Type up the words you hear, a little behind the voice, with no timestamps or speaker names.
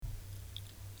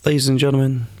Ladies and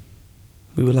gentlemen,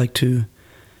 we would like to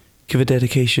give a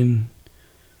dedication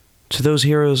to those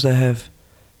heroes that have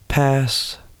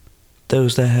passed,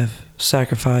 those that have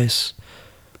sacrificed,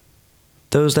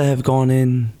 those that have gone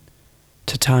in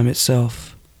to time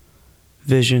itself.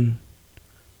 Vision,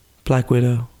 Black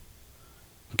Widow,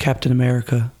 Captain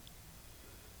America,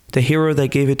 the hero that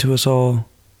gave it to us all,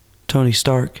 Tony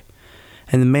Stark,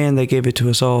 and the man that gave it to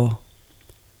us all,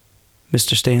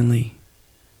 Mr. Stan Lee.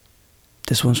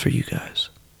 This one's for you guys.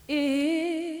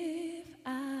 If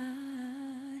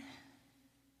I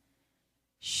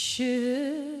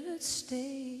should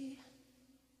stay,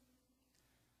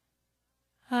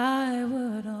 I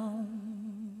would only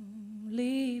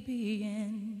be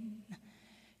in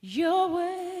your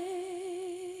way,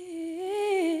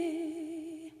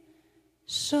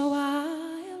 so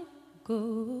I'll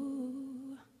go,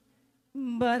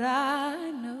 but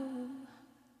I know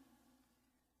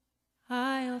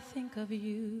I'll think of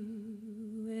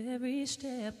you every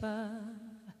step of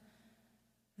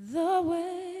the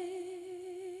way.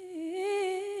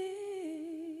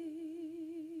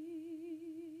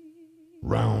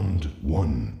 Round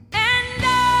one. And I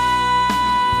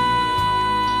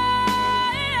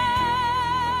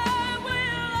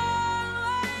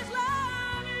will always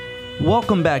love you.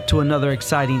 Welcome back to another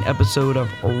exciting episode of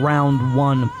Round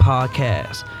One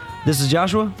Podcast. This is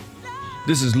Joshua.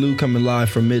 This is Lou coming live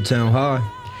from Midtown High.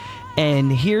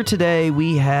 And here today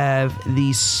we have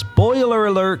the spoiler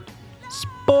alert,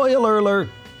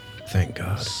 Thank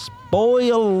God.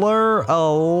 spoiler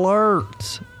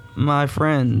alert, my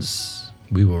friends.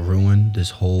 We will ruin this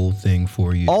whole thing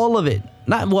for you. All of it.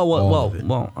 Not All of it.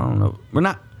 well, I don't know.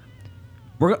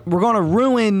 We're going to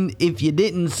ruin if you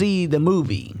didn't see the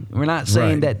movie. We're not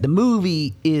saying Right. that the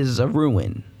movie is a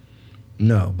ruin.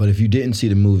 No, but if you didn't see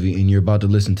the movie and you're about to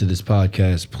listen to this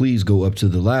podcast, please go up to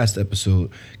the last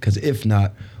episode, because if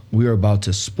not, we're about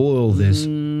to spoil this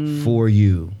for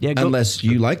you. Yeah, unless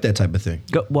you like that type of thing.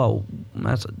 Well,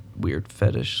 that's a weird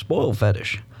fetish. Spoil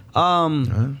fetish.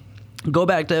 Go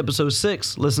back to episode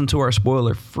 6. Listen to our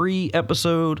spoiler-free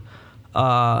episode.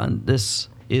 This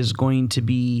is going to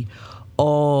be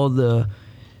all the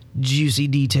juicy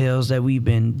details that we've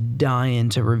been dying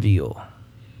to reveal.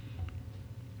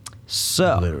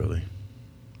 So,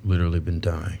 Literally been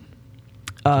dying.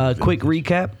 quick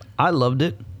recap. I loved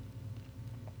it.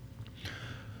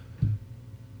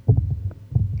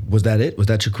 Was that it? Was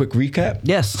that your quick recap?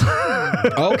 Yes.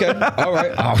 Oh, okay. All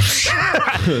right. Oh,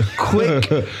 Quick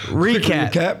Quick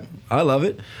recap. recap. I love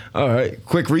it. All right.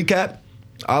 Quick recap.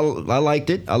 I liked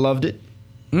it. I loved it.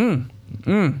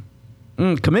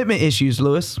 Commitment issues,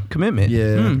 Lewis. Commitment.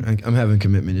 Yeah, I'm having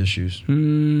commitment issues.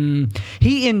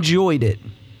 He enjoyed it.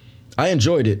 I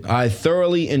enjoyed it. I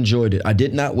thoroughly enjoyed it. I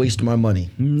did not waste my money.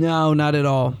 No, not at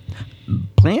all.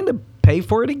 Plan to pay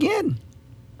for it again.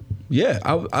 Yeah,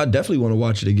 I definitely want to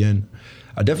watch it again.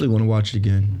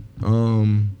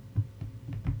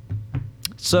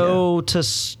 So to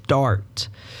start,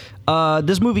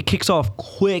 this movie kicks off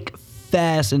quick,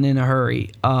 fast, and in a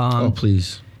hurry. Oh,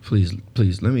 please.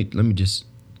 Let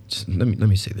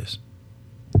me say this.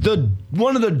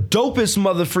 One of the dopest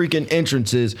motherfreaking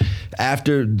entrances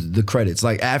after the credits,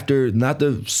 like after, not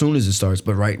the soon as it starts,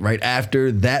 but right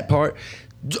after that part.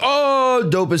 Oh,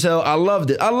 dope as hell. I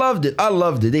loved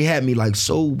it. They had me like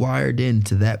so wired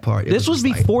into that part. This was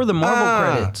before the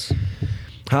Marvel credits.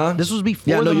 Huh? This was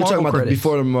before Yeah, no, the you're Marvel talking about credits.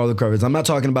 before the Marvel credits. I'm not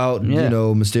talking about Yeah.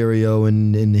 Mysterio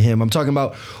and him. I'm talking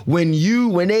about when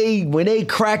they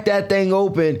crack that thing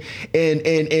open and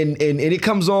it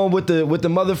comes on with the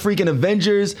motherfreaking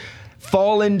Avengers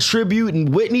Fallen tribute and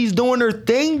Whitney's doing her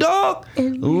thing, dog.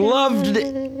 Loved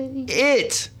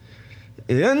it.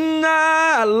 And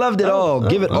I loved it all.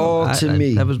 Give it all to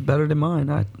me. That was better than mine.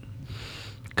 I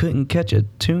couldn't catch a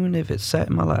tune if it sat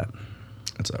in my lap.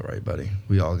 That's all right, buddy.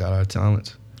 We all got our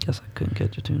talents. Guess I couldn't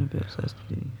catch a tune if it sat.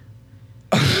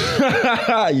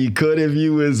 You could if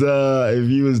you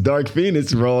was Dark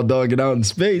Phoenix raw dogging out in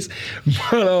space.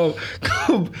 But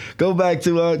go back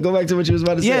to what you was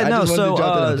about to say. Yeah, I no. just wanted to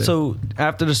drop that out there. So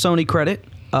after the Sony credit,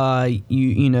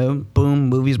 you know, boom,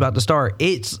 movie's about to start.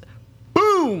 It's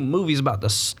boom, movie's about to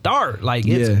start. Like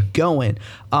it's Yeah. going.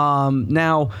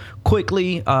 Now,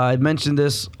 quickly, I mentioned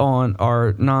this on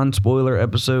our non-spoiler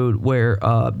episode where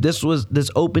this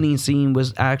opening scene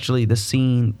was actually the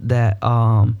scene that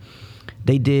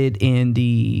they did in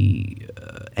the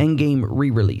Endgame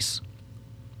re-release.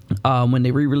 When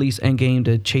they re-released Endgame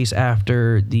to chase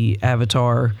after the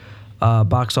Avatar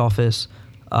box office,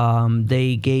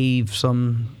 they gave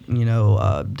some,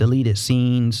 deleted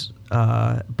scenes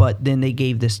But then they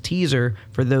gave this teaser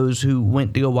for those who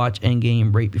went to go watch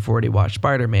Endgame right before they watched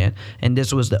Spider-Man, and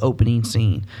this was the opening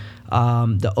scene.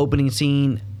 The opening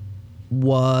scene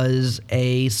was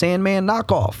a Sandman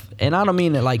knockoff, and I don't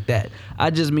mean it like that. I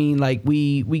just mean like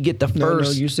we get the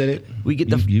first. No, you said it. We get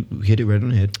you hit it right on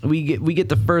the head. we get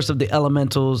the first of the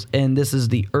elementals, and this is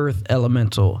the Earth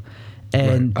elemental,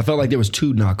 and I felt like there was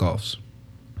 2 knockoffs.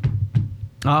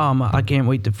 I can't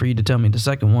wait for you to tell me the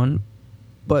second one.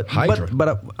 But Hydra.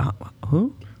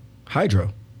 Who?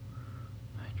 Hydro.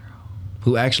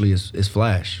 Who actually is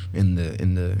Flash in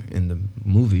the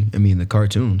movie? I mean, the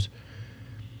cartoons.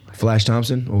 Flash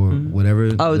Thompson or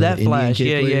whatever. Oh, the that Indian Flash.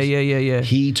 kid plays. Yeah.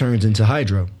 He turns into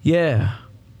Hydro. Yeah.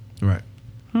 Right.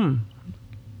 I'm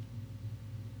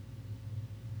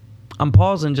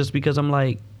pausing just because I'm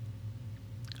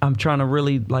trying to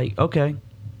really okay.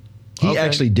 He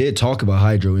actually did talk about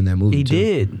Hydro in that movie. He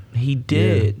too.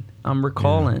 did. Yeah. I'm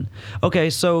recalling.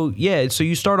 Okay, so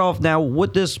you start off now.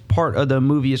 What this part of the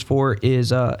movie is for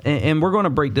is, and we're going to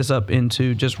break this up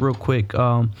into just real quick.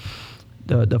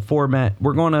 The format.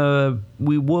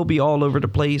 We will be all over the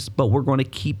place, but we're going to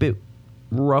keep it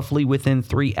roughly within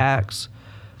 3 acts.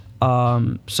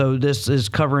 So this is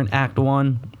covering Act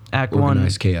 1. Act 1.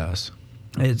 Organized chaos.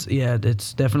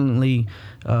 It's definitely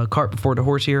cart before the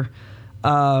horse here.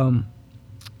 So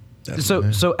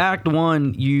Act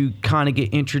 1, you kind of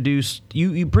get introduced.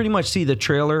 You pretty much see the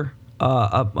trailer.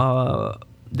 The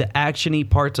actiony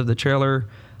parts of the trailer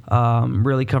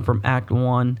really come from Act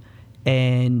 1,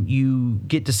 and you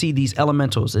get to see these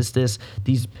elementals. It's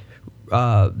these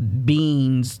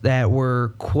beings that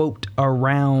were quote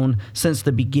around since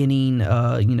the beginning.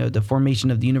 The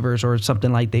formation of the universe, or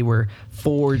something like they were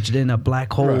forged in a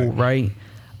black hole, right?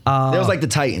 They was like the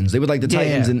Titans. They were like the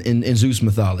Titans in Zeus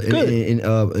mythology.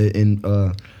 In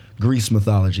Greece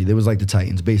mythology, they was like the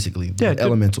Titans, basically. Yeah,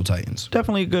 elemental Titans.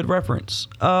 Definitely a good reference.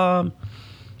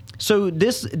 So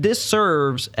this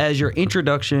serves as your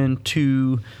introduction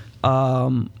to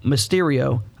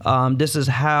Mysterio. This is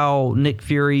how Nick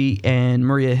Fury and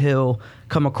Maria Hill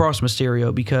come across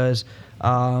Mysterio, because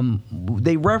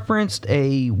they referenced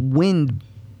a wind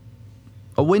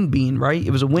beam, right? It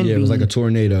was a wind beam. Yeah, it was like a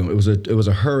tornado. It was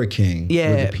a hurricane.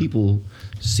 Yeah. Where the people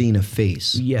seen a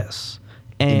face. Yes.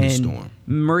 In the And storm.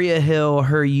 Maria Hill,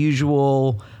 her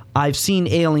usual, I've seen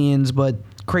aliens, but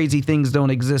crazy things don't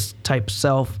exist type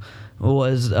self,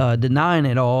 was denying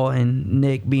it all. And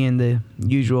Nick, being the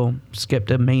usual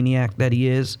skeptomaniac that he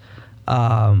is,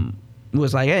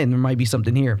 was like, hey, there might be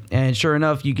something here. And sure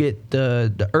enough, you get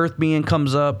the Earth being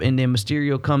comes up, and then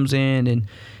Mysterio comes in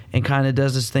and kind of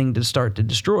does this thing to start to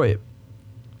destroy it.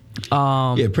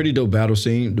 Pretty dope battle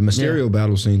scene. The Mysterio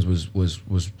battle scenes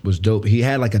was dope. He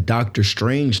had like a Doctor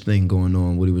Strange thing going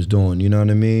on, what he was doing. You know what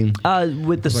I mean?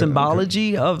 With the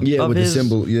symbology of with his the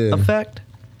symbol, effect.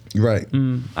 Right.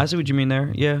 I see what you mean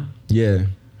there. Yeah. Yeah.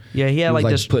 Yeah, he had was,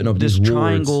 like this putting up this these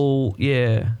triangle.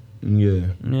 Yeah. Yeah.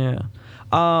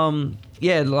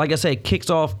 Yeah. Like I said, it kicks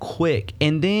off quick,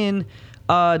 and then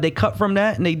they cut from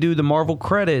that and they do the Marvel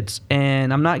credits.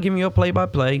 And I'm not giving you a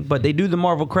play-by-play, but they do the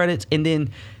Marvel credits, and then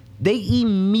they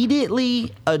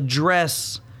immediately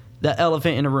address the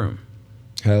elephant in the room.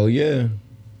 Hell yeah.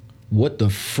 What the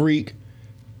freak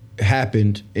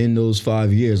happened in those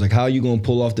 5 years? Like, how are you gonna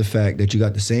pull off the fact that you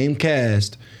got the same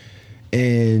cast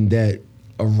and that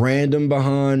a random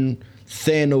behind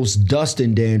Thanos dust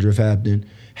and dandruff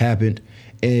happened,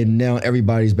 and now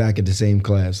everybody's back at the same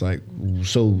class? Like,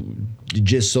 so it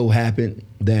just so happened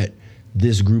that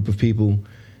this group of people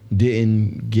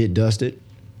didn't get dusted,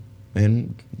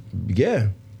 and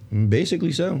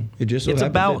basically so. It just so it's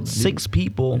happened about that 6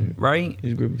 people, right?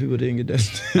 This group of people didn't get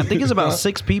dusted. I think it's about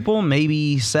 6 people,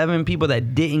 maybe 7 people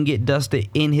that didn't get dusted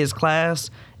in his class,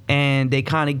 and they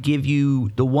kind of give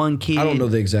you the one kid. I don't know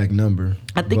the exact number.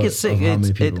 I think it's 6. How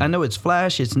many people. I know it's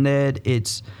Flash, it's Ned,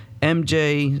 it's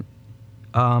MJ.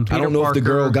 Peter I don't know Parker. if the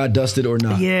girl got dusted or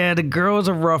not. Yeah, the girl's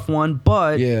a rough one,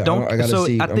 but Yeah, don't. I gotta so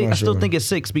see. I still sure. think it's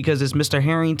 6 because it's Mr.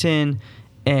 Harrington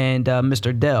and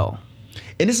Mr. Dell.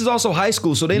 And this is also high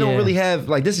school, so they don't Yeah. really have,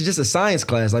 like, this is just a science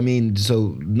class. I mean,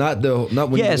 so not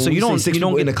when Yeah, when so we you say don't- 6 you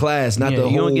don't people in get- the class, not yeah, the you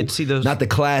whole, don't get to see not the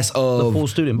class of full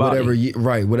student body.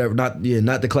 whatever, not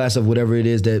the class of whatever it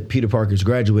is that Peter Parker's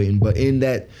graduating, but in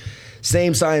that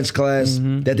same science class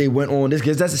that they went on,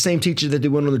 because that's the same teacher that they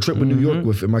went on the trip with New York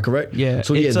with. Am I correct? Yeah.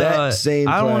 So yeah, it's, that same.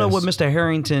 I don't know class. what Mr.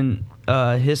 Harrington.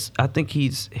 I think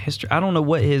he's history. I don't know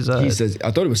what his. He says.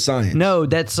 I thought it was science. No,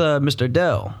 that's Mr.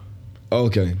 Dell.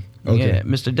 Okay. Okay. Yeah,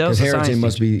 Mr. Dell's a Harrington science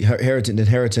must be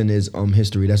Harrington is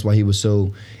history. That's why he was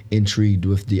so intrigued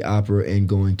with the opera and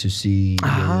going to see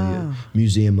the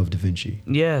Museum of Da Vinci.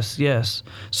 Yes.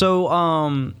 So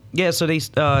so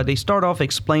they start off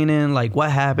explaining like what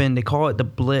happened. They call it the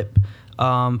blip.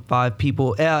 5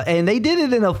 people, and they did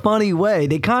it in a funny way.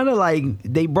 They kind of like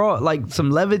they brought like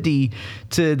some levity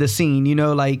to the scene. You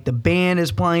know, like the band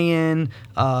is playing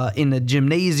in the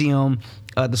gymnasium.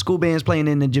 The school band's playing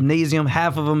in the gymnasium.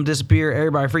 Half of them disappear.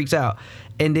 Everybody freaks out.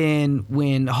 And then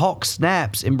when Hawk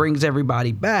snaps and brings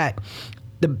everybody back,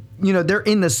 they're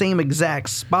in the same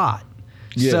exact spot.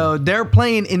 Yeah. So they're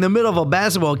playing in the middle of a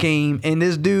basketball game, and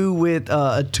this dude with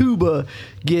a tuba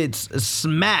gets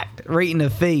smacked right in the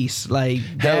face. Like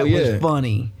that was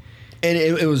funny. And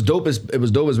it was dope as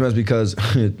mess because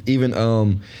even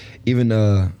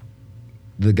the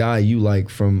guy you like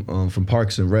from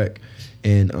Parks and Rec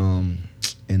and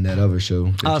that other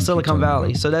show. Silicon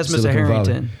Valley. So that's Mr.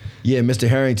 Harrington. Valley. Yeah, Mr.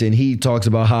 Harrington. He talks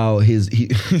about how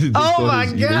oh my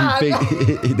God! They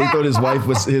thought his wife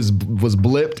was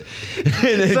blipped,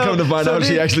 and then come to find out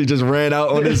she actually just ran out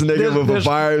on this nigga with a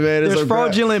fireman. There's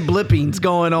fraudulent blippings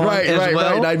going on, right?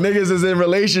 Like niggas is in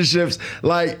relationships.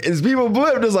 Like is people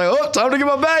blipped? It's like, oh, time to get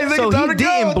my bags. So he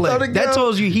didn't blip. That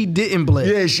tells you he didn't blip.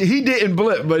 Yeah, he didn't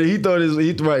blip, but he thought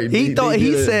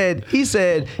He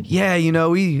said, yeah,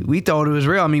 we thought it was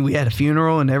real. I mean, we had a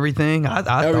funeral and everything. I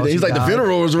thought he's like, the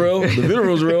funeral was real. The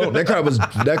funeral was real. That crowd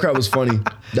was funny.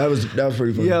 That was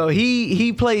pretty funny. Yo,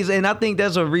 he plays, and I think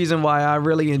that's a reason why I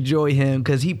really enjoy him,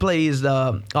 because he plays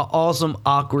an awesome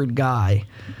awkward guy.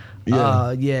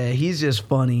 Yeah, he's just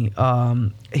funny.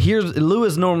 Here's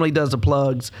Lewis normally does the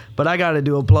plugs, but I got to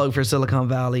do a plug for Silicon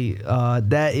Valley.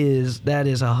 That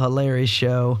is a hilarious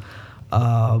show.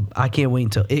 I can't wait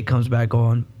until it comes back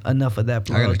on. Enough of that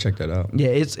plug. I gotta check that out. Yeah,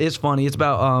 it's funny. It's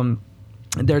about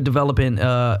they're developing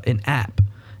an app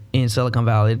in Silicon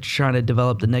Valley. They're trying to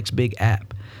develop the next big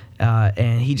app.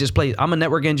 And he just plays. I'm a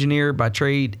network engineer by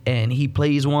trade, and he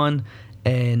plays one.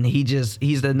 And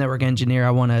he's the network engineer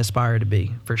I want to aspire to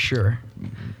be, for sure.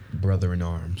 Brother in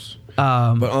arms.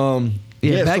 Back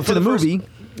to the movie.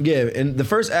 And the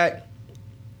first act,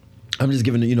 I'm just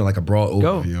giving like a broad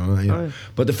overview. Right.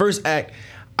 But the first act,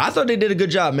 I thought they did a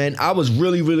good job, man. I was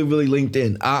really, really, really linked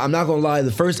in. I'm not gonna lie,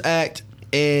 the first act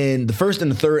and the first and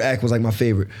the third act was like my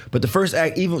favorite. But the first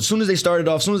act, even as soon as they started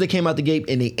off, as soon as they came out the gate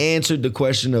and they answered the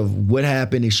question of what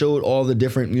happened, they showed all the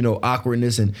different,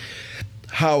 awkwardness and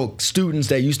how students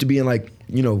that used to be in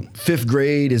 5th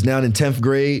grade is now in 10th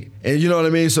grade. And you know what I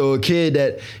mean? So a kid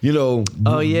that,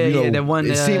 that one.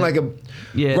 It seemed like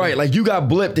right, like you got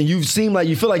blipped and you feel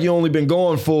like you only been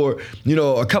gone for,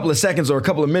 a couple of seconds or a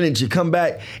couple of minutes. You come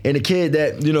back and a kid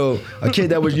that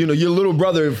was, your little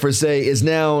brother, per se, is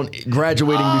now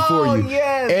graduating before you.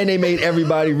 Yes. And they made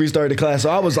everybody restart the class. So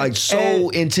I was like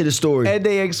into the story. And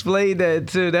they explained that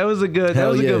too. That was a good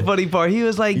good funny part. He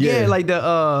was like, like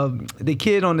the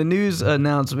kid on the news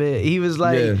announcement, he was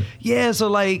like, so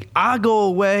like I go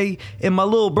away and my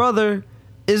little brother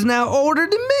is now older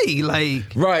than me. Like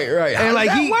right. And how like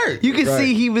does that work? You can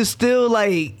see he was still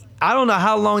like, I don't know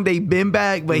how long they been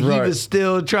back, but he was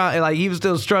still trying, like he was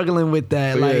still struggling with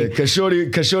that. Like, cause Shorty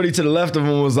to the left of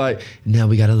him was like, now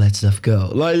we gotta let stuff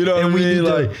go. Like, you know what I mean?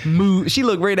 Like move. She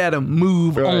looked right at him.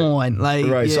 Move on.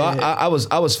 Like So I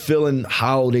was feeling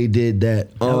how they did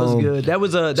that. That was good. That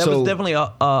was definitely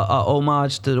a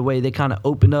homage to the way they kind of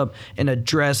opened up and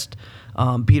addressed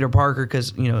Peter Parker,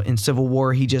 because in Civil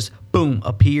War he just boom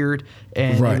appeared,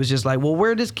 and it was just like, well,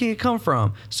 where did this kid come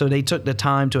from? So they took the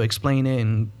time to explain it,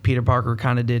 and Peter Parker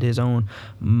kind of did his own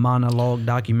monologue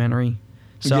documentary.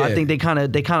 So I think they kind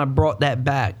of brought that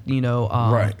back.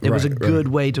 It was a good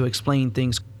way to explain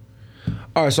things.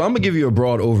 All right, so I'm gonna give you a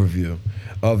broad overview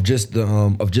of just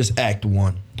the Act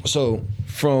 1. So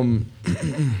from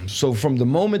the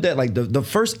moment that the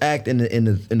first act and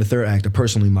the third act are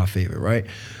personally my favorite, right?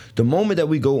 The moment that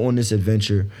we go on this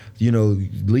adventure,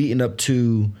 leading up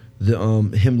to the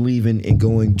him leaving and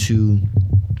going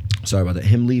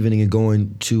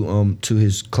to, to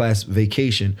his class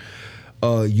vacation,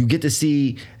 you get to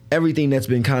see everything that's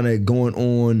been kind of going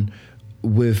on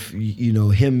with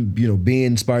him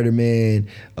being Spider-Man,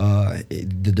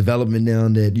 the development now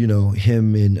that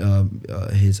him and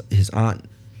his aunt,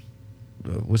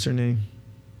 what's her name?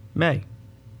 May.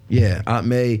 Yeah, Aunt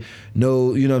May.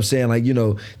 No, you know what I'm saying? Like,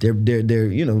 they're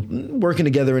working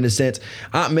together in a sense.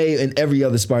 Aunt May and every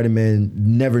other Spider-Man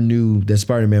never knew that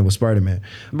Spider-Man was Spider-Man.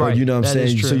 Right. But you know what I'm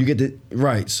saying? So you get to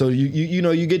So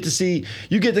you get to see,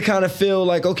 you get to kind of feel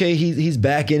like, okay, he's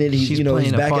back in it. She's playing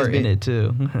he's back a part in it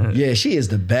too. Yeah, she is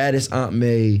the baddest Aunt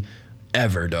May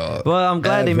ever, dog. Well, I'm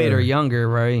glad they made her Ever. younger,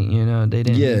 right? You know, they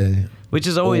didn't. Yeah. Which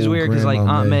is always Old weird because like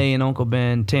Grandma Aunt May. May and Uncle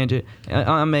Ben,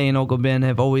 Aunt May and Uncle Ben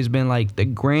have always been like the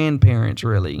grandparents,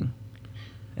 really.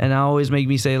 And it always make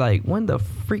me say like, when the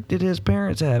freak did his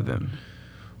parents have him?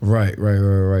 Right.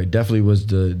 Definitely was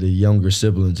the younger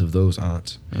siblings of those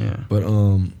aunts. Yeah. But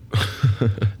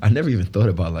I never even thought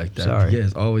about it like that. Sorry. Yeah,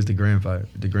 it's always the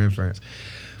grandparents.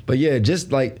 But yeah,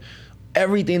 just like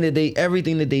everything that they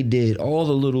did, all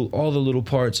the little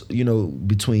parts, you know,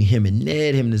 between him and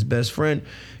Ned, him and his best friend,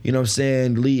 you know what I'm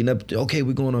saying, leading up to, okay,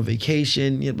 we're going on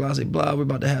vacation, yeah, blah, blah, blah, we're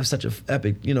about to have such a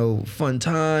epic, you know, fun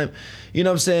time. You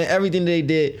know what I'm saying? Everything they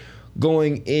did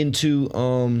going into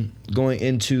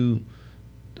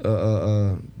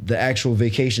the actual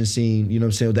vacation scene, you know what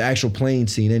I'm saying, the actual plane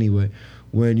scene anyway,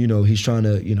 when, you know, he's trying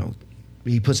to, you know,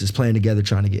 he puts his plan together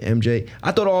trying to get MJ.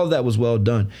 I thought all of that was well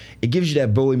done. It gives you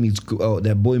that Boy Meets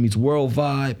World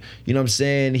vibe. You know what I'm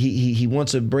saying? He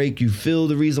wants a break. You feel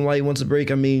the reason why he wants a break.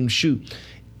 I mean, shoot,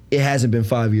 it hasn't been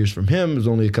 5 years from him. It was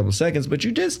only a couple seconds, but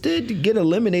you just did get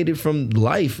eliminated from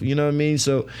life. You know what I mean?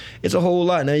 So it's a whole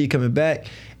lot. Now you're coming back,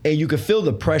 and you can feel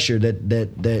the pressure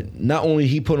that not only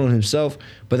he put on himself,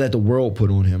 but that the world put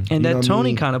on him. And You know that what I Tony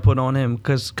mean? kind of put on him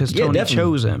because Yeah, Tony definitely.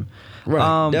 chose him.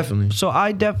 Right, definitely. So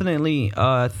I definitely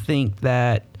think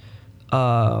that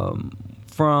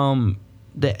from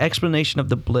the explanation of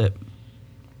the blip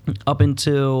up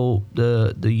until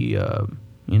the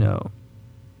you know,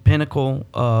 pinnacle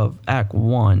of Act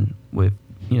 1 with,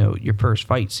 you know, your first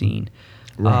fight scene,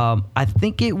 Right. I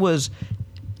think it was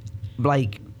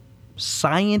like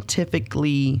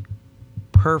scientifically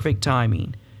perfect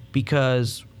timing,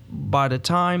 because by the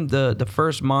time the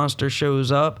first monster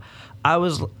shows up, I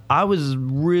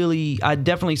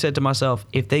definitely said to myself,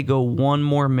 if they go one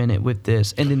more minute with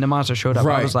this, and then the monster showed up,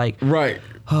 I was like, right.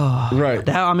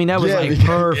 that was like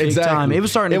perfect exactly. time. It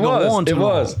was starting to go on too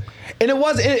long.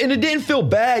 And it didn't feel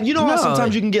bad. You know how No.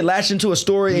 sometimes you can get latched into a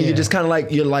story and Yeah. you're just kind of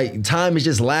like, you're like, time is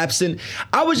just lapsing.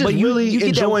 I was just But you really get that-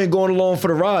 enjoying going along for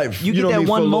the ride. You know get what I that mean, for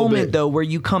a one little moment bit. though where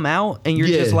you come out and you're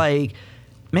Yeah. just like,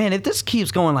 man, if this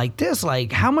keeps going like this,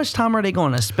 like how much time are they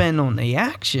going to spend on the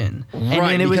action? And Right,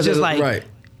 then it was because just it- like right.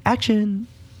 action.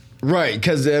 Right,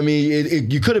 because I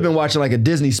mean, you could have been watching like a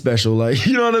Disney special, like,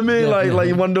 you know what I mean, Definitely.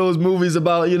 like one of those movies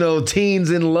about, you know, teens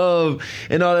in love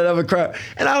and all that other crap.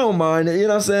 And I don't mind it, you know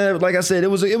what I'm saying. Like I said, it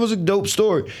was a dope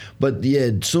story. But yeah,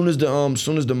 soon as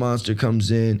the monster comes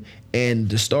in, and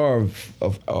the star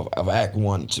of Act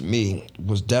 1 to me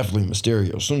was definitely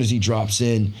Mysterio. As soon as he drops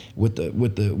in with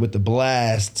the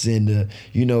blasts and the,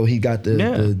 you know, he got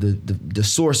the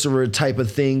sorcerer type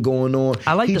of thing going on.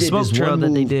 I like He the did smoke this trail one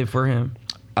that they move. did for him.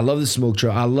 I love the smoke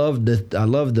trail. I love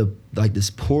the like this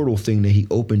portal thing that he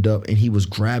opened up, and he was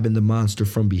grabbing the monster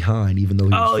from behind, even though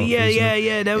he was Oh front yeah, facing yeah, him,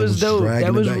 yeah. That and was dope. dragging That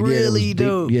him was back. Yeah, it was really deep.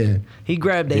 dope. Yeah. He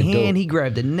grabbed the It's hand, dope. he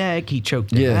grabbed the neck, he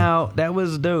choked him Yeah. out. That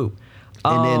was dope.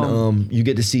 And then you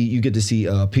get to see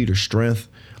Peter's strength.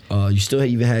 You still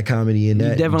even had comedy in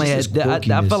that. You definitely had. Just his I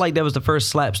quirkiness. felt like that was the first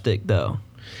slapstick though.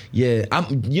 Yeah,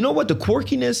 you know what? The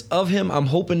quirkiness of him, I'm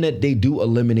hoping that they do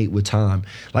eliminate with time.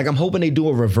 Like, I'm hoping they do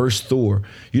a reverse Thor.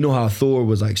 You know how Thor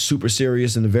was like super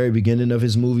serious in the very beginning of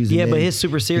his movies. And Yeah, but then his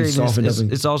super he seriousness softened up is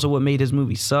and- it's also what made his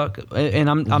movie suck. And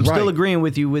I'm still Right. agreeing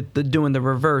with you with doing the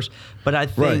reverse. But I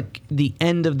think Right. the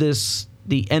end of this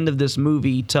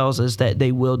movie tells us that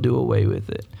they will do away with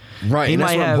it. Right, He and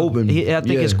that's might what I'm have. hoping. I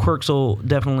think his Yeah. quirks will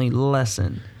definitely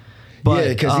lessen. But, yeah,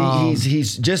 because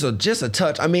he's just a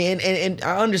touch. I mean, and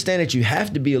I understand that you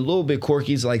have to be a little bit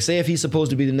quirky. So like, say if he's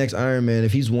supposed to be the next Iron Man,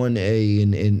 if he's 1A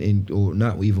and or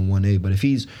not even 1A, but if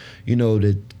he's, you know,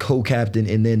 the co-captain,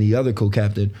 and then the other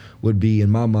co-captain would be,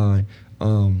 in my mind,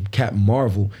 Captain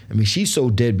Marvel. I mean, she's so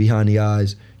dead behind the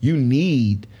eyes. You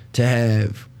need to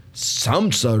have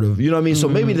some sort of, you know what I mean. So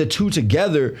maybe the two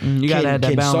together you gotta have that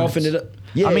can balance. soften it up.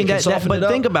 Yeah, I mean, it can soften but it up.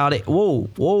 think about it.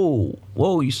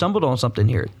 Whoa! You stumbled on something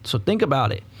here. So think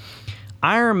about it.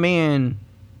 Iron Man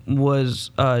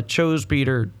chose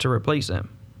Peter to replace him,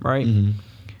 right? Mm-hmm.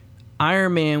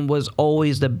 Iron Man was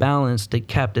always the balance to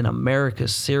Captain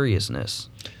America's seriousness.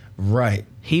 Right.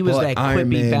 He was But that Iron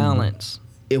quippy Man- balance.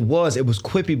 It was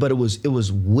quippy, but it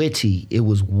was witty. It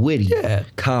was witty Yeah.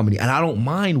 comedy, and I don't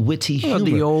mind witty You know, humor.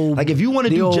 the old like if you want to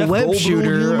the do old Jeff web Goldblum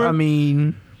shooter. humor, I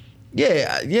mean,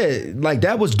 yeah, like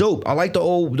that was dope. I like the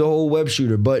whole web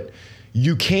shooter, but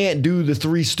you can't do the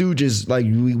Three Stooges. Like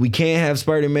we can't have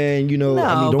Spider-Man. You know, no,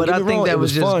 I mean, don't but get I me think wrong, that it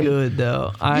was just fun. good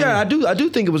though. Yeah, I do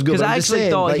think it was good. 'Cause But I I'm just actually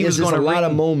saying, thought like, he was it's just a gonna lot of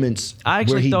ring- moments. I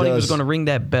actually where thought he was does- going to ring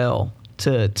that bell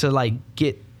to like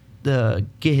get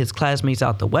his classmates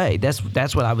out the way.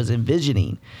 That's what I was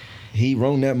envisioning. He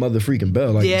rung that mother freaking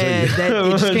bell. I Yeah, can tell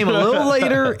you. it just came a little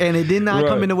later, and it did not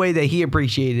come Right. in a way that he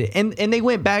appreciated. And they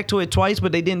went back to it twice,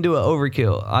 but they didn't do it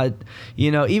overkill.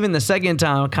 Even the second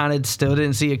time, I kind of still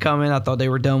didn't see it coming. I thought they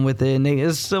were done with it, and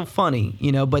it's still funny,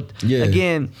 But Yeah.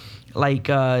 again, like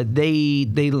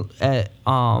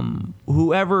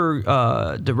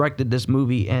whoever directed this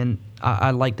movie, and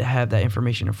I'd like to have that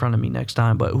information in front of me next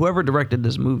time. But whoever directed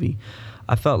this movie,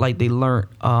 I felt like they learned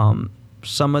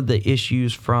some of the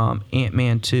issues from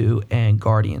Ant-Man 2 and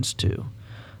Guardians 2,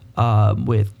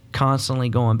 with constantly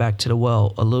going back to the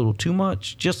well a little too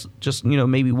much. Just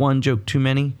maybe one joke too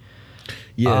many.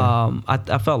 Yeah.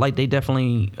 I felt like they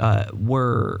definitely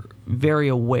were very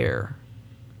aware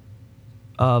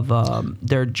of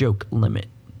their joke limit.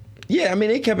 Yeah, I mean,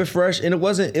 they kept it fresh, and it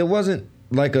wasn't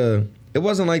like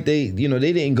they,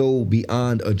 they didn't go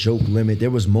beyond a joke limit. There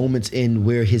was moments in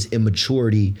where his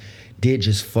immaturity did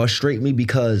just frustrate me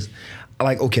because,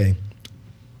 like, okay,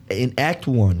 in Act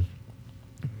 1,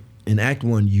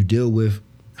 you deal with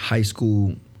high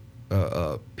school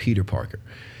Peter Parker.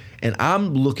 And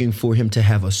I'm looking for him to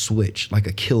have a switch, like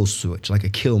a kill switch, like a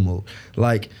kill mode.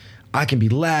 Like, I can be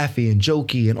laughy and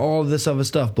jokey and all of this other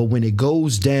stuff, but when it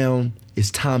goes down,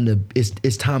 it's time to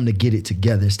get it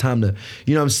together. It's time to,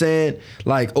 you know what I'm saying?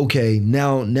 Like, okay,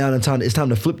 now it's time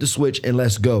to flip the switch and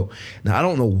let's go. Now, I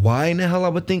don't know why in the hell I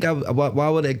would think why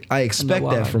would I expect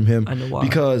that from him? I know why.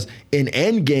 Because in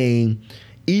Endgame,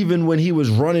 even when he was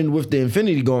running with the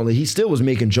Infinity Gauntlet, he still was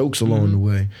making jokes along the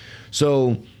way.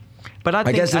 So, But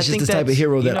I guess it's just the type of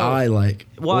hero that I like.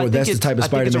 Well, I or think that's the type of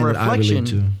Spider-Man that I relate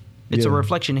to. It's a Yeah.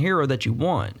 reflection hero that you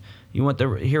want. You want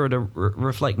the hero to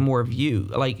reflect more of you.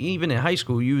 Like, even in high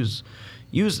school, you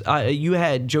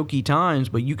had jokey times,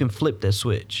 but you can flip that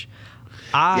switch.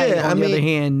 On the other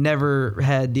hand, never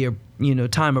had the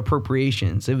time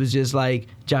appropriations. It was just like,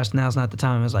 Josh, now's not the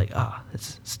time. I was like,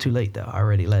 it's too late though. I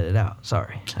already let it out.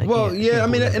 Sorry. Well, yeah, I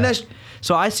mean, and that's.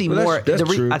 So I see Well, more. that's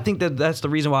true. I think that's the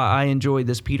reason why I enjoy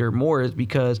this Peter more, is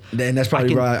because And that's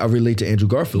probably why I relate to Andrew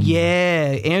Garfield.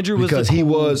 Yeah, Andrew was Because he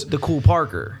was the cool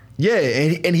Parker. Yeah,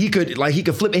 and he could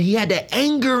flip, and he had that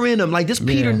anger in him. Like, this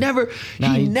Peter never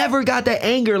got that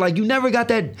anger. Like, you never got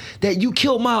that you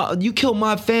killed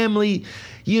my family.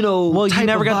 Well, you type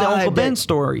never of got the vibe Uncle Ben that-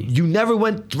 story. You never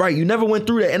went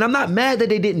through that, and I'm not mad that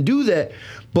they didn't do that.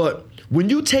 But when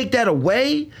you take that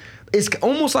away, it's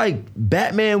almost like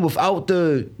Batman without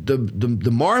the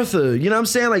Martha. You know what I'm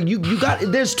saying? Like, you got,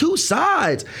 there's two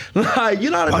sides. Like,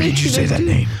 you know what I mean? Why did you say that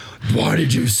name? Why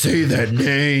did you say that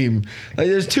name? Like,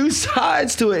 there's two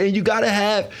sides to it, and you gotta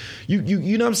have you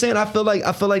know what I'm saying? I feel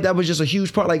like that was just a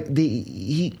huge part. Like,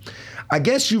 I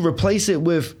guess you replace it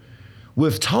with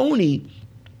Tony,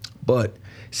 but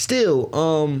still,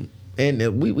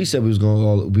 and we said we was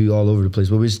going to be all over the place,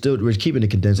 but we're keeping it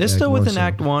condensed. It's to still Act One, within so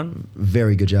Act 1.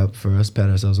 Very good job for us. Pat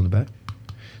ourselves on the back.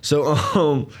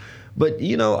 So, but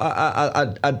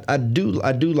I do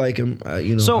like him.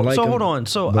 So I like him, hold on.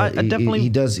 So but I definitely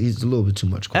he's a little bit too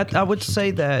much. I would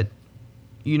say that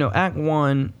Act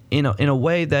 1 in a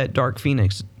way that Dark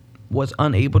Phoenix was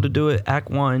unable to do it. Act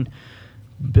 1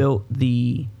 built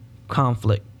the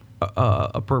conflict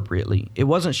appropriately. It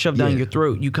wasn't shoved down your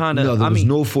throat. You kind of there was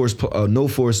no forced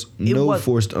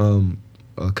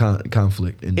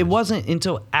conflict in it this. wasn't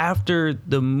until after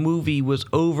the movie was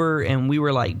over and we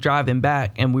were like driving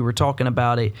back and we were talking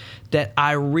about it that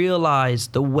I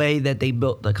realized the way that they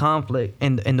built the conflict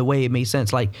and the way it made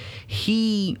sense. Like,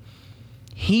 he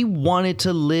wanted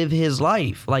to live his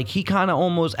life. Like, he kind of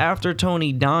almost, after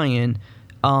Tony dying,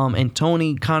 and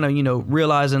Tony kind of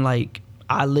realizing, like,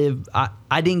 I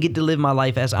didn't get to live my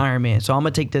life as Iron Man, so I'm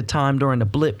gonna take the time during the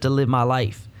blip to live my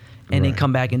life and then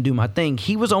come back and do my thing.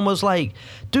 He was almost like,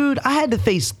 dude, I had to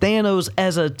face Thanos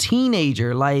as a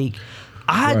teenager. Like,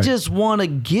 I just want to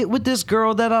get with this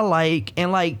girl that I like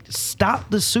and, like, stop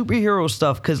the superhero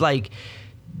stuff, because, like,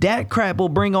 that crap will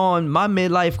bring on my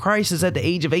midlife crisis at the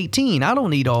age of 18. I don't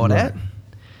need all that.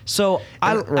 So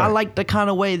I like the kind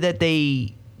of way that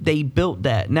they built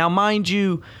that. Now, mind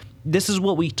you, this is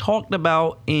what we talked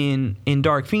about in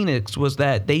Dark Phoenix, was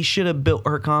that they should have built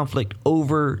her conflict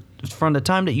over from the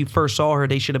time that you first saw her.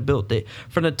 They should have built it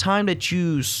from the time that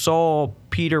you saw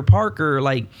Peter Parker,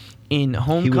 like, in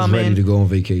Homecoming. He was ready to go on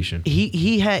vacation.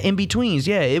 He had in-betweens.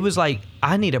 Yeah, it was like,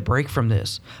 I need a break from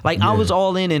this. Like, I was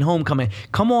all in Homecoming.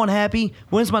 Come on, Happy.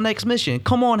 When's my next mission?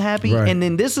 Come on, Happy. Right. And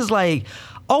then this is like,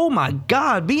 oh my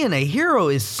God, being a hero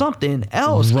is something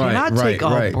else. Can I take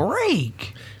a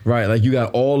break? Right, like, you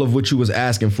got all of what you was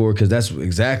asking for, because that's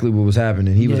exactly what was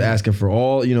happening. He was asking for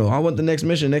all, I want the next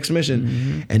mission.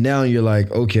 Mm-hmm. And now you're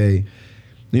like, okay,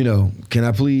 can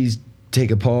I please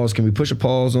take a pause? Can we push a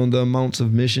pause on the amounts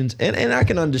of missions? And I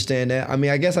can understand that. I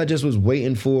mean, I guess I just was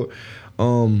waiting for,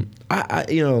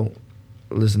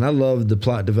 listen, I love the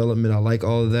plot development. I like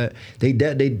all of that.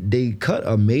 They cut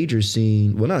a major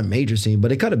scene. Well, not a major scene, but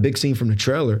they cut a big scene from the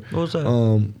trailer. What was that?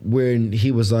 When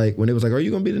it was like, "Are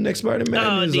you gonna be the next Spider-Man?"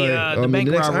 Oh, He was the bank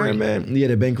next robbery. Iron Man. Yeah,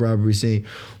 the bank robbery scene,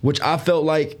 which I felt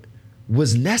like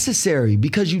was necessary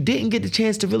because you didn't get the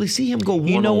chance to really see him go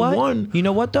one on one. You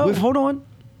know what though? with- Hold on.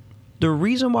 The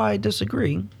reason why I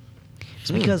disagree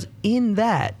is because in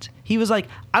that he was like,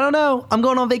 I don't know, I'm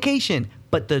going on vacation.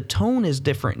 But the tone is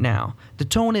different now. The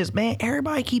tone is, man,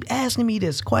 everybody keep asking me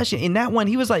this question. In that one,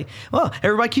 he was like, well,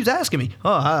 everybody keeps asking me.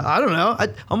 Oh, I don't know.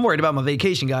 I'm worried about my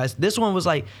vacation, guys. This one was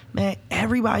like, man,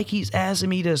 everybody keeps asking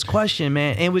me this question,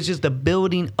 man. And it was just the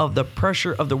building of the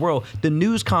pressure of the world. The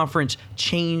news conference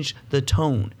changed the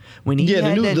tone. When he had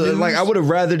that news, like I would have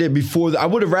rathered it before. I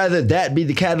would have rather that be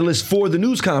the catalyst for the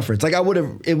news conference. Like it would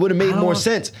have made more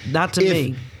sense. Not to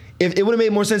me. If it would have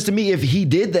made more sense to me if he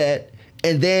did that.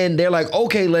 And then they're like,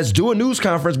 okay, let's do a news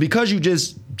conference because you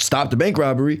just stopped the bank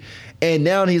robbery. And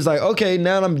now he's like, okay,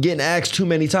 now I'm getting asked too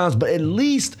many times. But at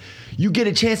least you get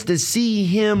a chance to see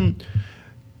him.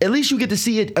 At least you get to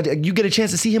see it. You get a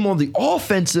chance to see him on the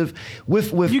offensive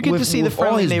with you get to see the with all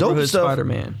friendly his dope neighborhood stuff.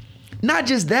 Spider-Man. Not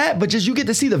just that, but just you get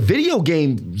to see the video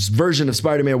game version of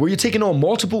Spider-Man where you're taking on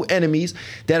multiple enemies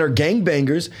that are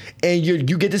gangbangers, and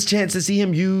you get this chance to see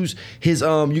him use his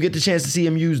you get the chance to see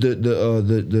him use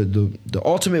the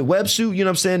ultimate web suit. You know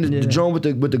what I'm saying? The drone with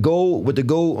the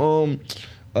gold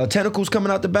tentacles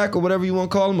coming out the back or whatever you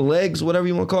want to call them, legs, whatever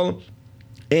you want to call them.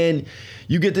 And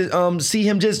you get to see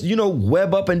him just,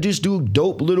 web up and just do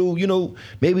dope little,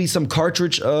 maybe some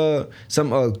cartridge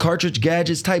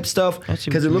gadgets type stuff.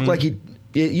 Because it looked like you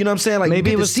know what I'm saying? Like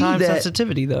Maybe you it get was to see time that.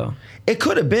 sensitivity though. It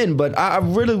could have been, but I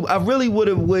really would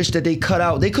have wished that they could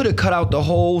have cut out the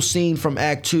whole scene from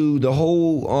Act 2. The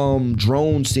whole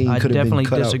drone scene I could have been definitely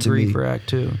cut out to disagree me. for Act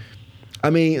 2. I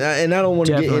mean, and I don't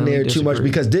want to get in there Definitely too much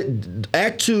disagree. because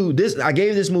Act 2, I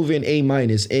gave this movie an A-,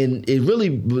 and it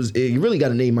really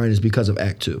got an A- because of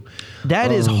Act 2.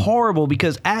 That is horrible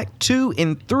because Act 2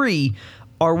 and 3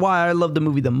 are why I love the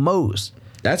movie the most.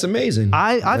 That's amazing.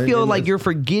 I feel like you're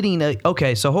forgetting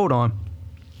okay, so hold on.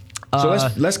 So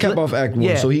let's cap off Act 1.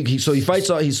 yeah. So he fights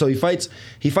the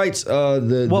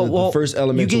first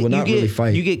elemental. Really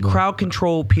fight. You get but- crowd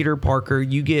control Peter Parker.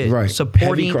 You get Right.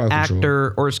 supporting Heavy crowd control.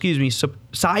 actor, or excuse me,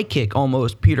 sidekick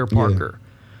almost Peter Parker.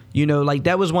 Like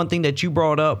that was one thing that you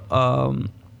brought up.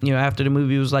 After the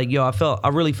movie, was like, yo, I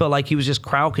really felt like he was just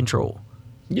crowd control.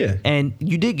 Yeah. And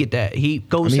you did get that. He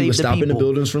I mean, he was the stopping people. the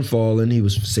buildings from falling. He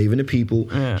was saving the people.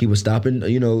 Yeah. He was stopping.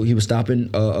 He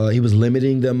was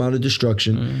limiting the amount of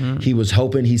destruction. Mm-hmm. He was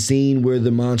helping. He seen where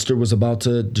the monster was about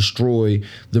to destroy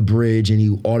the bridge, and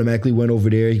he automatically went over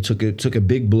there. He took a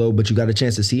big blow, but you got a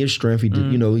chance to see his strength. He did,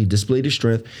 he displayed his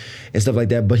strength and stuff like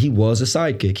that. But he was a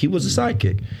sidekick. He was a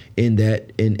sidekick in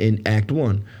in Act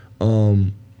 1.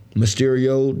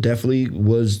 Mysterio definitely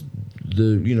was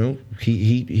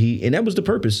he and that was the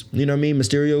purpose. You know what I mean?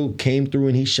 Mysterio came through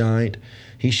and he shined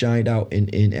out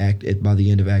by the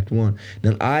end of Act 1.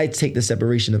 Now I take the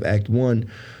separation of Act 1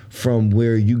 from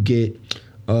where you get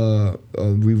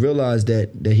we realized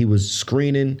that he was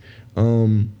screening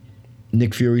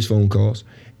Nick Fury's phone calls,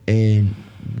 and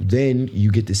then you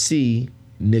get to see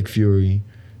Nick Fury.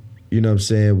 You know what I'm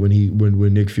saying?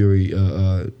 When Nick Fury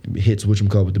hits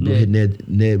whatchamacallit with hit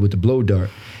Ned with the blow dart.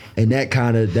 And that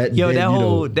kind of that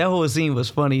whole scene was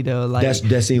funny though. Like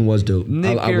that scene was dope.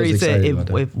 Nick I Fury was said, excited about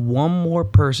that. if one more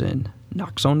person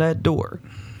knocks on that door,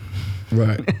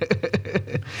 right.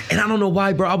 And I don't know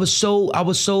why, bro. I was so,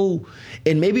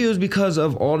 and maybe it was because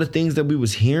of all the things that we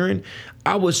was hearing.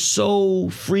 I was so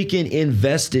freaking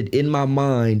invested in my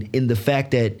mind in the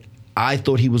fact that I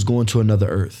thought he was going to another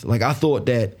Earth. Like I thought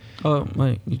that. oh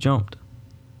wait, you jumped.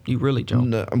 You really jumped.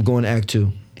 No, I'm going to Act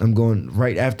 2. I'm going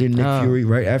right after Nick Fury.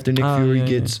 Right after Nick Fury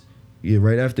gets,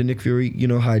 right after Nick Fury,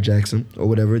 hijacks him or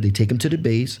whatever. They take him to the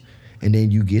base, and then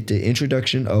you get the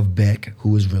introduction of Beck,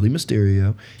 who is really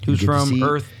Mysterio. Who's from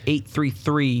Earth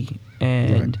 833,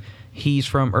 and he's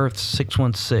from Earth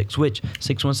 616. Which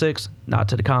 616, not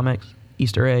to the comics,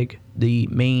 Easter egg. The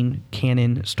main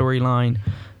canon storyline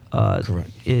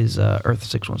is Earth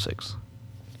 616.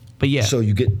 But yeah. So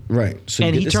you get right. So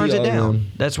and you he get to turns see it all down. of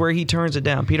them. That's where he turns it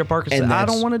down. Peter Parker said, I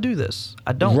don't want to do this.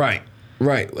 I don't. Right.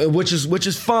 Which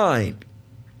is fine.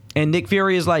 And Nick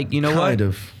Fury is like, you know what? Kind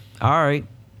of. All right,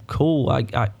 cool.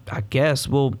 I guess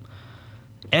we'll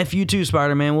F you too,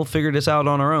 Spider-Man. We'll figure this out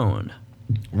on our own.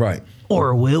 Right.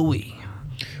 Or will we?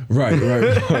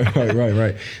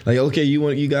 Right. Like, okay, you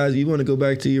want to go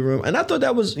back to your room, and I thought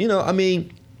that was, I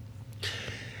mean,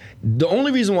 the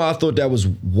only reason why I thought that was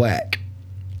whack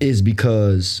is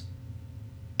because,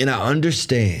 and I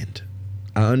understand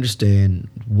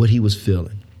what he was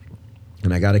feeling,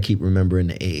 and I got to keep remembering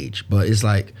the age, but it's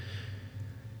like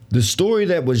the story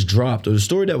that was dropped or the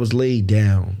story that was laid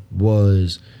down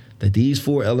was that these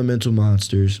 4 elemental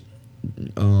monsters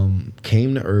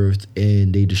came to Earth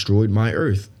and they destroyed my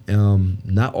Earth.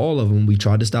 Not all of them. We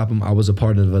tried to stop them. I was a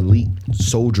part of an elite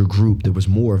soldier group. There was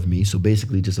more of me. So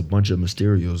basically just a bunch of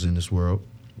Mysterios in this world.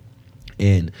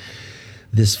 And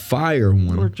this fire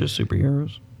one. Or just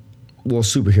superheroes. Well,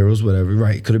 superheroes, whatever.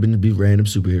 Right. Could have been random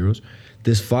superheroes.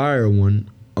 This fire one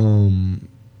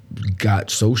got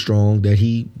so strong that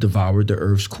he devoured the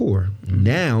Earth's core.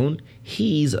 Now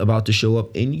he's about to show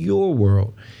up in your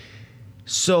world.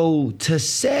 So to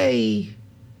say,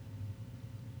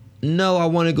 no, I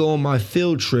want to go on my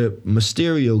field trip,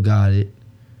 Mysterio got it,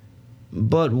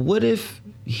 but what if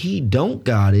he don't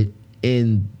got it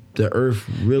and the Earth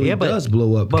really does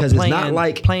blow up? Because it's not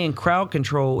like playing crowd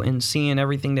control and seeing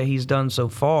everything that he's done so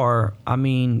far. I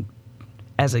mean,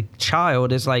 as a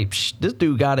child, it's like, this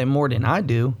dude got it more than I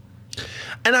do.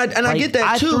 And I get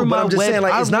that too, but I'm just saying,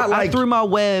 like, it's not like I threw my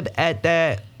web at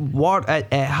that water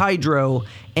at Hydro,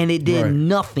 and it did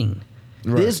nothing.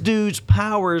 Right. This dude's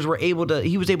powers he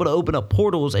was able to open up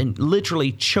portals and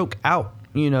literally choke out,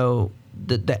 the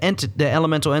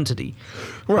elemental entity.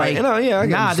 Right.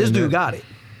 Like, this dude got it.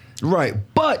 Right.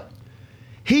 But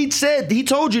he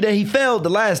told you that he failed the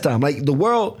last time. Like, the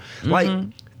world, like,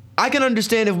 I can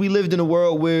understand if we lived in a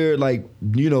world where, like,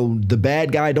 the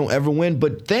bad guy don't ever win,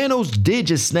 but Thanos did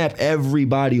just snap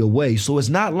everybody away. So it's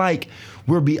not like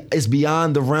it's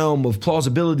beyond the realm of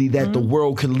plausibility that the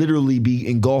world could literally be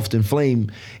engulfed in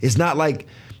flame. It's not like,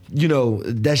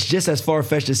 that's just as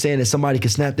far-fetched as saying that somebody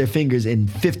could snap their fingers and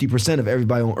 50% of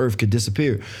everybody on Earth could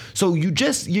disappear. So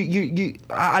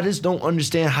I just don't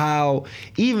understand how,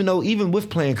 even with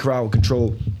playing crowd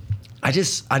control, I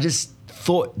just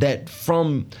thought that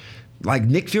from, like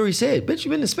Nick Fury said, bitch,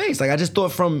 you've been in space. Like, I just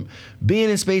thought from being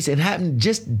in space and having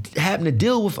to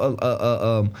deal with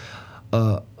a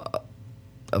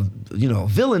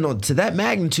villain to that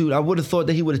magnitude, I would have thought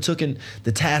that he would have taken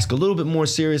the task a little bit more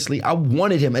seriously. I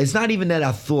wanted him. It's not even that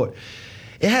I thought.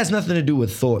 It has nothing to do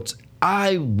with thoughts.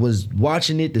 I was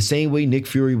watching it the same way Nick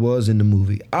Fury was in the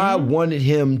movie. I wanted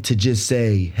him to just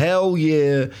say, hell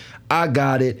yeah, I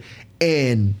got it,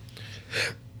 and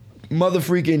mother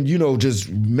freaking, just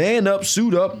man up,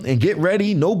 suit up, and get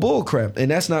ready. No bull crap.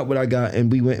 And that's not what I got.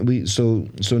 And so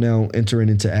now entering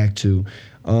into Act 2.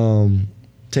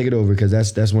 Take it over, because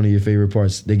that's one of your favorite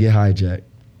parts. They get hijacked.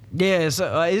 Yeah,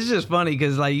 so it's just funny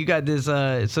because, like, you got this.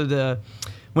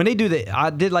 When they do I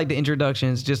did like the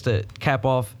introductions, just to cap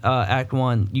off Act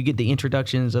 1. You get the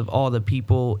introductions of all the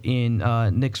people in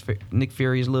Nick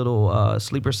Fury's little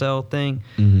sleeper cell thing,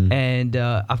 and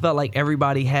I felt like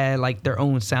everybody had like their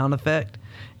own sound effect,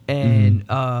 and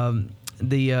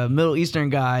the Middle Eastern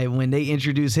guy, when they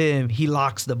introduce him, he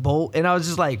locks the bolt, and I was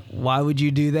just like, why would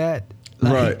you do that?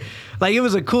 Like, like, it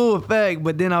was a cool effect,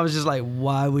 but then I was just like,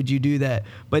 why would you do that?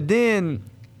 But then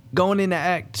going into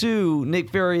Act 2,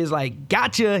 Nick Fury is like,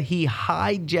 gotcha. He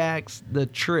hijacks the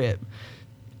trip,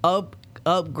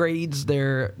 upgrades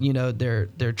their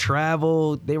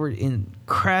travel. They were in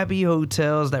crappy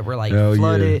hotels that were like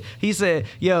flooded. Yeah. He said,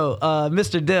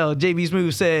 Mr. Dell, JB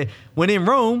Smooth said, when in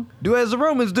Rome, do as the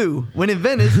Romans do. When in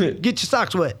Venice, get your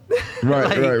socks wet.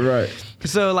 Right.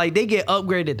 So, like, they get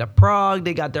upgraded to Prague.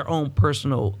 They got their own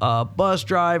personal bus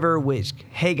driver, which,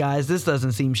 hey, guys, this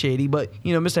doesn't seem shady. But,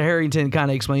 Mr. Harrington kind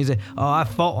of explains it. Oh, I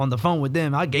fought on the phone with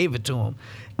them. I gave it to him.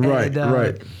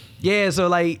 Right. Yeah, so,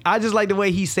 like, I just like the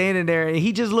way he's standing there. And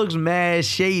he just looks mad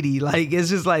shady. Like,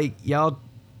 it's just like, y'all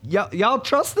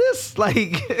trust this? Like, we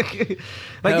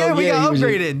got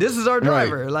upgraded. This is our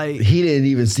driver. Right. Like, he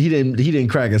didn't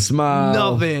crack a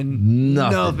smile. Nothing.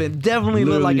 Definitely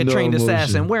looked like a trained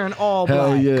assassin, wearing all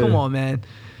black. Yeah. Come on, man.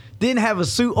 Didn't have a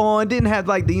suit on. Didn't have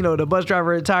like the bus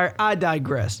driver attire. I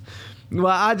digress. Well,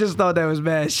 I just thought that was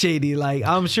mad shady. Like,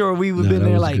 I'm sure we would have been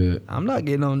there like, good. I'm not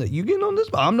getting on that. You getting on this?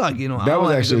 I'm not getting on. That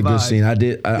was actually a good scene. I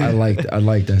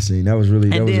liked that scene. That was really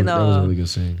that was a really good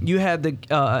scene. You had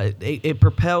it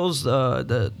propels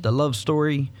the love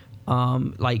story,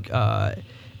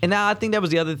 and now I think that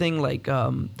was the other thing, like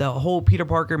the whole Peter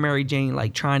Parker, Mary Jane,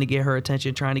 like trying to get her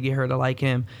attention, trying to get her to like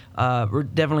him,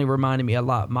 definitely reminded me a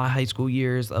lot my high school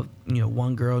years of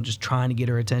one girl just trying to get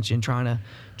her attention, trying to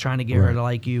get her to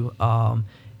like you,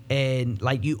 and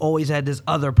like you always had this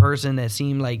other person that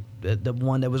seemed like the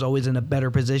one that was always in a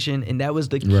better position, and that was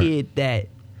the kid that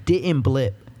didn't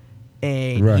blip,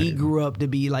 and Right. he grew up to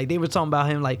be like, they were talking about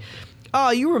him like, oh,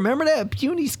 you remember that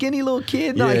puny, skinny little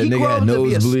kid? No, Yeah, he nigga grew had up to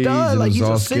be a nosebleeds stud. and Like was he's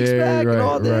all a six scared. pack and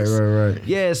all this. Right.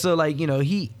 Yeah, so like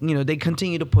they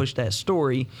continue to push that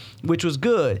story, which was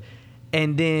good.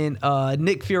 And then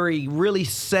Nick Fury really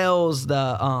sells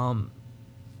the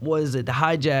the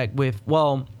hijack with,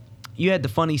 well, you had the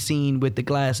funny scene with the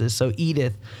glasses. So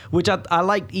Edith, which I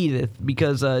liked Edith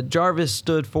because Jarvis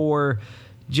stood for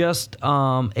just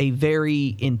a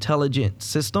very intelligent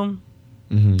system.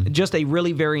 Mm-hmm. Just a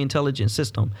really very intelligent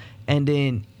system. And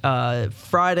then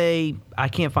Friday, I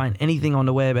can't find anything on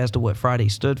the web as to what Friday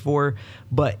stood for,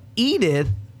 but Edith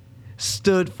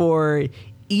stood for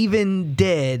even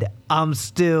dead, I'm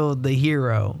still the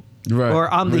hero. Right.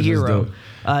 Or I'm the Which is hero.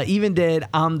 dope. Even dead,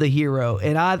 I'm the hero.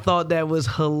 And I thought that was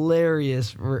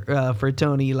hilarious for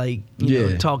Tony, like, you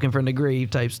know, talking from the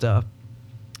grave type stuff.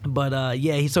 But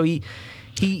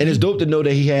he And it's dope to know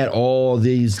that he had all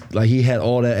these, like he had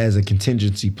all that as a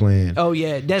contingency plan. Oh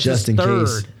yeah, that's just his in third.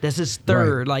 case. That's his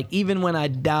third. Right. Like even when I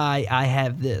die, I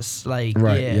have this. Like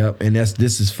Right. yeah. Yep. And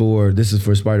this is for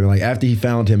Spider-Man. Like after he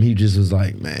found him, he just was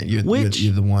like, man, you're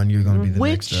the one. You're gonna be the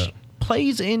next up.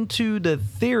 Plays into the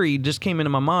theory, just came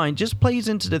into my mind, just plays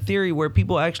into the theory where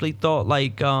people actually thought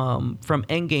like from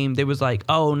Endgame, there was like,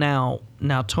 oh now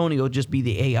Tony will just be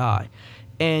the AI.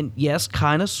 And yes,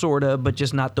 kind of, sort of, but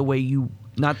just not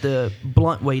the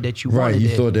blunt way that you wanted Right, you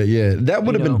it. thought that, that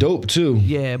would have been dope too.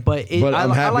 Yeah, but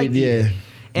I'm happy, I like it.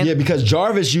 And because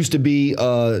Jarvis used to be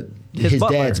his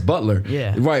butler. dad's butler.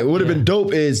 Yeah. Right. What would have been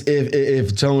dope is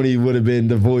if Tony would have been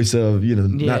the voice of,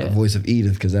 not the voice of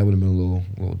Edith, because that would have been a little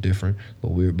different, a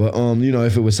little weird. But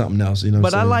if it was something else,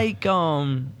 But I like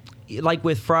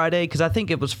with Friday, because I think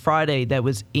it was Friday that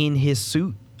was in his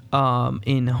suit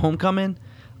in Homecoming.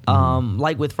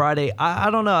 Like with Friday, I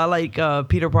don't know. I like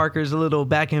Peter Parker's a little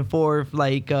back and forth,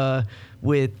 like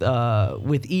with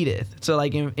Edith. So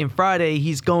like in Friday,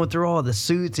 he's going through all the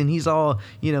suits and he's all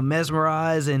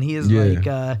mesmerized, and he is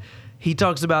like he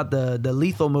talks about the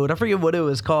lethal mode. I forget what it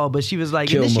was called, but she was like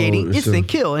kill initiating mode, instant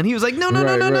kill, and he was like no.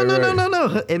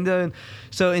 Right. And then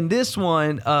so in this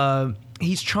one,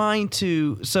 he's trying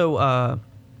to the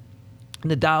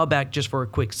dial back just for a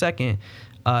quick second.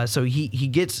 So he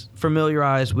gets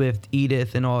familiarized with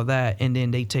Edith and all that, and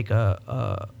then they take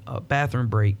a bathroom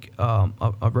break,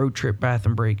 a road trip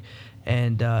bathroom break,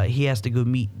 and he has to go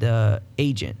meet the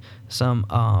agent, some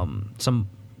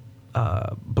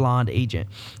blonde agent.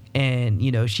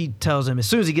 And she tells him as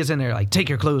soon as he gets in there, like, take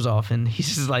your clothes off, and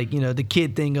he's just like, the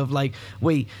kid thing of like,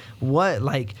 wait, what?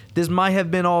 Like, this might have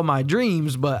been all my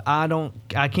dreams, but I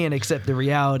can't accept the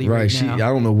reality right now. I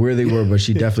don't know where they were, but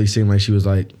she definitely seemed like she was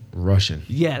like Russian.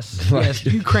 Yes,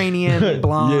 Ukrainian,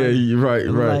 blonde. Yeah, right.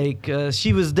 Like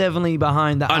she was definitely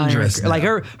behind the Undressed Iron. Like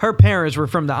her parents were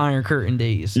from the Iron Curtain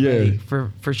days. Yeah, like,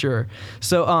 for sure.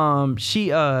 So she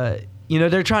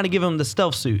they're trying to give him the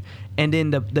stealth suit, and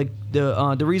then the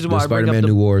reason why I bring up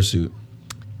Spider-Man Noir suit.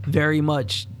 Very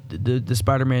much the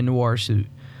Spider-Man Noir suit.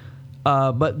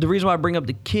 But the reason why I bring up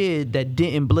the kid that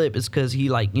didn't blip is because he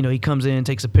he comes in,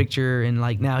 takes a picture, and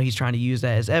like now he's trying to use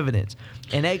that as evidence,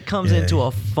 and that comes into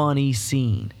a funny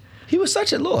scene. He was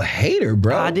such a little hater,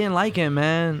 bro. I didn't like him,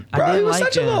 man. Bro, he was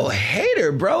such a little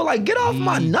hater, bro. Like, get off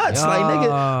my nuts, like,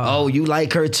 nigga. Oh, you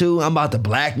like her too? I'm about to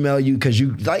blackmail you because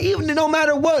you like, even no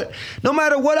matter what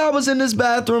I was in this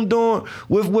bathroom doing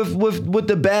with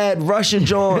the bad Russian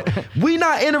John. We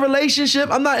not in a relationship.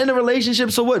 I'm not in a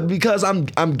relationship. So what? Because I'm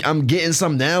getting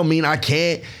something now, mean I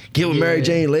can't get with Mary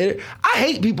Jane later. I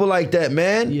hate people like that,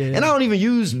 man. Yeah. And I don't even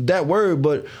use that word,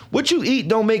 but what you eat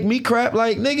don't make me crap.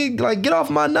 Like, nigga, like, get off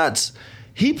my nuts.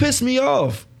 He pissed me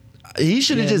off. He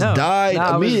should have died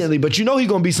immediately, but he's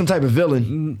gonna be some type of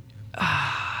villain.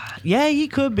 Yeah, he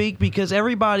could be, because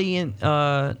everybody in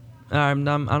I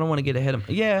don't want to get ahead of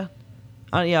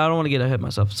I don't want to get ahead of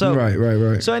myself. So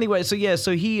right. So anyway, so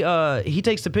he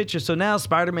takes the picture. So now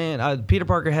Spider-Man, Peter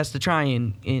Parker has to try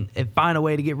and find a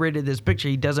way to get rid of this picture.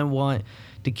 He doesn't want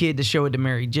the kid to show it to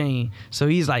Mary Jane. So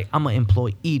he's like, I'm gonna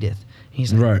employ Edith.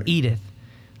 He's like, Edith.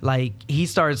 Like, he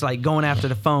starts like going after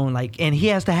the phone, like, and he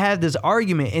has to have this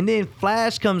argument, and then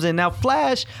Flash comes in. Now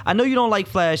Flash, I know you don't like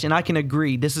Flash, and I can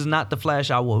agree, this is not the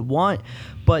Flash I would want,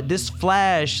 but this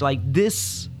Flash, like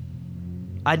this,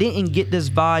 I didn't get this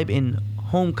vibe in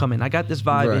Homecoming. I got this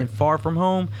vibe in Far From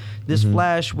Home. This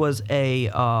Flash was he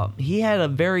had a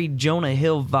very Jonah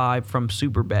Hill vibe from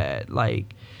Superbad,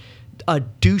 like a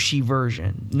douchey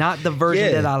version, not the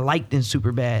version that I liked in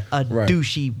Superbad.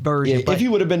 Douchey version. Yeah, if he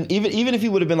would have been even if he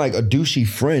would have been like a douchey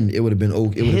friend, it would have been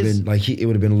okay. It would have been like it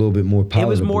would have been a little bit more palatable.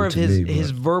 It was more of his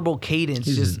verbal cadence.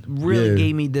 Just really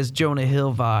gave me this Jonah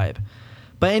Hill vibe.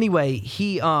 But anyway,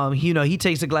 he he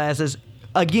takes the glasses.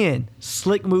 Again,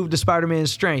 slick move to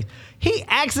Spider-Man's strength. He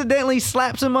accidentally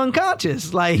slaps him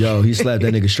unconscious. Like, Yo, he slapped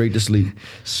that nigga straight to sleep. He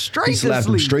straight to slapped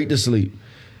him sleep. straight to sleep.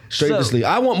 Straight to sleep.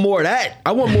 I want more of that.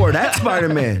 I want more of that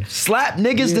Spider-Man. Slap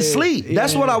niggas to sleep.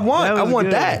 That's what I want. That I was want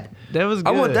good. that. That was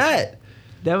I want good. that.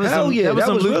 That was Hell some, yeah, that was that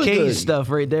some was Luke really Cage good. stuff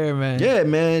right there, man. Yeah,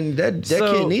 man, that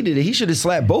So- kid needed it. He should have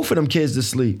slapped both of them kids to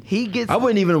sleep. He gets- I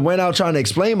wouldn't even went out trying to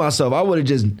explain myself. I would have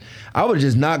just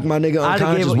knocked my nigga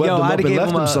unconscious, webbed him up, and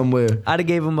left him somewhere. I'd have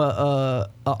gave him a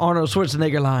Arnold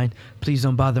Schwarzenegger line. Please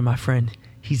don't bother my friend.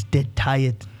 He's dead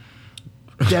tired.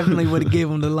 Definitely would have gave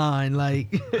him the line,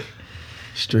 like.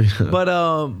 Straight up.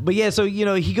 But yeah, so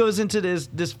he goes into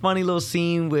this funny little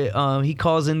scene with he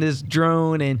calls in this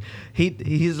drone and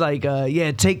he's like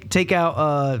take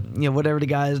out whatever the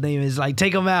guy's name is, like,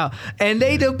 take him out, and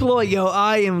they deploy.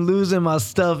 I am losing my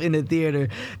stuff in the theater.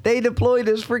 They deploy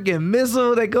this freaking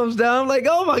missile that comes down. I'm like,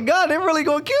 oh my god, they're really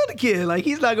gonna kill the kid. Like,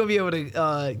 he's not gonna be able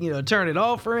to turn it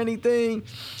off or anything.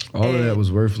 All of that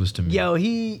was worthless to me.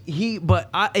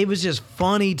 It was just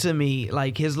funny to me,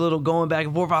 like his little going back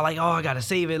and forth. I like, I gotta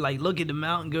save it. Like, look at the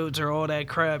mountain goats or all that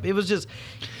crap. It was just,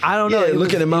 I don't know. Yeah,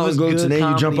 look at the mountain goats, and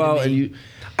then you jump out and you. you.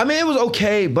 I mean, it was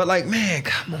okay, but like, man,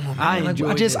 come on, man. I Like,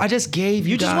 enjoyed it. I just gave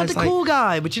you You just want guys, the like, cool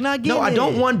guy, but you're not getting No, I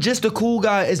don't it. want just the cool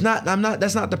guy. It's not. I'm not.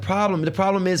 That's not the problem. The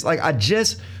problem is, like, I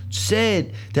just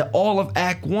said that all of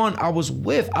Act 1 I was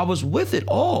with it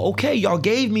all. Okay, y'all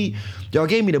gave me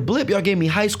the blip. Y'all gave me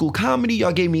High School Comedy.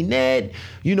 Y'all gave me Ned.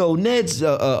 Ned's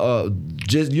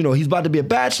just he's about to be a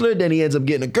bachelor. Then he ends up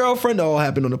getting a girlfriend. It all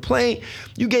happened on the plane.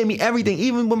 You gave me everything.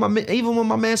 Even when my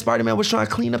man Spider-Man was trying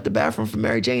to clean up the bathroom for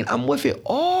Mary Jane, I'm with it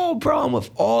all, bro. I'm with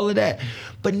all of that.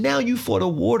 But now you fought a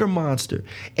water monster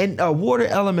and a water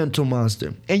elemental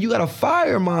monster, and you got a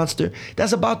fire monster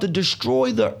that's about to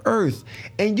destroy the earth,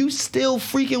 and you still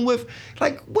freaking with,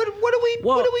 like, what are we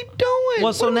doing?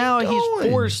 Well, so What are now we he's doing?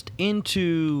 forced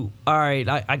into, all right,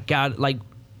 I got, like,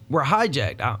 we're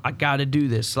hijacked. I got to do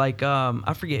this. Like,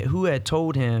 I forget who had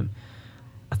told him.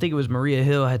 I think it was Maria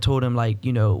Hill had told him, like,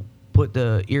 put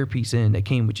the earpiece in that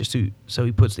came with your suit. So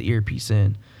he puts the earpiece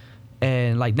in.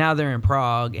 And, like, now they're in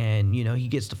Prague, and, he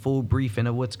gets the full briefing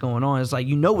of what's going on. It's like,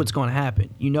 what's going to happen.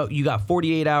 You got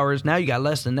 48 hours. Now you got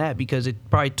less than that because it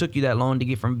probably took you that long to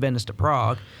get from Venice to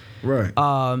Prague. Right.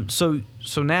 So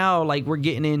now, like, we're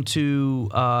getting into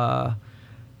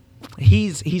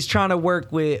he's trying to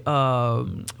work with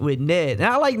Ned. And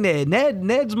I like Ned.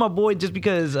 Ned's my boy just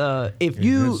because if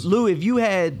you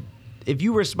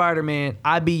were Spider-Man,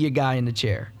 I'd be your guy in the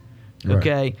chair.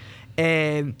 Okay? Right.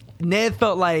 And Ned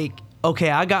felt like,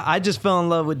 okay, I just fell in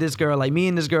love with this girl. Like, me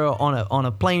and this girl on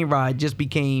a plane ride just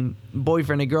became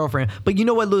boyfriend and girlfriend. But you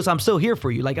know what, Lewis? I'm still here for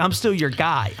you. Like, I'm still your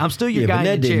guy. I'm still your guy. But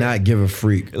Ned in the did chair. not give a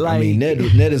freak. Like, I mean,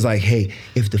 Ned is like, hey,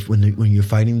 when you're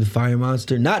fighting the fire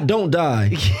monster, don't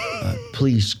die.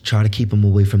 Please try to keep him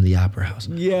away from the opera house.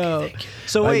 Yeah.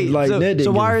 So Like- wait. like so Ned didn't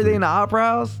so why give a are they freak. in the opera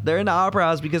house? They're in the opera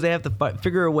house because they have to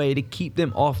figure a way to keep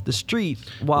them off the street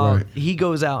while Right. he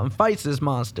goes out and fights this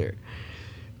monster.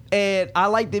 And I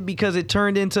liked it because it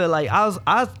turned into, like,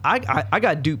 I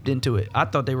got duped into it. I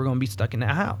thought they were gonna be stuck in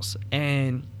that house,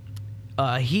 and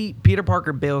Peter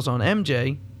Parker bails on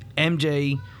MJ.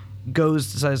 MJ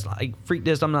says, like, freak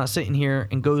this, I'm not sitting here,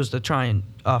 and goes to try and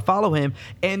follow him.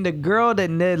 And the girl that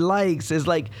Ned likes is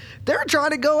like, they're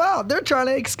trying to go out, they're trying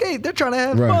to escape, they're trying to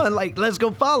have Right. fun. Like, let's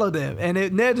go follow them. And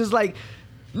Ned is like,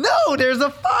 no, there's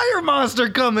a fire monster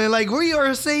coming. Like, we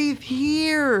are safe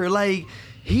here. Like,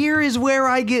 here is where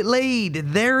I get laid.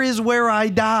 There is where I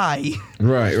die.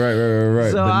 Right.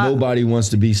 So But nobody wants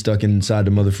to be stuck inside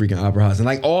the mother freaking opera house. And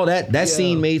like all that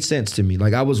scene made sense to me.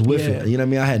 Like, I was with Yeah. it. You know what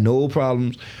I mean? I had no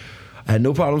problems.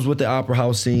 With the opera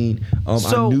house scene.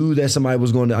 So- I knew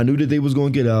that I knew that they was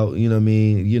going to get out. You know what I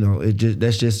mean?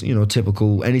 That's just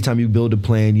typical. Anytime you build a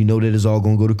plan, you know that it's all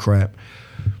going to go to crap.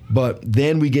 But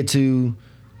then we get to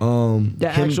him,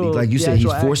 like you said,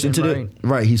 he's forced action,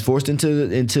 into he's forced into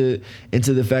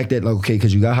the fact that, like, okay,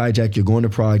 because you got hijacked, you're going to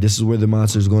Prague, this is where the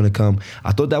monster is going to come.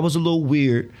 I thought that was a little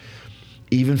weird,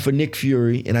 even for Nick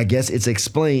Fury, and I guess it's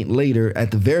explained later at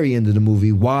the very end of the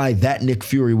movie why that Nick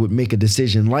Fury would make a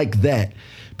decision like that,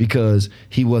 because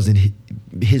he wasn't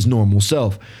his normal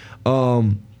self.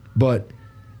 But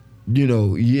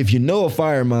if you know a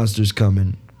fire monster's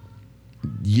coming,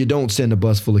 you don't send a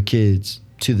bus full of kids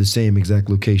to the same exact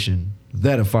location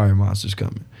that a fire monster's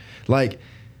coming. Like,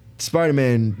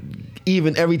 Spider-Man,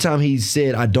 even every time he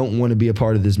said, I don't want to be a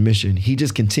part of this mission, he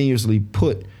just continuously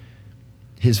put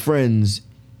his friends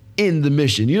in the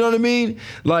mission. You know what I mean?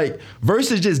 Like,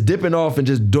 versus just dipping off and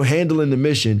just handling the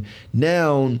mission.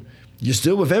 Now You're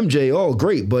still with MJ, oh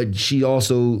great, but she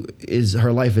also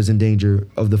her life is in danger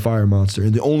of the fire monster.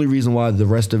 And the only reason why the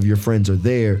rest of your friends are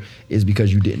there is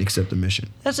because you didn't accept the mission.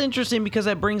 That's interesting because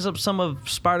that brings up some of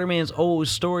Spider-Man's old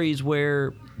stories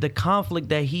where the conflict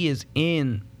that he is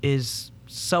in is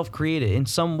self-created. In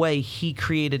some way, he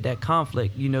created that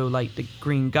conflict. You know, like the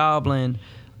Green Goblin.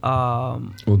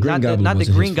 Not the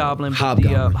Green Goblin, but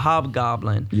the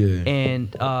Hobgoblin. Yeah.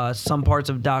 And some parts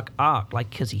of Doc Ock,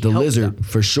 like because he The helped Lizard them.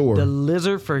 for sure. The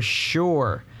Lizard for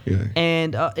sure. Yeah.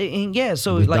 And yeah,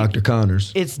 so With like Dr.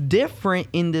 Connors. it's different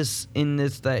in this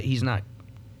that he's not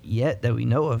yet that we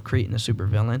know of creating a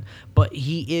supervillain, but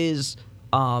he is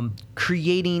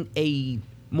creating a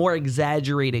more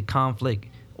exaggerated conflict,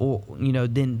 or you know,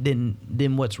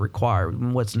 than what's required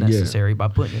and what's necessary by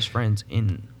putting his friends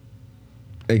in.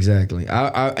 Exactly.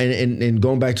 And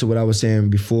going back to what I was saying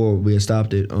before we had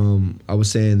stopped it, I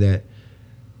was saying that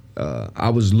I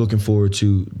was looking forward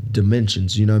to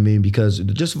Dimensions, you know what I mean? Because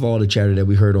just of all the chatter that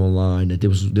we heard online, that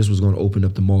this was going to open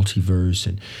up the multiverse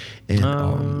and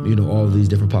you know, all of these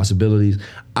different possibilities.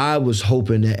 I was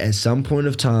hoping that at some point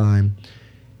of time,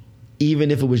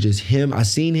 even if it was just him, I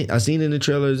seen in the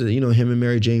trailers, you know, him and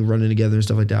Mary Jane running together and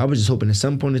stuff like that. I was just hoping at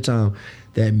some point in time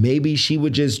that maybe she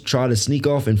would just try to sneak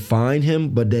off and find him,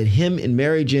 but that him and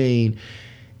Mary Jane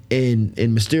and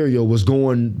Mysterio was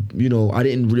going, you know, I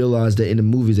didn't realize that in the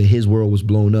movies that his world was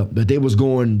blown up, that they was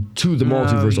going to the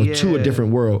multiverse or to a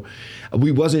different world.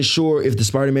 We wasn't sure if the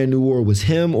Spider-Man New World was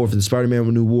him or if the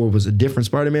Spider-Man New World was a different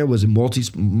Spider-Man. Was it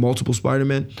multiple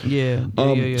Spider-Man? Yeah.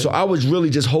 So I was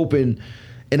really just hoping.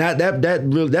 And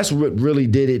that's what really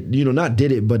did it, you know, not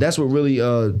did it, but that's what really,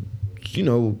 you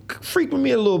know, freaked with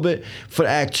me a little bit for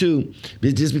Act 2.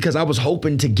 Just because I was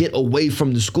hoping to get away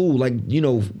from the school. Like, you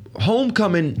know,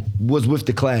 Homecoming was with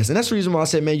the class. And that's the reason why I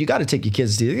said, man, you got to take your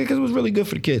kids to see it, because it was really good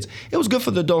for the kids. It was good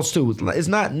for the adults, too. It's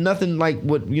not nothing like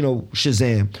what, you know,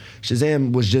 Shazam.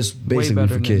 Shazam was just basically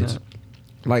for kids.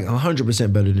 Like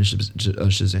 100% better than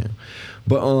Shazam.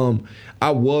 But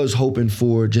I was hoping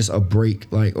for just a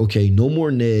break. Like, okay, no more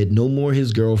Ned, no more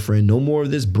his girlfriend, no more of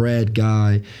this Brad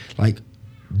guy. Like,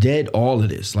 dead all of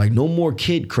this. Like, no more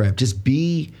kid crap. Just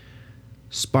be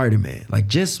Spider-Man. Like,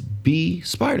 just be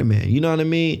Spider-Man. You know what I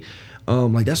mean?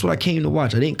 Like, that's what I came to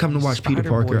watch. I didn't come to watch Peter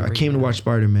Parker. I came to watch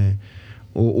Spider-Man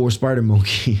or Spider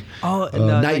Monkey. Oh,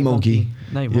 no, Night Monkey.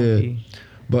 Night Monkey. Yeah.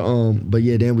 But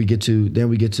yeah, then we get to the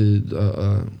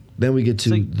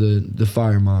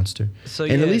fire monster. So,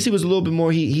 and at least he was a little bit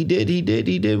more. He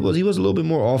was a little bit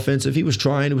more offensive. He was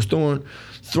trying. He was throwing.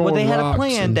 But they had a rocks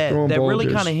plan that really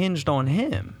boulders. kind of hinged on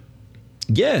him.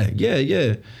 Yeah.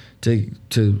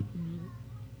 To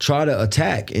try to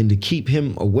attack and to keep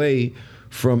him away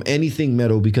from anything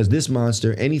metal, because this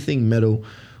monster, anything metal,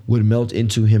 would melt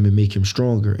into him and make him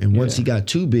stronger. And once he got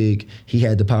too big, he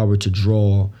had the power to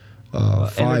draw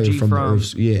fire from the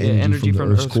Earth's energy from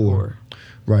the Earth's core.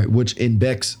 Right, which in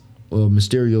Beck's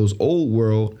Mysterio's old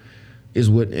world is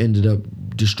what ended up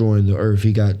destroying the Earth.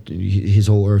 He got his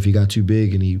whole Earth. He got too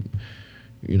big, and he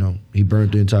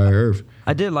burnt the entire Earth.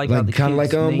 I did like how the kind of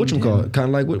like whatchamacallit, kind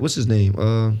of like what's his name?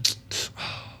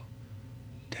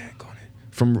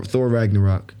 From Thor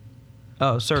Ragnarok.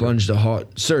 Oh, Surtur.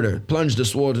 Plunged the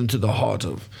sword into the heart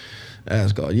of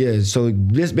Asgard. Yeah, so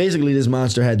this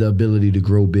monster had the ability to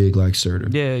grow big like Surtur.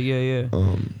 Yeah.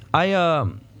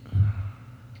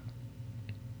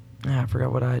 I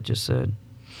forgot what I had just said.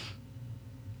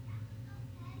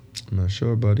 I'm not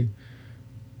sure, buddy.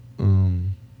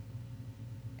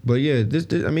 But yeah,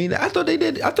 I mean, I thought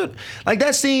like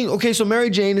that scene. Okay, so Mary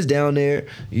Jane is down there.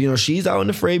 You know, she's out in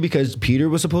the fray because Peter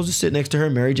was supposed to sit next to her.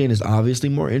 Mary Jane is obviously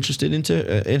more interested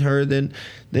in her than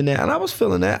that. And I was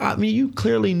feeling that. I mean, you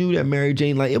clearly knew that Mary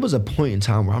Jane. Like, it was a point in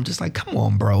time where I'm just like, come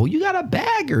on, bro, you got to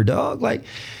bag her, dog. Like,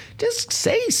 just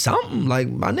say something. Like,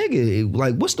 my nigga,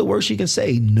 like, what's the worst she can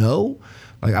say? No.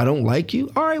 Like, I don't like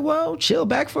you. All right, well, chill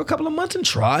back for a couple of months and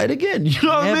try it again. You know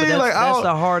what I mean? But that's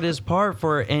the hardest part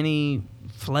for any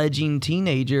fledgling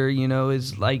teenager, you know,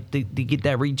 is like to get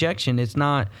that rejection. It's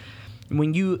not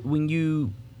when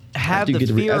you have the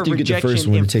fear of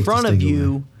rejection in front of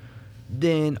you,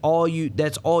 then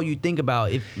that's all you think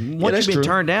about. If once you've been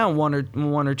turned down one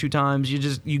or two times,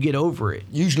 you get over it.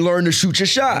 You learn to shoot your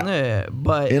shot. Yeah,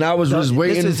 but and I was just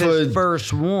waiting this is for his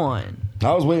first one.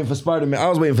 I was waiting for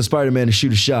Spider-Man to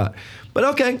shoot a shot. But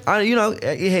okay,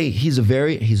 hey, he's a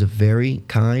very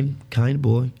kind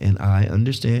boy, and I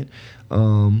understand.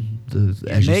 Meg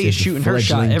is shooting her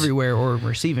shot everywhere, or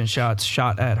receiving shots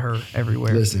shot at her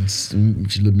everywhere. Listen.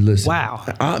 Wow.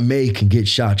 Aunt May can get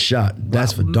shot.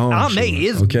 That's for darn sure. Aunt May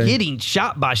is getting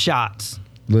shot by shots.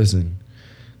 Listen,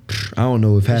 I don't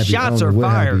know if Happy. Shots are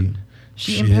fired.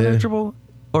 She Yeah. impenetrable,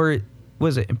 or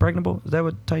was it impregnable? Is that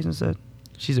what Tyson said?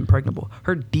 She's impregnable.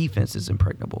 Her defense is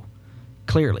impregnable.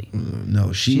 Clearly,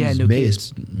 No, She had no May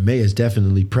kids. is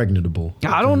definitely pregnantable.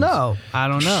 I don't know.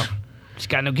 She's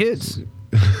got no kids.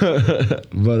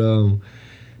 But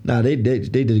nah, they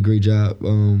did a great job.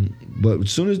 But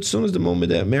as soon as the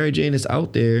moment that Mary Jane is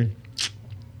out there,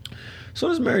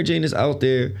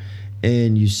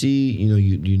 and you see,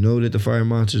 you know that the fire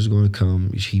monster is going to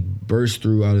come. He bursts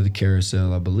through out of the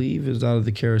carousel. I believe is out of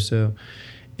the carousel,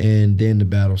 and then the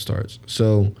battle starts.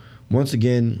 So once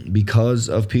again, because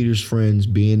of Peter's friends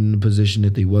being in the position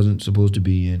that they wasn't supposed to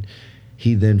be in,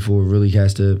 he then really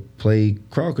has to play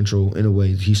crowd control in a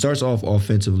way. He starts off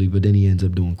offensively, but then he ends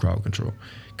up doing crowd control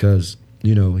because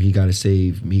he got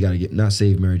to not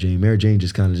save Mary Jane. Mary Jane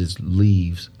just kind of just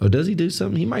leaves. Or does he do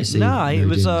something? He might save. Nah, Mary it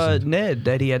was Jane or something. Ned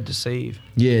that he had to save.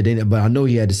 Yeah, but I know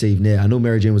he had to save Ned. I know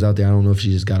Mary Jane was out there. I don't know if she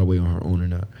just got away on her own or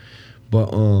not. But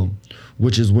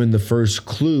which is when the first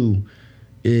clue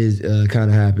is kind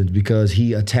of happens, because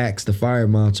he attacks the fire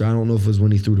monster. I don't know if it was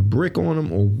when he threw the brick on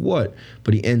him or what,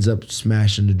 but he ends up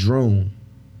smashing the drone.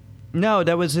 No,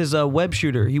 that was his web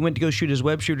shooter. He went to go shoot his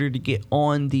web shooter to get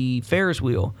on the Ferris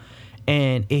wheel,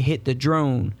 and it hit the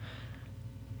drone.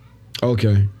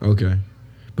 Okay.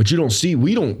 But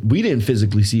we didn't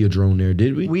physically see a drone there,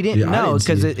 did we? We didn't I know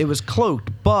see because it was cloaked,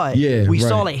 but Yeah, we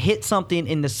saw right. it hit something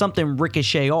and something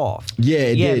ricochet off. Yeah,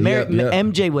 it did. Yep.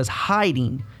 MJ was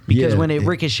hiding because Yeah. when it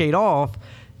ricocheted off,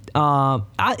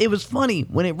 it was funny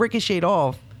when it ricocheted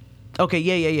off. Okay,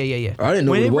 yeah. I didn't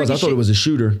know what it was. I thought it was a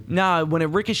shooter. Nah, when it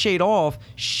ricocheted off,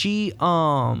 she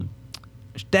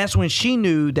that's when she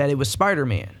knew that it was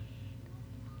Spider-Man.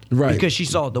 Right. Because she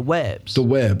saw the webs. The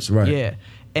webs, right. Yeah.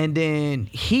 And then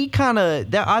he kind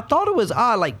of, I thought it was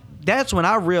odd. Like, that's when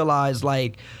I realized,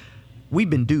 like, we've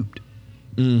been duped.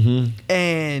 Mm-hmm.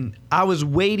 And I was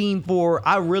waiting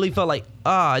I really felt like,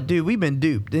 dude, we've been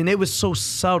duped. And it was so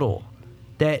subtle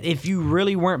that if you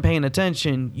really weren't paying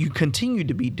attention, you continued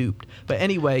to be duped. But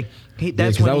anyway,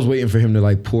 that's when I was waiting for him to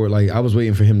I was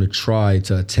waiting for him to try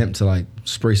to attempt to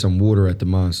spray some water at the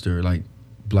monster, like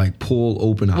pull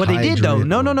open a hydrant. Well, they did though.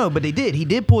 No, but they did. He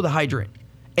did pull the hydrant,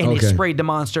 and it Okay. sprayed the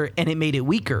monster, and it made it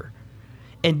weaker.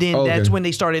 And then that's when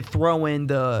they started throwing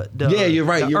the Yeah, you're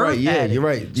right. the You're right. earth Yeah, at it. you're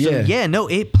right. So, Yeah.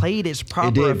 it played its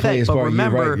proper did effect. play its But part.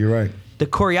 remember, You're right. the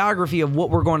choreography of what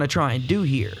we're going to try and do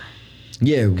here,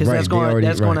 Yeah, because right. that's going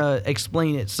right. to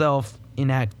explain itself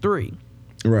in Act 3.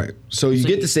 Right. So you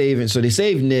get to save it. So they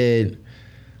save Ned.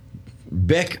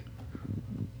 Beck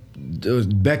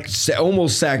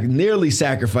nearly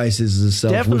sacrifices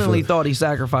himself. Definitely thought he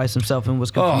sacrificed himself and was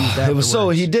confused. It was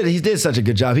so afterwards. he did such a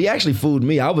good job. He actually fooled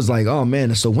me. I was like, oh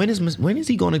man, so when is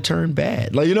he going to turn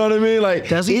bad? Like, you know what I mean? Like,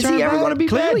 Does he is turn he ever bad? going to be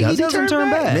Clearly, bad? he doesn't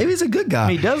turn bad. Maybe he's a good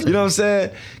guy. He doesn't. You know what I'm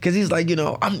saying? Because he's like,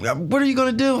 what are you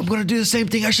going to do? I'm going to do the same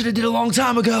thing I should have did a long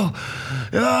time ago.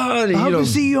 I hope to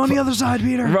see you on the other side,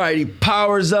 Peter. Right. He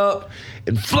powers up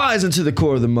and flies into the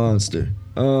core of the monster.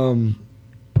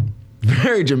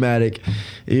 Very dramatic.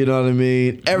 You know what I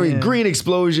mean? Every green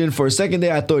explosion. For a second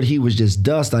there, I thought he was just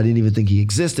dust. I didn't even think he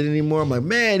existed anymore. I'm like,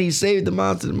 man, he saved the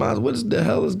monster. What the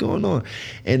hell is going on?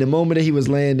 And the moment that he was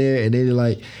laying there, and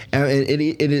then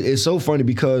it's so funny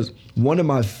because one of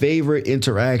my favorite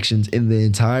interactions in the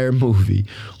entire movie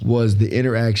was the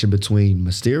interaction between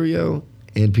Mysterio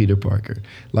and Peter Parker.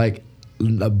 Like,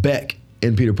 Beck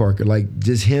and Peter Parker, like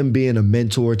just him being a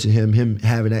mentor to him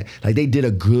having that, like they did a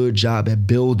good job at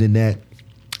building that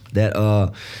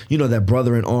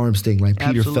brother in arms thing. Like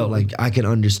Peter felt like I can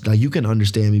understand, like you can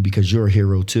understand me because you're a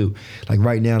hero too. Like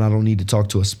right now I don't need to talk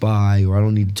to a spy, or I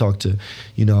don't need to talk to,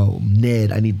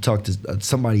 Ned. I need to talk to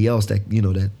somebody else that,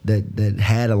 that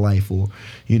had a life, or,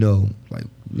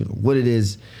 what it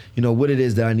is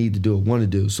that I need to do or want to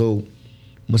do. So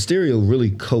Mysterio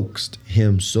really coaxed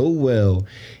him so well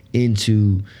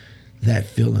into that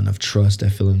feeling of trust, that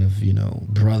feeling of,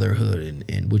 brotherhood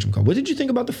and whatchamacallit. What did you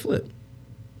think about the flip?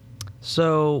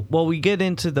 So, we get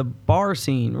into the bar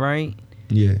scene, right?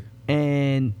 Yeah.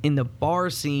 And in the bar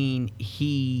scene,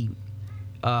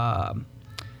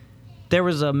 there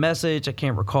was a message, I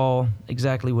can't recall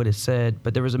exactly what it said,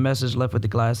 but there was a message left with the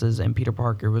glasses, and Peter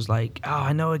Parker was like, oh,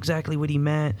 I know exactly what he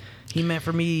meant. He meant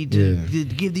for me to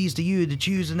give these to you to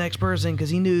choose the next person, because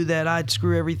he knew that I'd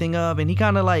screw everything up. And he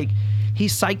kind of he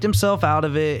psyched himself out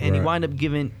of it, and he wound up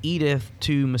giving Edith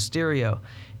to Mysterio.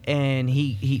 And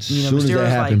he soon as that Mysterio's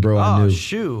happened, like, bro, I knew.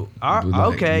 Shoot. Like,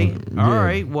 Okay. yeah. All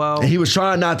right. Well. And he was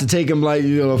trying not to take him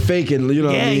faking, Yeah,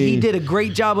 what I mean? he did a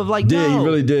great job of no. He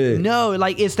really did. No,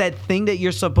 it's that thing that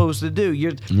you're supposed to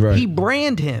do. Right. He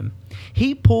brand him.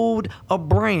 He pulled a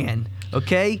brand,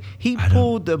 okay? He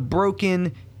pulled the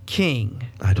broken king.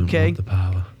 I don't okay? want the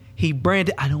power. He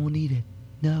branded, I don't need it.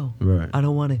 No. Right. I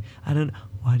don't want it.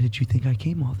 Why did you think I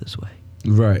came all this way?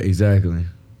 Right, exactly.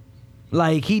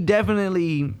 Like, he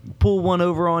definitely pulled one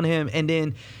over on him. And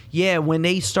then, yeah, when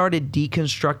they started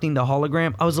deconstructing the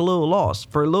hologram, I was a little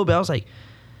lost. For a little bit, I was like,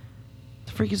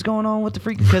 the freak is going on with the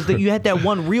freak? Because you had that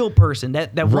one real person.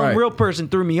 That one Right. real person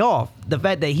threw me off. The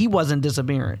fact that he wasn't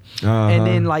disappearing. Uh-huh. And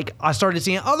then, like, I started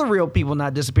seeing other real people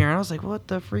not disappearing. I was like, what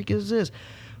the freak is this?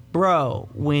 Bro,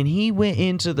 when he went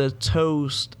into the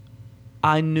toast,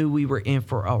 I knew we were in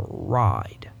for a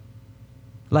ride.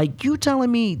 Like, you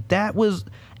telling me that was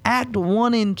Act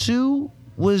 1 and 2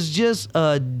 was just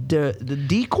the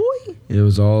decoy? It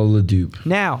was all a dupe.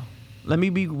 Now, let me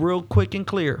be real quick and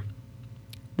clear.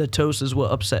 The toast is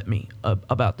what upset me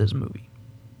about this movie.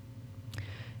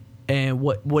 And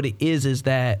what it is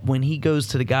that when he goes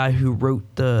to the guy who wrote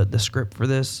the script for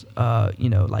this,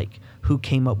 like who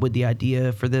came up with the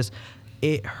idea for this,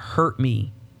 it hurt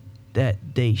me that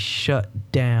they shut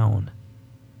down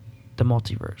the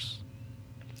multiverse.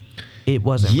 It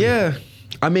wasn't real. Yeah.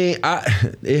 I mean,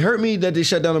 it hurt me that they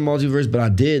shut down the multiverse, but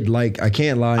I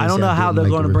can't lie. I don't know how they're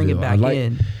going to bring it back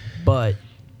in, but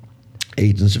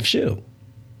Agents of S.H.I.E.L.D.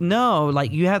 no,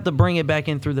 like you have to bring it back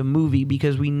in through the movie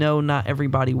because we know not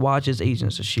everybody watches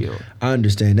Agents of S.H.I.E.L.D. I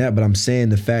understand that, but I'm saying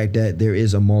the fact that there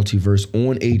is a multiverse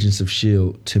on Agents of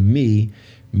S.H.I.E.L.D. to me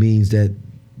means that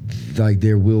like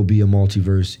there will be a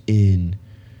multiverse in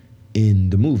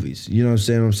the movies. You know what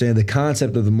I'm saying? The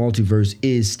concept of the multiverse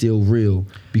is still real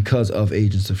because of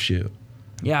Agents of S.H.I.E.L.D.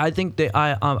 Yeah, I think that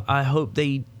I hope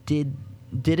they did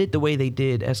it the way they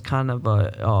did as kind of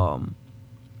a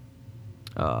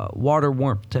water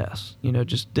warmth test. You know,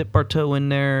 just dip our toe in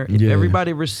there. If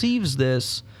everybody receives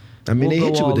this, I mean, we'll they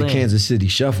hit you with the Kansas City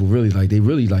Shuffle. Really, like they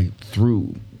really like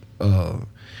threw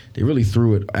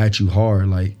it at you hard.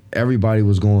 Like everybody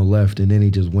was going left, and then he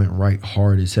just went right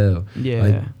hard as hell. Yeah,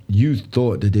 like you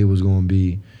thought that they was going to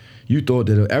be. You thought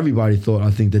that everybody thought.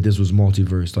 I think that this was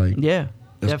multiverse. Like yeah.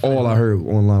 That's Definitely. all I heard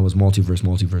online was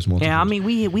multiverse. Yeah, I mean,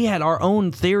 we had our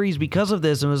own theories because of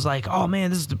this, and it was like, oh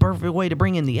man, this is the perfect way to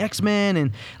bring in the X-Men,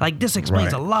 and like this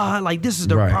explains Right. a lot. Like this is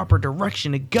the Right. proper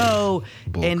direction to go.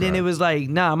 Bull and then crap. it was like,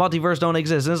 nah, multiverse don't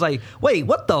exist. And it's like, wait,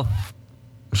 what the?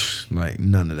 Like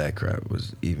none of that crap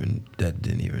was even. That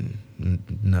didn't even.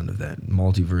 None of that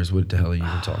multiverse. What the hell are you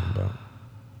even talking about?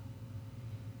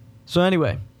 So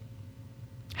anyway,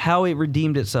 how it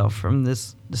redeemed itself from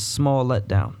this small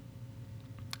letdown.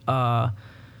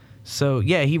 So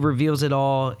yeah, he reveals it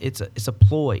all. It's a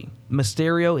ploy.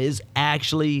 Mysterio is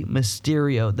actually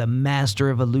Mysterio, the master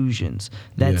of illusions.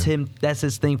 That's Yeah. him. That's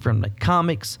his thing from the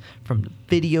comics, from the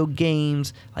video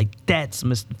games. Like that's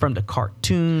from the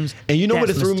cartoons. And you know what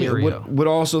it That's threw me? Mysterio. What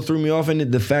also threw me off in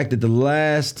it? The fact that the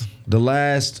last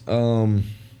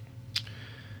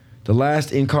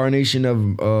incarnation of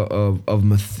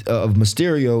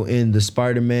Mysterio in the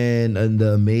Spider-Man and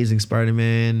the Amazing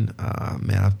Spider-Man,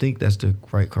 man, I think that's the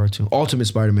right cartoon. Ultimate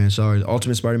Spider-Man, sorry, the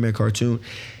Ultimate Spider-Man cartoon.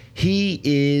 He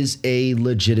is a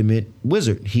legitimate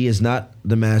wizard. He is not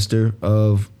the master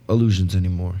of illusions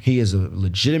anymore. He is a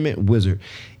legitimate wizard.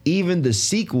 Even the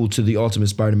sequel to the Ultimate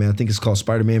Spider-Man, I think it's called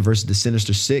Spider-Man versus the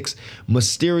Sinister Six.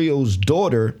 Mysterio's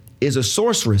daughter is a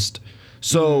sorceress.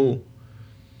 So.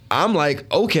 I'm like,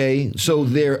 okay, so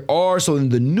in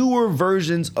the newer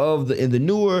versions of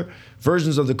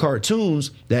the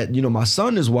cartoons that, you know, my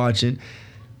son is watching,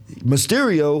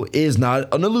 Mysterio is not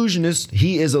an illusionist.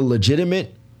 He is a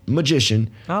legitimate magician,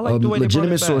 I like a the way they brought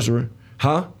legitimate it back. sorcerer.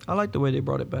 Huh? I like the way they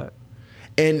brought it back.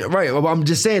 And right, I'm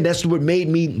just saying that's what made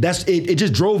me. It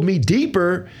just drove me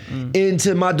deeper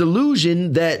into my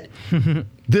delusion that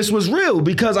this was real,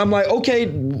 because I'm like, okay,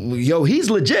 yo, he's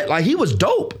legit. Like he was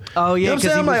dope. Oh yeah, you know what I'm because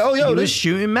saying? I'm like, oh yo, he was this.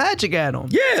 shooting magic at him.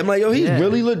 Yeah, I'm like, yo, he's Yeah.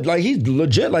 really like he's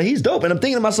legit. Like he's dope. And I'm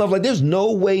thinking to myself, like, there's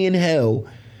no way in hell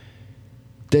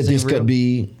that this real.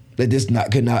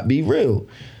 could not be real.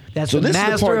 That's So the this is the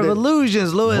master part of that-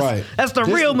 illusions, Lewis. Right. That's the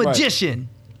This- real right. magician.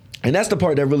 And that's the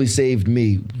part that really saved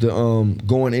me. The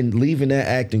leaving that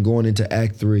act and going into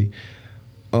Act 3.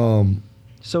 So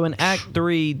in Act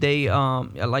 3, they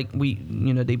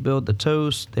they build the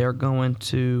toast. They're going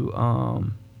to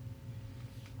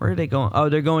where are they going? Oh,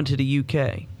 they're going to the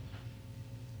UK.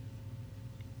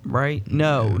 Right?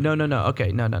 No.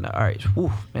 Okay, no. All right.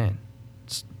 Whew, man.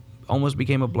 It's almost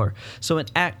became a blur. So in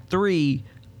Act 3,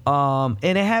 and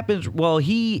it happens, well,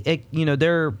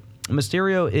 Mysterio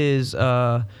is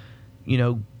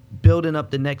building up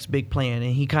the next big plan,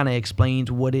 and he kind of explains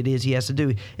what it is he has to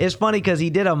do. It's funny because he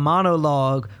did a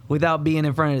monologue without being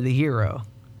in front of the hero.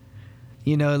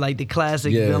 You know, like the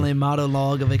classic Yeah. villain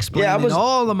monologue of explaining was-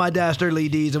 all of my dastardly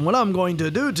deeds and what I'm going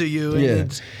to do to you. And Yeah.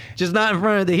 it's just not in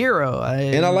front of the hero.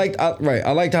 And I liked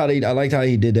how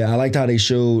he did that. I liked how they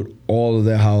showed all of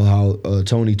that. How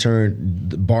Tony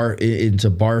turned Barf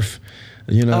into Barf.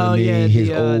 You know what I mean? Yeah, His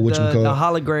the old the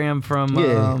hologram from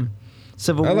Yeah.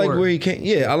 Civil I War. like where he came.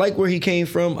 Yeah, I like where he came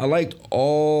from. I liked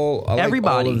all. I liked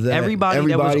everybody, all of that. everybody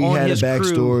that was on had his a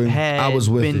backstory. crew had I was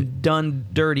with been it. done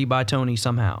dirty by Tony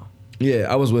somehow. Yeah,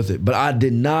 I was with it, but I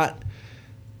did not.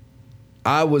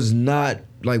 I was not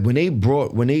like when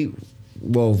they.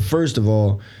 Well, first of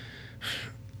all,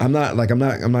 I'm not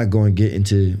going to get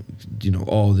into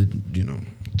all the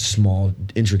small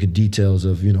intricate details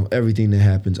of everything that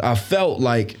happens. I felt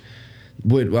like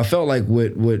what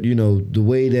the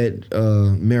way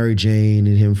that Mary Jane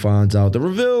and him finds out the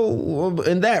reveal,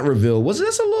 and that reveal was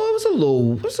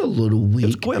a little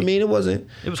weak. quick. I mean, it wasn't.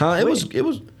 It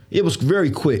was It was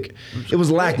very quick. It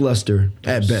was lackluster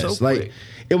at best. So like quick.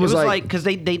 it was like because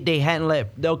they hadn't left.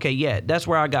 Okay, yeah, that's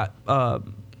where I got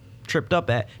tripped up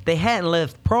at. They hadn't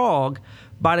left Prague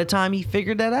by the time he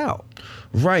figured that out.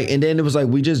 right, and then it was like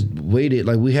we just waited.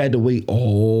 Like we had to wait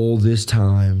all this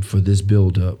time for this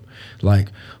build up. Like,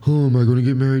 oh, am I going to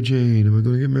get Mary Jane? Am I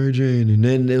going to get Mary Jane? And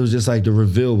then it was just like the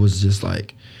reveal was just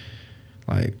like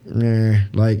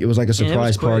it was like a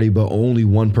surprise quick. party, but only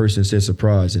one person said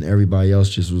surprise, and everybody else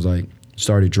just was like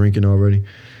started drinking already.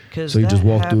 'Cause So you just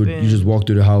walk through. You just walk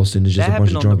through the house, and there's just that a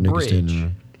bunch of happened drunk on the niggas standing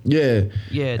bridge. there.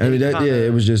 Yeah, Yeah, I mean they that. Yeah, kinda-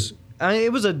 it was just. I mean,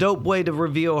 it was a dope way to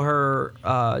reveal her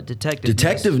detectiveness.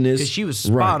 Detectiveness, because she was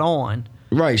spot right. on.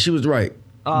 Right, she was right,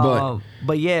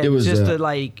 But yeah, it was, just to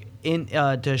like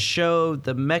to show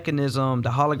the mechanism, the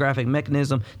holographic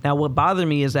mechanism. Now, what bothered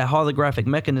me is that holographic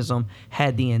mechanism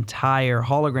had the entire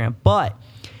hologram, but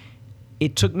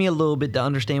it took me a little bit to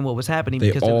understand what was happening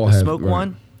They because all of the have- smoke right.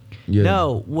 one. Yeah.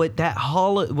 No, what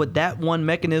that one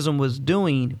mechanism was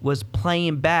doing was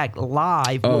playing back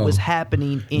live what Oh. was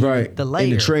happening in right the layer. in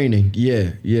the training.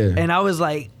 Yeah, yeah. And I was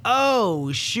like,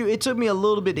 oh, shoot. It took me a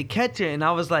little bit to catch it. And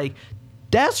I was like,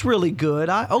 that's really good.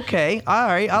 Okay. All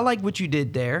right. I like what you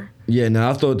did there. Yeah, now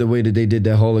I thought the way that they did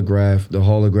that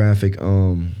holographic,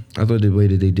 I thought the way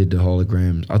that they did the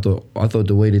holograms, I thought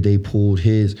the way that they pulled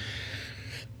his,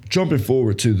 jumping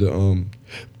forward to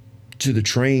the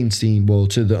train scene, well,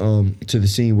 to the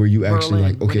scene where you actually Berlin,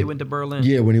 like, when okay, they went to Berlin.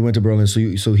 Yeah, when he went to Berlin,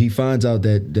 so he finds out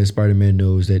that Spider-Man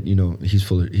knows that he's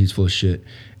full of shit,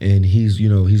 and he's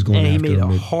going And he after made him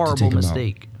a to horrible take him out.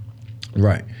 mistake.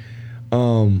 Right.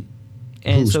 And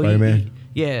Who, so Spider-Man?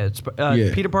 Yeah.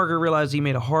 Yeah. Peter Parker realized he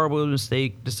made a horrible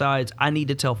mistake, decides I need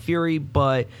to tell Fury,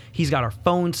 but he's got our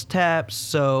phones tapped,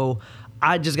 so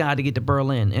I just got to get to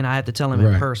Berlin, and I have to tell him in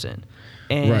Right. person.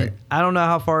 And Right. I don't know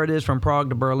how far it is from Prague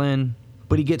to Berlin,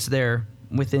 but he gets there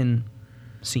within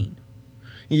scene.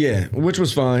 Yeah, which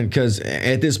was fine because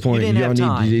at this point, didn't have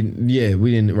time.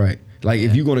 we didn't. Right. Like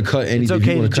if you're gonna cut anything, if okay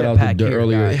you're gonna to cut out jetpack the here,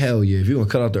 earlier, guys. hell yeah. If you're gonna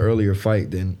cut out the earlier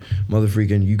fight, then mother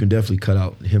freaking, you can definitely cut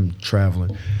out him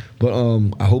traveling. But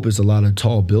I hope it's a lot of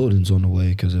tall buildings on the way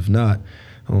because if not,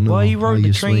 I don't know. Well, he how rode the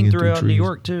you train swinging through throughout New trees.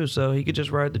 York too, so he could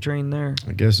just ride the train there.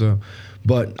 I guess so.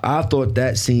 But I thought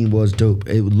that scene was dope.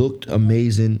 It looked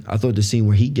amazing. I thought the scene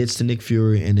where he gets to Nick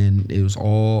Fury and then it's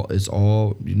all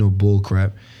bull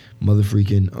crap. Mother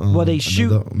freaking Well, they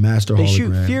shoot another master They hologram.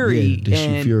 shoot Fury, Yeah, they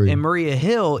shoot Fury. and Maria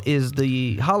Hill is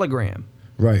the hologram.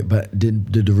 Right, but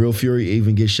did the real Fury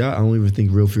even get shot? I don't even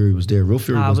think real Fury was there. Real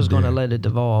Fury I was wasn't going to there. let it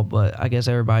devolve, but I guess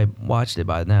everybody watched it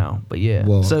by now. But yeah,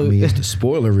 Well, so I mean, it's the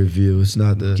spoiler review. It's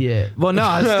not the. yeah. Well, no,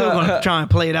 I'm still going to try and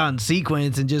play it out in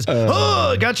sequence and just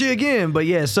got you again. But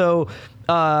yeah, so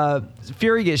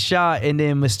Fury gets shot and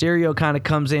then Mysterio kind of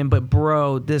comes in. But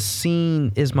bro, this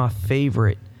scene is my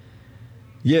favorite.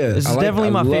 Yeah, This is definitely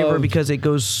my favorite because it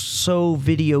goes so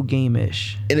video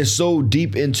game-ish. and it's so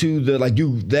deep into the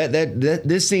that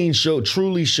this scene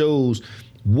truly shows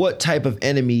what type of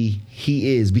enemy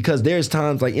he is, because there's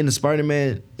times like in the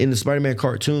Spider-Man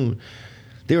cartoon,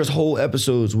 there's whole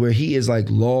episodes where he is like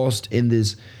lost in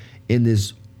this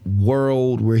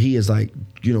world where he is like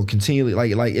continually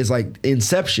like it's like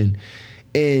Inception,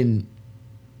 and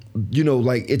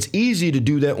like it's easy to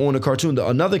do that on a cartoon.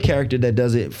 Another character that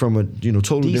does it from a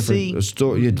totally DC, different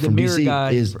story the from Mirror DC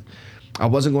Guy. is. I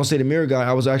wasn't gonna say the Mirror Guy.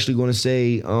 I was actually gonna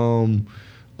say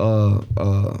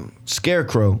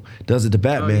Scarecrow does it to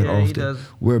Batman yeah, he often, does.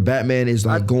 where Batman is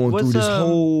like going through what's, this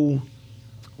whole.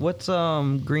 What's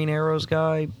Green Arrow's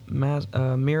guy?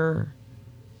 Mirror?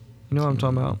 You know what I'm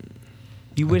talking about?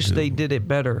 You wish do. they did it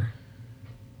better.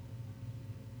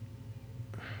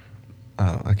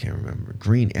 I can't remember.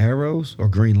 Green Arrows or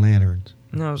Green Lanterns?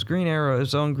 No, it was Green Arrow. It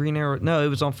was on Green Arrow. No, it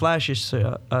was on Flash's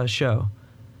show.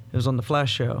 It was on the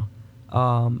Flash show.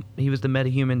 He was the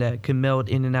metahuman that could meld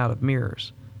in and out of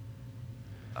mirrors.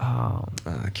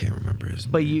 I can't remember his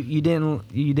But name. you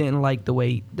didn't like the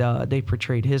way they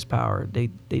portrayed his power. They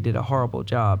did a horrible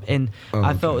job, and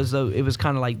I felt as though it was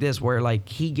kind of like this, where like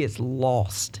he gets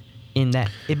lost in that.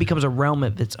 It becomes a realm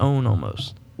of its own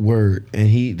almost. Word. And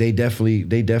they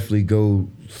definitely go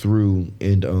through,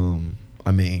 and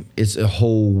I mean, it's a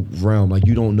whole realm. Like,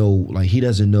 you don't know, like, he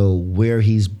doesn't know where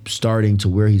he's starting to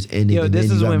where he's ending. Yo, and this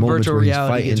then is you got when moments virtual where he's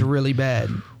reality fighting. gets really bad.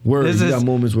 Word, This you is- got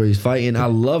moments where he's fighting. I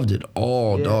loved it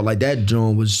all, Yeah. dog. Like, that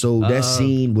joint was so, that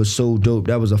scene was so dope.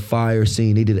 That was a fire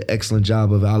scene. They did an excellent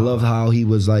job of it. I love how he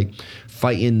was like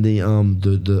fighting the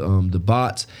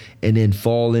bots, and then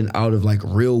falling out of like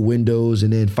real windows,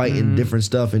 and then fighting different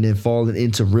stuff, and then falling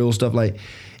into real stuff. Like,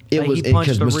 it Like, was, he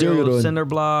punched the Mysterio, real though, cinder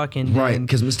block, and right, then-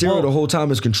 because Mysterio Well, the whole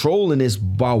time is controlling this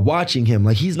while watching him.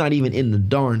 Like, he's not even in the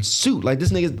darn suit. Like,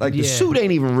 this nigga, like, the Yeah. suit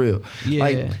ain't even real. Yeah.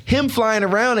 Like, him flying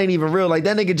around ain't even real. Like,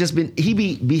 that nigga just he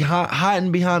be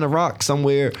hiding behind a rock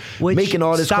somewhere, Which- making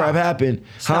all this stop. crap happen.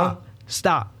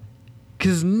 Stop.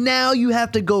 Because now you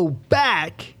have to go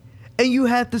back and you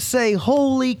have to say,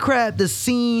 holy crap, the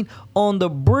scene on the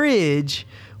bridge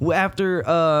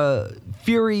after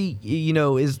Fury,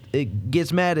 it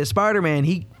gets mad at Spider-Man.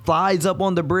 He flies up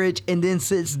on the bridge and then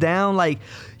sits down. Like,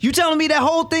 you telling me that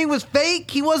whole thing was fake?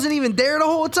 He wasn't even there the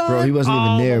whole time? Bro, he wasn't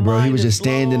even there, my bro. He mind was is just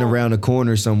standing blown. around a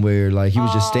corner somewhere. Like, he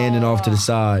was just standing off to the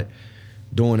side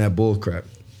doing that bull crap.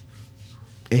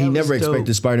 And he That was never dope.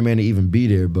 expected Spider-Man to even be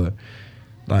there, but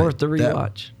like, Worth the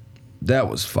rewatch. That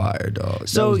was fire, dog. That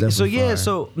So was definitely yeah. fire.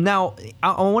 So now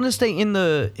I want to stay in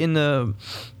the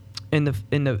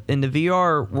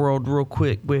VR world real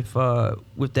quick with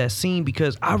that scene,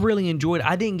 because I really enjoyed it.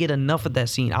 I didn't get enough of that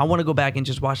scene. I want to go back and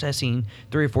just watch that scene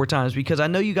 3 or 4 times, because I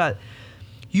know you got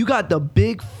the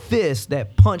big fist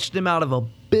that punched him out of a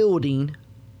building,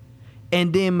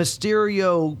 and then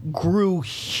Mysterio grew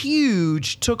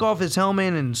huge, took off his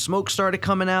helmet, and smoke started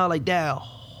coming out. Like, that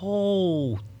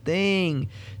whole thing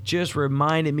just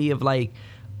reminded me of like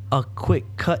a quick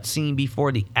cutscene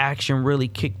before the action really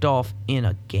kicked off in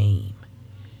a game.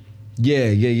 Yeah.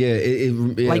 Like,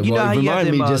 you know how you have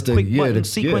them quick button the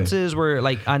sequences where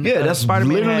like that's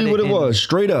Spider-Man literally had what it and- was.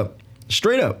 Straight up.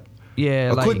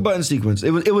 Yeah, A like, quick button sequence.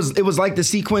 It was like the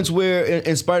sequence where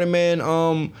in Spider-Man,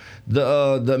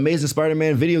 the Amazing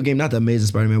Spider-Man video game, not the Amazing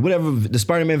Spider-Man, whatever, the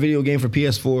Spider-Man video game for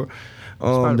PS4,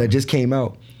 that just came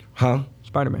out, huh?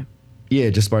 Spider-Man. Yeah,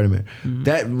 just Spider-Man. Mm-hmm.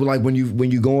 That, like, when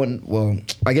you going, well,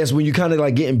 I guess when you kind of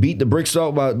like getting beat the bricks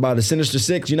out by the Sinister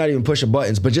Six, you're not even pushing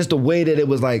buttons, but just the way that it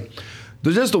was like.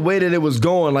 Just the way that it was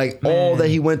going, like, all that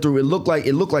he went through, it looked like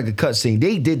a cutscene.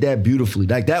 They did that beautifully.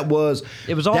 Like, It was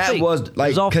all that fake. was like,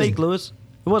 it was all 'cause- fake, Lewis.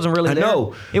 It wasn't really I there.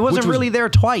 know, It wasn't which was- really there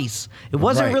twice. It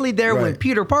wasn't Right, really there when right.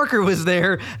 Peter Parker was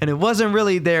there, and it wasn't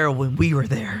really there when we were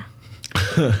there.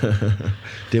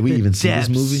 Did we even see this Depths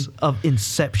movie? of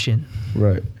Inception.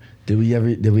 Right. Did we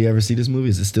ever see this movie?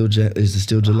 Is it still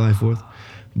July 4th?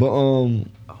 But I want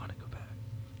to go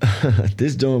back.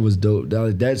 this joint was dope.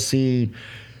 That scene,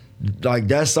 like,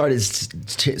 that started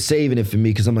saving it for me,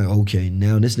 because I'm like, okay,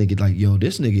 now this nigga, like, yo,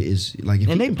 this nigga is like, if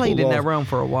And he they can played pull in that off- realm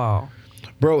for a while.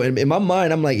 bro. In my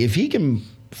mind, I'm like, if he can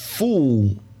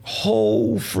fool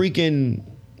whole freaking,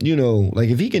 like,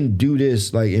 if he can do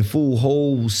this, like, and fool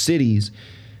whole cities.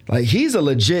 Like, he's a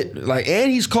legit, like,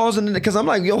 and he's causing it, because I'm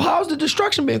like, yo, how's the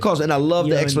destruction being caused? And I love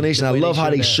Yeah, the and explanation. the I way love they how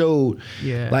they showed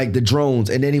showed, like, the drones.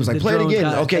 And then he was like, The play it drones again.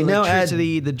 got Okay, now add.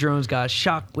 electricity. The drones got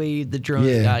shockwave. The drones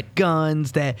Yeah. got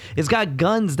guns. It's got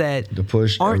guns that To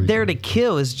push aren't there to everything.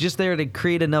 kill. It's just there to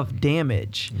create enough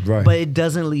damage. Right. But it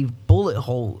doesn't leave bullet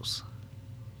holes.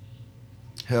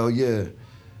 Hell yeah.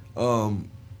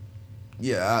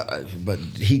 Yeah, but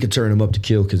he could turn him up to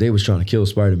kill, because they was trying to kill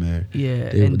Spider-Man. Yeah,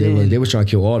 they, and they, then- they was trying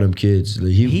to kill all them kids.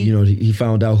 Like, he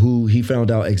found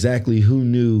out exactly who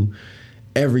knew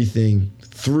everything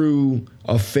through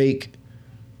a fake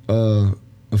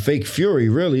Fury,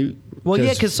 really. Well,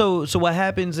 yeah, because so what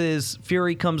happens is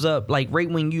Fury comes up, like, right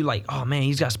when you like, oh man,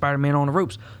 he's got Spider-Man on the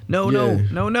ropes. No.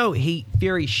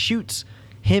 Fury shoots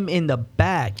him in the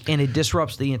back, and it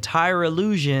disrupts the entire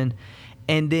illusion.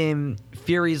 And then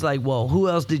Fury's like, well, who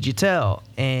else did you tell?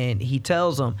 And he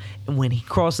tells him. And when he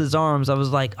crossed his arms, I was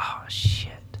like, oh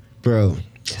shit, bro.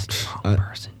 it's the wrong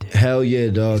person, dude. Hell yeah,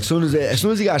 dog. As soon as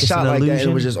he got It's shot an like that, illusion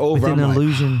it was just over. within I'm like,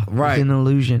 illusion. right. Within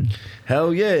illusion.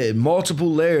 Hell yeah,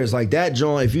 multiple layers like that,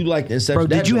 John. If you like Inception, Bro,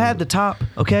 that did you joint- have the top?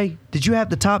 Okay, did you have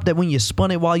the top that when you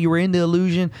spun it while you were in the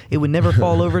illusion, it would never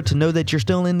fall over to know that you're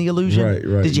still in the illusion?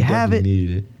 Right. Did you have it?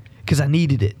 Needed it. Because I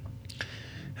needed it.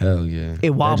 Hell yeah.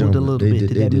 It wobbled a little bit.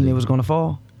 Did that mean it was going to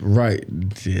fall? Right.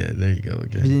 Yeah. There you go You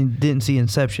again. didn't see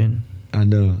Inception. I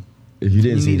know. If you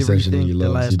didn't You see need to Inception, then rethink you the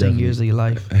lost. last You 10 definitely- years of your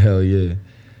life. Hell yeah.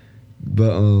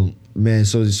 But man,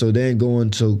 so then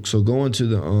going to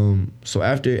the so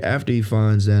after he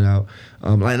finds that out,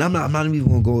 like and I'm not even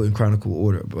gonna go in chronicle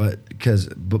order, but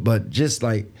just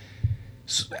like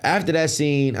after that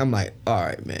scene, I'm like, all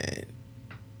right, man,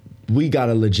 we got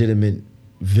a legitimate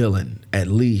villain at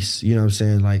least, you know what I'm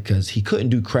saying? Like, cause he couldn't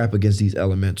do crap against these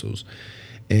elementals.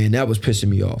 And that was pissing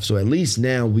me off. So at least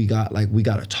now we got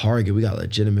a target, we got a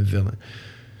legitimate villain.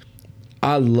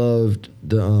 I loved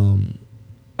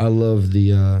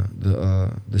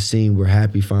the scene where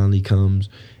Happy finally comes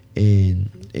and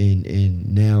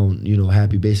now, you know,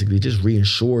 Happy basically just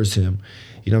reassures him.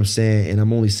 You know what I'm saying? And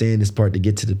I'm only saying this part to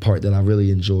get to the part that I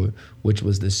really enjoyed, which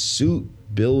was the suit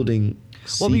building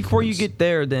Well, before you sequence. get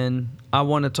there, then I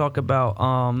want to talk about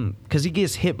because he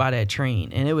gets hit by that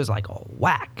train and it was like a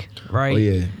whack, right? Oh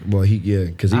yeah, well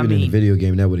because even in the mean- video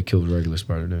game that would have killed regular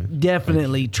Spider-Man.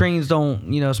 Definitely, trains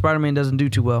don't. You know, Spider-Man doesn't do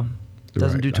too well.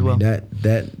 Doesn't Right. do too I well. mean,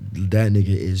 that nigga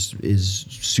is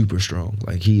super strong.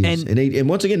 Like he is, and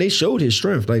once again they showed his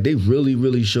strength. Like they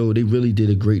really showed. They really did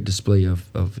a great display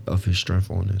of his strength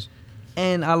on this.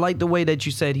 And I like the way that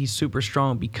you said he's super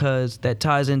strong because that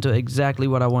ties into exactly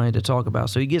what I wanted to talk about.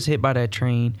 So he gets hit by that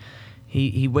train.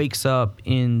 He wakes up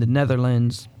in the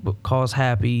Netherlands, calls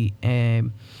Happy,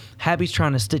 and Happy's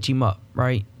trying to stitch him up,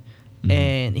 right? Mm-hmm.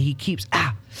 And he keeps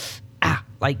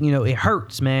like, you know, it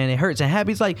hurts, man. It hurts. And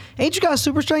Happy's like, ain't you got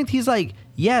super strength? He's like,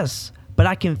 yes, but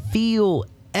I can feel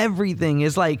everything.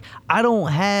 It's like I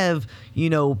don't have, you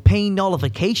know, pain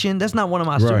nullification. That's not one of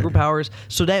my Right. superpowers.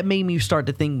 So that made me start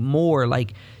to think more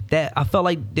like that. I felt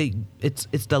like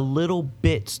it's the little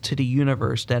bits to the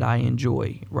universe that I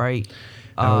enjoy, right?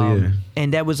 Yeah.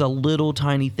 And that was a little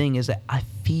tiny thing is that I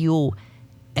feel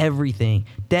everything.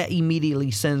 That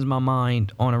immediately sends my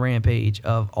mind on a rampage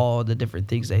of all the different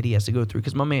things that he has to go through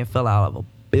because my man fell out of a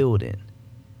building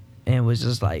and was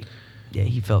just like, yeah,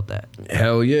 he felt that.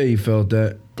 Hell yeah, he felt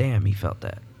that. Damn, he felt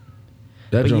that.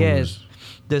 That But joint yeah, was-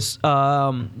 this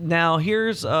now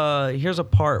here's a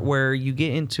part where you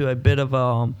get into a bit of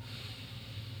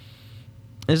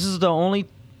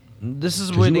this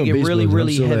is where you they went get baseball, really I'm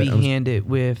really still at- heavy handed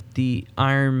with the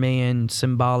Iron Man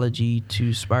symbology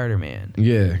to Spider-Man.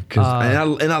 Yeah, cause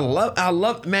and I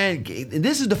love man.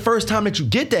 This is the first time that you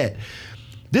get that.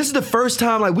 This is the first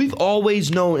time like we've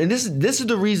always known, and this is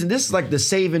the reason. This is like the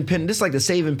saving pin. This is like the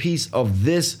saving piece of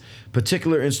this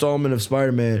particular installment of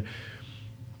Spider-Man.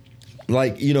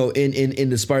 Like, you know, in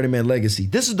the Spider-Man legacy,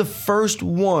 this is the first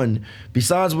one.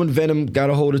 Besides when Venom got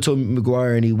a hold of Tobey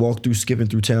Maguire and he walked through, skipping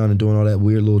through town and doing all that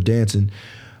weird little dancing.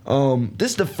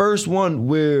 This is the first one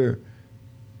where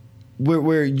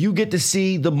you get to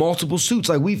see the multiple suits.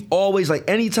 Like we've always, like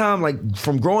anytime, like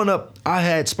from growing up, I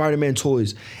had Spider-Man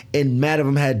toys, and mad of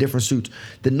them had different suits.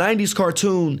 The '90s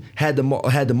cartoon had the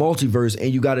multiverse,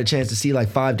 and you got a chance to see like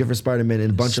 5 different Spider-Man,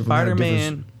 and a bunch of them had Spider-Man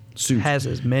different suits. has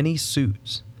as many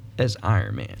suits as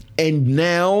Iron Man. And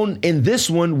now in this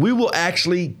one, we will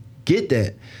actually get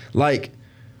that. Like,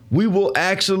 we will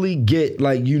actually get,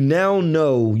 like, you now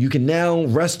know, you can now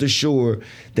rest assured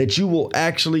that you will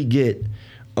actually get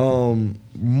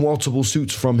multiple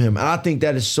suits from him. I think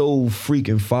that is so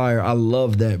freaking fire. I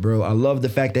love that, bro. I love the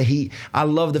fact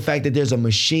that there's a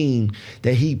machine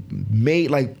that he made.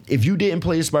 Like, if you didn't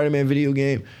play a Spider-Man video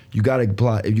game, you gotta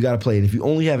play it. If you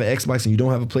only have an Xbox and you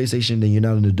don't have a PlayStation, then you're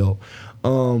not an adult.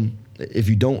 If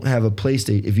you don't have a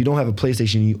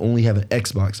PlayStation, you only have an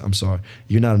Xbox, I'm sorry,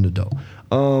 you're not an adult.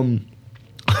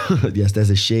 Yes, that's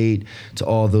a shade to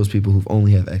all those people who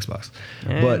only have Xbox.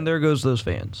 And there goes those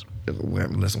fans.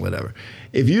 Listen, whatever.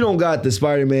 If you don't got the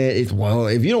Spider-Man, if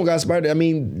you don't got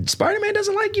Spider-Man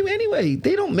doesn't like you anyway.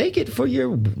 They don't make it for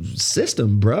your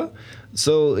system, bruh.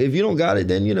 So if you don't got it,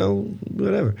 then, you know,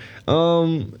 whatever.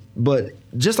 But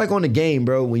just like on the game,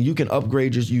 bro, when you can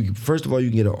upgrade first of all, you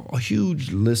can get a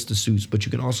huge list of suits, but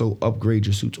you can also upgrade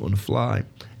your suits on the fly,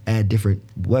 add different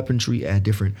weaponry, add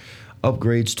different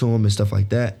upgrades to them and stuff like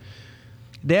that.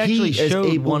 They actually He is showed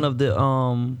able- one of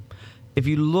the if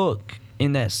you look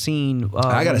in that scene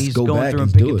I gotta when he's go going back through and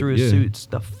and picking do it, through his yeah. suits,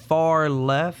 the far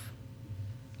left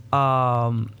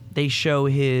they show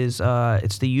his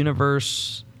it's the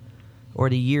universe or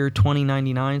the year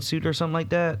 2099 suit or something like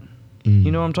that.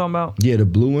 You know what I'm talking about? Yeah, the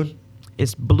blue one.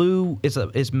 It's blue.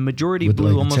 It's majority With, blue,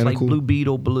 like, the almost tentacle? like Blue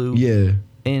Beetle blue. Yeah.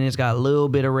 And it's got a little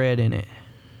bit of red in it.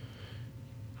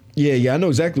 Yeah, I know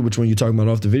exactly which one you're talking about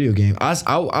off the video game. I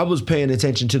was paying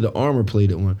attention to the armor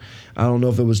plated one. I don't know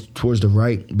if it was towards the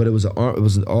right, but it was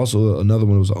also another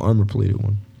one. It was an armor plated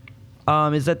one.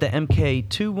 Is that the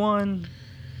MK2 one?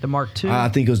 The Mark II? I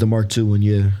think it was the Mark II one.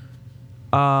 Yeah.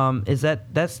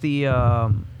 That's the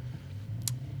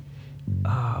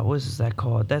what is that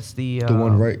called? That's the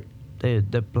one right.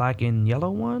 The black and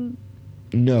yellow one.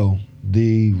 No,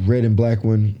 the red and black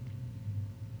one.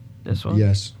 This one.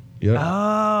 Yes. Yep.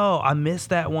 Oh, I missed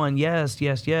that one. Yes.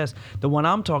 The one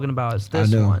I'm talking about is I this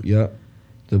know. one. Yep.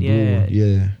 The blue Yeah. one.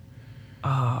 Yeah.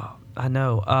 I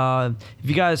know. If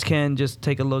you guys can just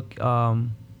take a look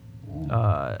at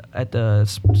the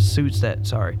suits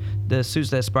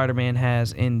that Spider-Man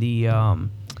has in the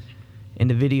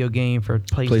video game for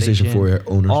PlayStation 4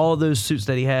 owners. All those suits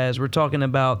that he has. We're talking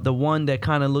about the one that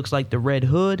kind of looks like the Red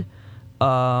Hood.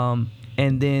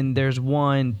 And then there's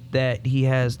one that he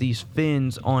has these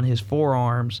fins on his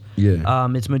forearms. Yeah.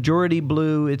 It's majority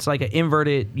blue. It's like an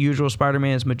inverted usual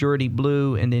Spider-Man's majority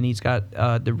blue, and then he's got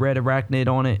the red arachnid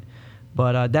on it.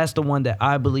 But that's the one that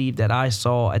I believe that I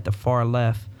saw at the far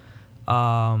left.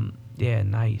 Yeah,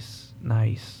 nice.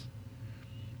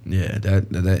 Yeah,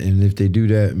 that and if they do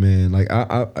that, man, like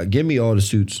I give me all the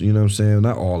suits, you know what I'm saying?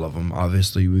 Not all of them,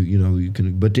 obviously, you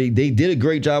can, but they did a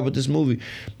great job with this movie.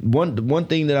 One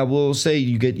thing that I will say,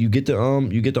 you get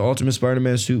the Ultimate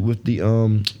Spider-Man suit with the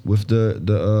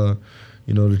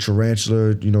the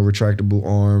tarantula, retractable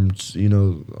arms,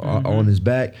 on his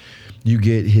back. You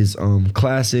get his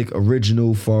classic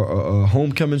original for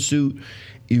Homecoming suit.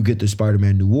 You get the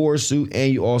Spider-Man Noir suit,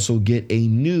 and you also get a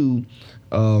new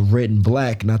red and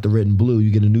black, not the red and blue.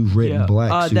 You get a new red and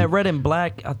black suit. That red and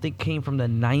black, I think, came from the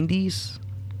 90s.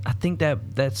 I think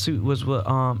that suit was what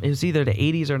it was either the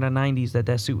 80s or the 90s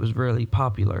that suit was really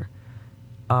popular.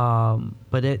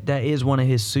 But that is one of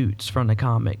his suits from the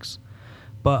comics.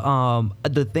 But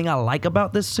the thing I like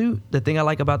about this suit,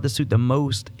 the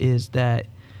most is that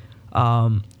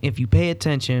if you pay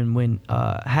attention when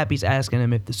Happy's asking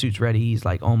him if the suit's ready, he's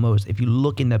like almost. If you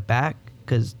look in the back,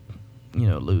 because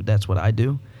Lou, that's what I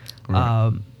do.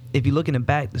 Right. If you look in the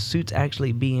back, the suit's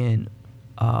actually being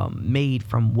made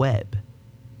from web.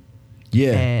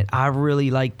 Yeah. And I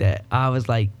really like that. I was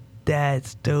like,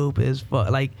 that's dope as fuck.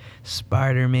 Like,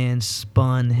 Spider-Man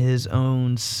spun his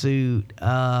own suit.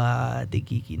 The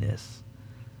geekiness.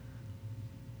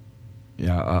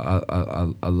 Yeah,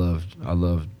 I loved.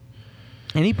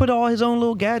 And he put all his own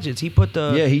little gadgets. He put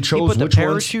the he chose the which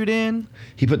parachute in.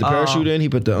 He put the parachute in. He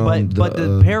put the but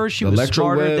the parachute was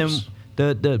smarter webs.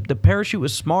 than the parachute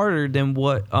was smarter than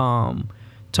what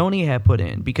Tony had put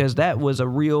in, because that was a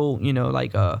real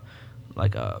like a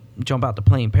jump out the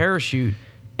plane parachute,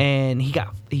 and he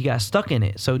got stuck in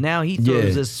it. So now he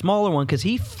throws this smaller one because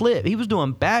he was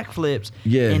doing backflips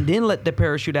and then let the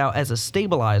parachute out as a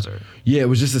stabilizer. Yeah, it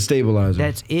was just a stabilizer.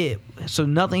 That's it. So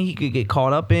nothing he could get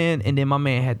caught up in. And then my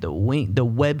man had the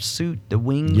web suit, the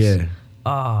wings. Yeah.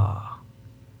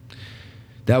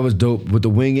 That was dope with the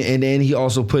wing, and then he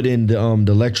also put in the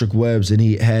electric webs, and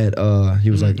he had he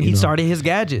was like he started his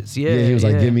gadgets. Yeah, he was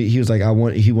like he was like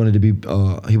he wanted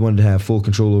to have full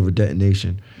control over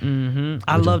detonation. Mm-hmm.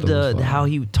 I loved how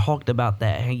he talked about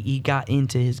that. He got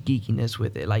into his geekiness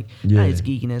with it, like not his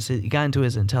geekiness. He got into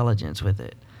his intelligence with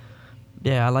it.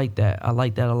 Yeah, I like that. I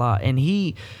like that a lot. And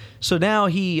so now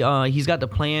he's got the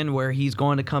plan where he's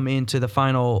going to come into the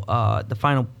final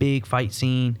big fight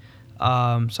scene.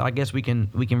 So I guess we can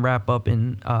wrap up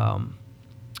and kind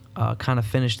of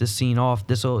finish this scene off.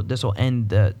 This will end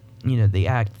the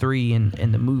act 3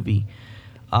 in the movie.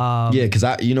 Because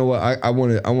I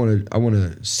want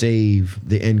to save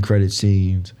the end credit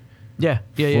scenes. Yeah,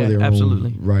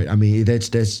 absolutely. Right. I mean,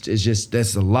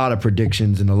 that's a lot of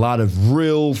predictions and a lot of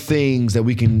real things that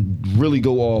we can really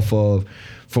go off of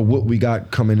for what we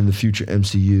got coming in the future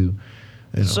MCU.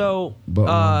 So,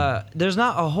 there's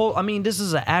not a whole. I mean, this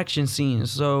is an action scene,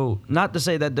 so not to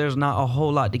say that there's not a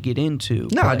whole lot to get into.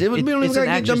 No, we don't even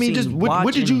gotta get. I mean, just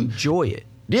what did you enjoy it?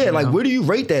 Yeah, like where do you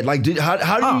rate that? Like,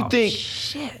 how do you think?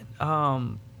 Shit.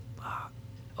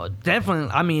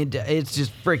 Definitely. I mean, it's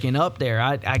just freaking up there.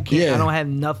 I can't. Yeah. I don't have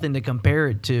nothing to compare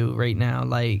it to right now.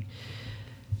 Like,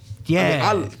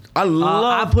 yeah, I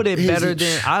love. I put it better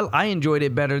than I enjoyed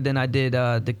it better than I did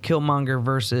the Killmonger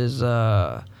versus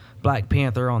Black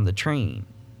Panther on the train.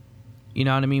 You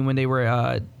know what I mean? When they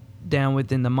were down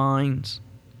within the mines.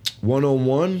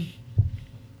 1-on-1.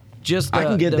 Just I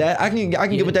can get that. I can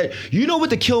get with that. You know what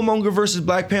the Killmonger versus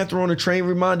Black Panther on the train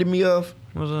reminded me of?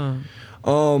 What's that?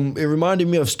 It reminded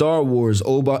me of Star Wars,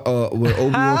 where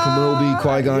Obi-Wan Kenobi,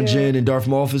 Qui-Gon Jinn, and Darth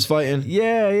Maul is fighting.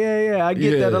 Yeah. I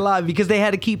get that a lot because they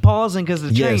had to keep pausing because of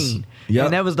the chain. Yep.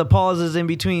 And that was the pauses in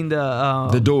between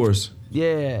the doors.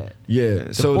 Yeah.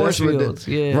 Yeah. So force that's what fields,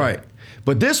 yeah. Right.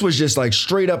 But this was just like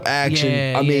straight up action.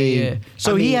 Yeah.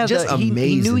 So he had just he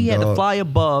amazing, knew he had to dog. fly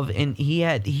above, and he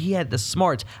had the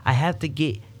smarts. I have to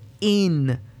get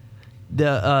in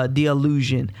the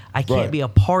illusion. I can't Right. be a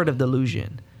part of the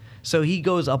illusion. So he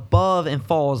goes above and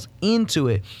falls into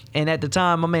it. And at the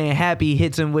time, my man Happy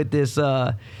hits him with this.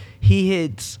 He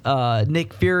hits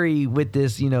Nick Fury with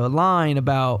this, line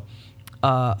about,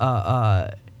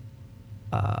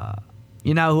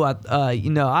 you know who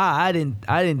I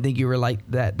didn't think you were like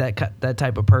that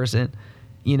type of person,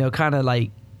 kind of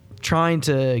like trying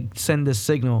to send this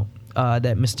signal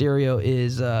that Mysterio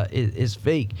is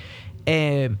fake.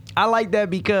 And I like that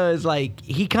because like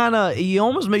he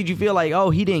almost made you feel like,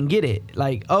 oh, he didn't get it.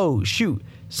 Like, oh shoot,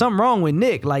 something wrong with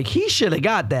Nick. Like he should have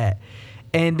got that.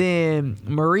 And then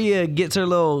Maria gets her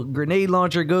little grenade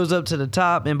launcher, goes up to the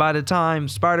top, and by the time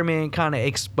Spider-Man kind of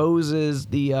exposes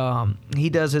he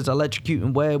does his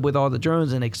electrocuting web with all the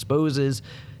drones and exposes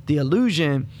the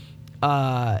illusion,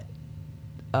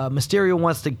 Mysterio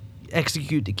wants to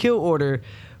execute the kill order.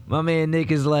 My man Nick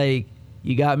is like,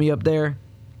 you got me up there?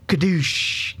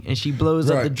 Kadoosh. And she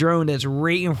blows up the drone that's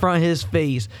right in front of his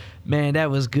face. Man, that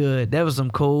was good. That was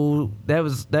some cold. That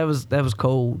was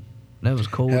cold. That was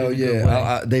cold. Hell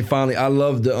yeah! They finally. I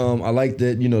love the. I like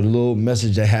the. The little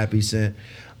message that Happy sent.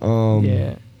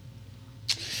 Yeah.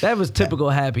 That was typical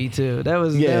Happy too. That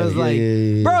was like,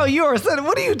 bro, you are sending.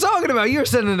 What are you talking about? You're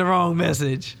sending the wrong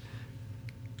message.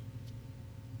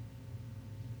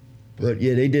 But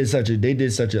yeah, they did such a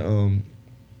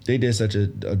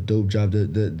dope job.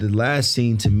 The last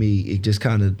scene to me, it just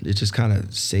kind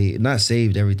of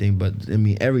saved everything. But I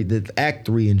mean, the act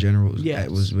 3 in general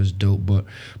was dope. But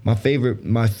my favorite.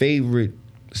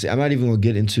 See, I'm not even gonna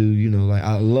get into like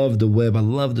I love the web. I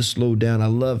love the slow down. I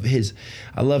love his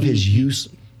use.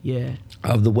 Yeah.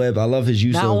 Of the web. I love his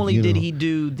use. Not only did he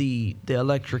do the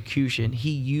electrocution,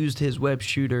 he used his web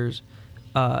shooters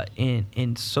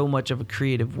in so much of a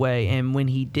creative way. And when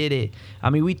he did it, I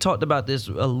mean, we talked about this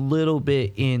a little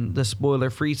bit in the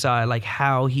spoiler-free side, like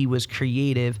how he was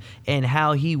creative and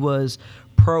how he was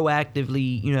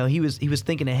proactively, he was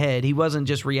thinking ahead. He wasn't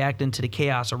just reacting to the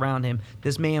chaos around him.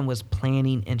 This man was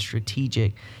planning and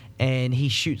strategic. And he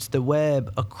shoots the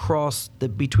web across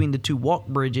between the two walk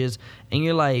bridges, and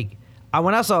you're like,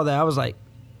 when I saw that, I was like,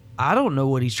 I don't know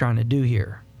what he's trying to do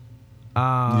here.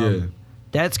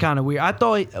 That's kind of weird. I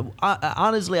thought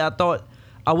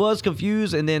I was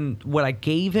confused, and then what I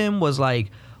gave him was like,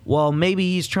 well,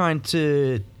 maybe he's trying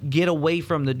to get away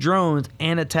from the drones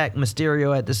and attack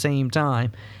Mysterio at the same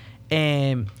time.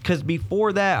 And because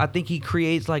before that, I think he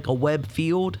creates like a web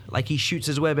field, like he shoots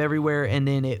his web everywhere, and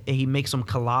then he makes them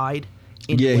collide.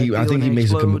 I think he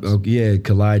makes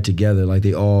collide together, like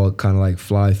they all kind of like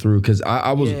fly through. Because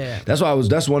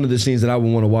that's one of the scenes that I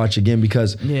would want to watch again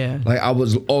because like I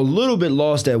was a little bit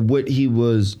lost at what he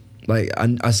was like.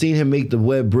 I seen him make the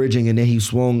web bridging and then he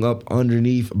swung up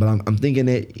underneath, but I'm thinking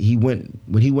that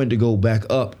when he went to go back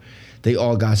up, they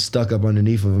all got stuck up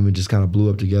underneath of him and just kind of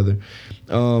blew up together.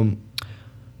 Well,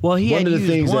 he one had of the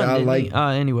used things one, that I like.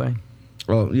 Anyway.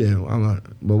 Oh yeah, I'm not.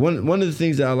 But one of the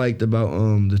things that I liked about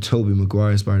the Tobey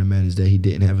Maguire Spider-Man is that he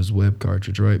didn't have his web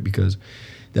cartridge, right? Because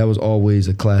that was always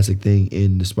a classic thing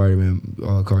in the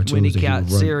Spider-Man cartoons. When he got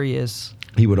serious,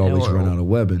 he would always run out of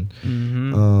webbing.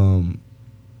 Mm-hmm.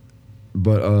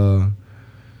 But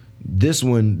this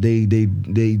one, they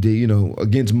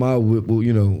against my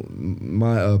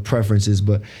my preferences,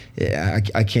 but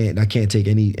I can't take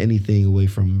anything away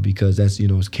from him because that's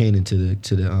it's canon to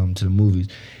the movies.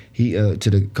 He to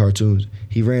the cartoons.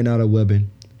 He ran out of webbing,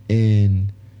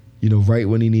 and right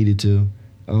when he needed to,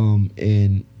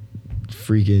 and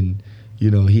freaking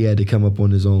he had to come up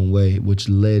on his own way, which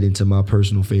led into my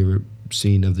personal favorite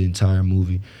scene of the entire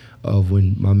movie, of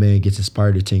when my man gets his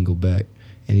spider tingle back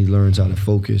and he learns how to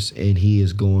focus, and he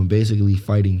is going basically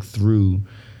fighting through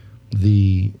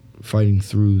the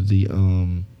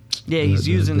he's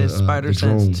using his spider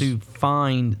sense to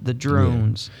find the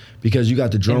drones. Yeah. Because you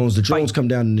got the drones. The drones come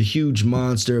down in a huge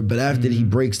monster, but after he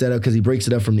breaks that up, because he breaks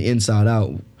it up from the inside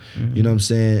out, you know what I'm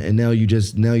saying? And now you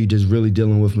just really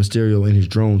dealing with Mysterio and his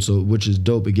drones, so which is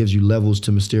dope. It gives you levels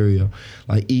to Mysterio.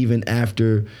 Like even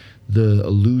after the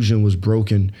illusion was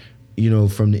broken,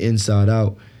 from the inside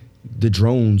out, the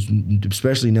drones,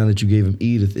 especially now that you gave him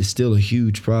Edith, is still a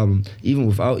huge problem. Even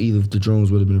without Edith, the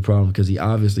drones would have been a problem because he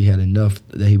obviously had enough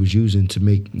that he was using to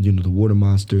make, the water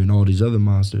monster and all these other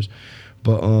monsters.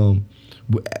 But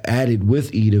added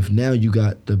with Edith, now you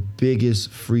got the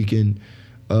biggest freaking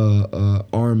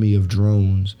army of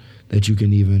drones that you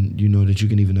can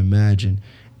even imagine.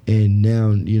 And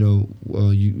now he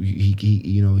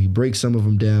breaks some of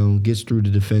them down, gets through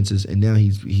the defenses, and now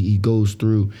he goes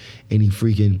through and he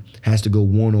freaking has to go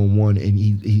one-on-one, and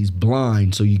he's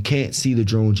blind, so you can't see the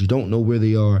drones, you don't know where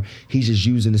they are. He's just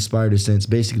using the spider sense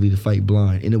basically to fight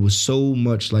blind, and it was so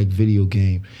much like video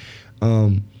game.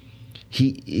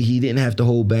 He didn't have to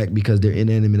hold back because they're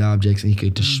inanimate objects, and he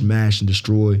could just smash and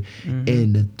destroy.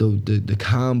 And the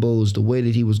combos, the way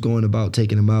that he was going about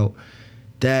taking them out,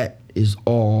 that is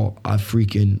all I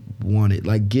freaking wanted.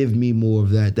 Like, give me more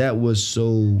of that. That was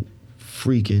so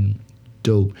freaking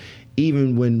dope.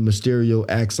 Even when Mysterio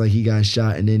acts like he got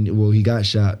shot, and then, well, he got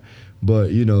shot,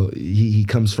 but he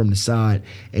comes from the side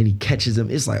and he catches him.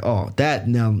 It's like, oh, that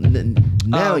now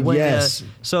yes.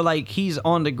 So like he's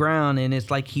on the ground and it's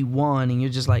like he won, and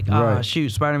you're just like, Right.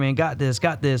 shoot, Spider-Man got this,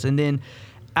 and then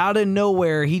out of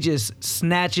nowhere he just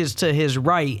snatches to his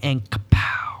right and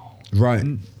kapow. Right.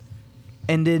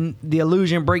 And then the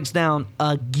illusion breaks down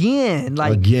again.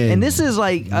 And this is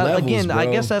like Levels, again, I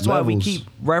bro. guess that's why we Levels. keep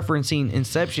referencing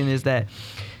Inception, is that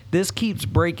this keeps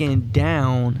breaking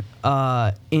down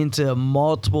into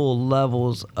multiple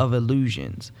levels of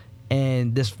illusions.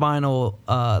 And this final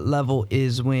level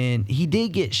is when he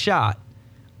did get shot,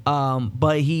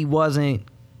 but he wasn't,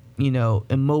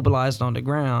 immobilized on the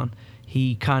ground.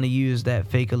 He kind of used that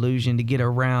fake illusion to get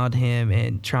around him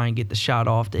and try and get the shot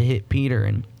off to hit Peter,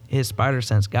 and his spider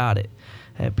sense got it.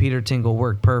 Peter Tingle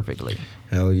worked perfectly.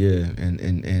 Hell yeah.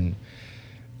 And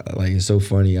like, it's so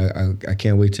funny. I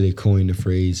can't wait till they coin the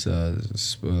phrase,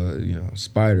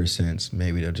 spider sense.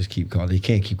 Maybe they'll just they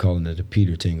can't keep calling it the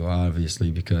Peter Tingle, obviously,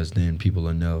 because then people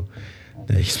will know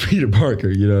that he's Peter Parker.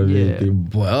 You know what I mean?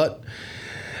 But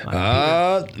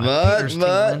I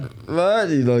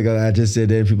just said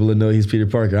that people will know he's Peter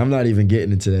Parker. I'm not even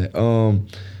getting into that.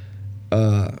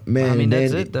 Man, I mean,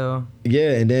 that's it though.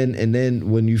 Yeah, and then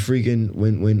when you freaking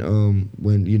when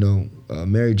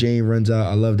Mary Jane runs out,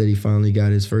 I love that he finally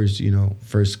got his first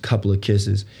couple of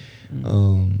kisses.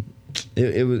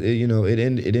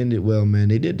 It ended well, man.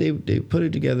 They put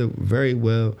it together very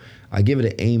well. I give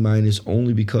it an A-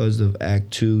 only because of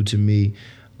Act 2 to me.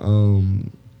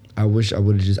 I wish I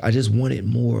would have I just wanted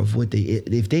more of what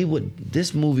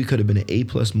this movie could have been an A+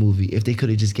 movie if they could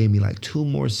have just gave me like 2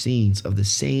 more scenes of the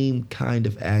same kind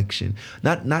of action.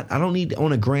 I don't need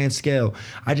on a grand scale.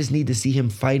 I just need to see him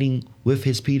fighting with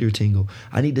his Peter Tingle.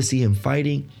 I need to see him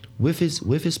fighting with his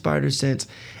spider sense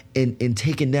and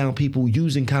taking down people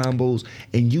using combos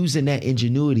and using that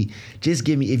ingenuity. Just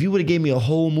give me, if you would have gave me a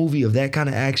whole movie of that kind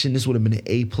of action, this would have been an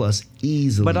A+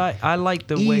 easily. But I like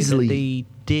the way that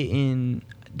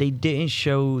they didn't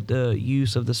show the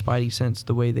use of the Spidey sense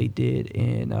the way they did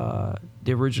in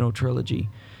the original trilogy.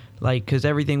 Like, because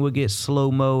everything would get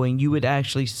slow-mo and you would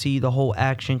actually see the whole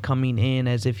action coming in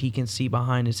as if he can see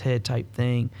behind his head type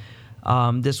thing.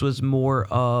 This was more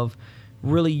of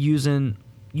really using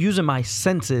my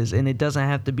senses, and it doesn't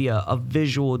have to be a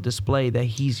visual display that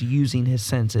he's using his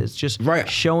senses. Just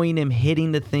showing him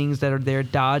hitting the things that are there,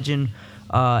 dodging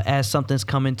as something's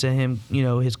coming to him,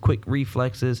 his quick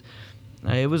reflexes.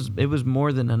 It was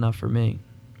more than enough for me.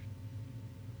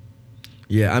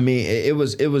 Yeah, I mean, it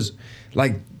was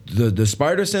like the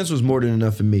spider sense was more than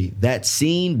enough for me. That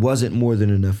scene wasn't more than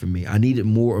enough for me. I needed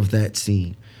more of that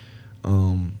scene.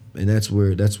 And that's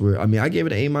where I mean, I gave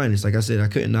it an A-. Like I said, I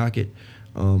couldn't knock it.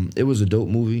 It was a dope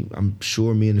movie. I'm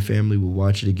sure me and the family will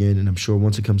watch it again, and I'm sure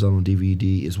once it comes out on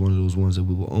DVD, it's one of those ones that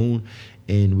we will own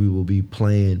and we will be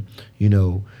playing,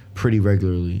 pretty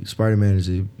regularly. Spider-Man is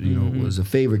was a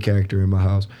favorite character in my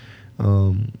house.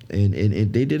 And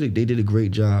they did a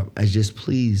great job. I just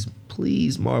please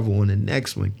Marvel, on the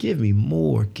next one, give me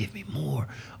more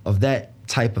of that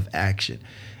type of action.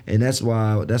 And that's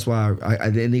why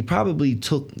and they probably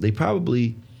took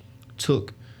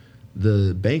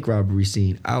the bank robbery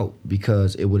scene out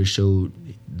because it would have showed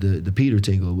the Peter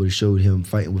Tingle. It would have showed him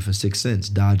fighting with a sixth sense,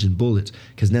 dodging bullets,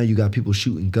 because now you got people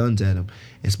shooting guns at him,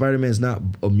 and Spider-Man's not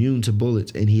immune to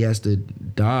bullets, and he has to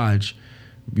dodge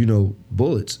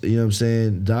bullets,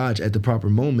 dodge at the proper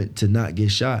moment to not get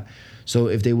shot. So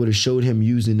if they would have showed him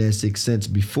using that sixth sense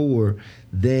before,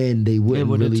 then they wouldn't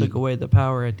really... It would have took away the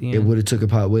power at the end. It would have took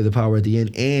away the power at the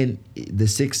end, and the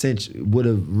sixth sense would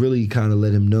have really kind of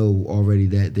let him know already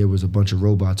that there was a bunch of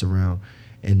robots around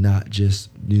and not just,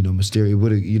 Mysterio.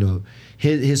 Would have,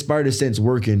 his spider sense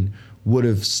working would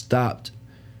have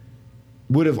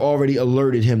already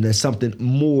alerted him that something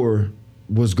more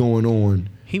was going on.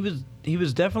 He was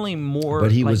definitely more...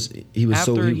 But he was after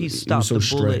so he stopped so the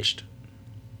bullet, stretched.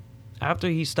 after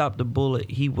he stopped the bullet,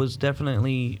 he was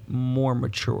definitely more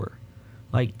mature.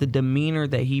 Like the demeanor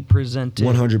that he presented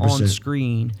 100%. on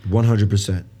screen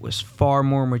 100%. was far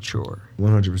more mature.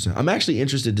 100%. I'm actually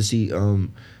interested to see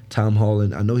Tom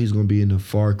Holland. I know he's going to be in the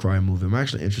Far Cry movie. I'm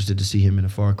actually interested to see him in the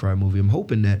Far Cry movie. I'm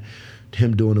hoping that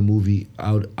him doing a movie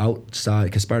outside,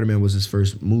 because Spider-Man was his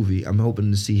first movie. I'm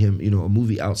hoping to see him, a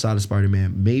movie outside of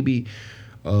Spider-Man. Maybe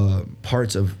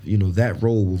parts of, that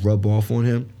role will rub off on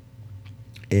him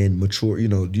and mature,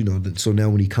 so now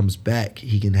when he comes back,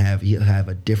 he'll have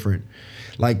a different,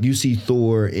 like you see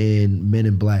Thor in Men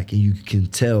in Black and you can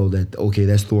tell that, okay,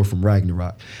 that's Thor from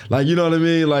Ragnarok. Like, you know what I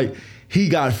mean? Like, he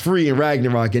got free in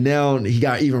Ragnarok and now he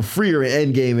got even freer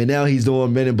in Endgame and now he's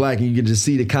doing Men in Black and you can just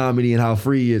see the comedy and how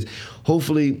free he is.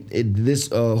 Hopefully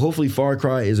hopefully Far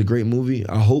Cry is a great movie.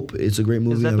 I hope it's a great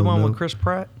movie. Is that the one with Chris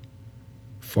Pratt?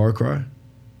 Far Cry?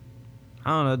 I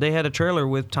don't know. They had a trailer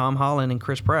with Tom Holland and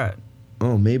Chris Pratt.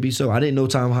 Oh, maybe so. I didn't know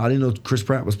Chris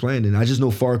Pratt was playing it. I just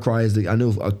know Far Cry I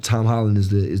know Tom Holland is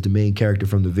the main character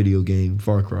from the video game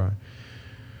Far Cry.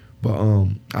 But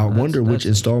I wonder which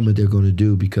installment they're going to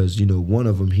do because one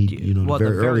of them the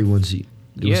very early ones he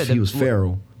was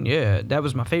feral. Yeah, that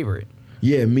was my favorite.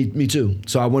 Yeah, me too.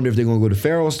 So I wonder if they're going to go to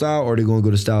feral style or they're going to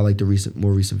go to style like the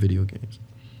more recent video games.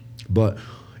 But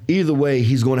either way,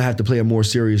 he's going to have to play a more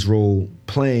serious role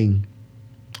playing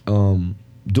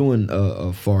doing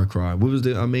a Far Cry. What was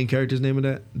the main character's name of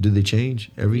that? Did they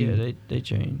change every? Yeah, they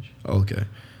change. Okay,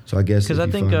 so I guess because I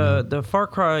think the Far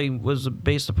Cry was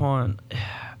based upon. I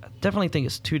definitely think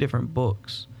it's two different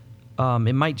books.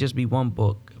 It might just be one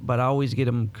book, but I always get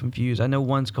them confused. I know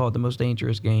one's called The Most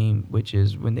Dangerous Game, which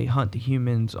is when they hunt the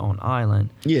humans on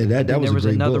island. Yeah, that was a great book. There was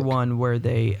another one where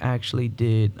they actually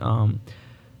did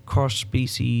cross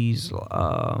species,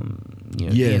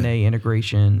 DNA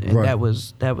integration, and right. that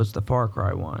was the Far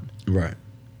Cry one. Right.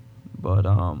 But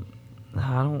I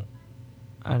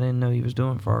didn't know he was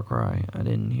doing Far Cry. I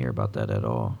didn't hear about that at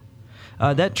all.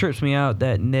 That trips me out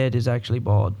that Ned is actually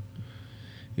bald.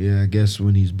 Yeah, I guess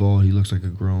when he's bald, he looks like a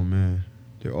grown man.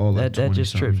 They're all like that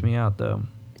just trips me out though.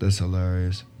 That's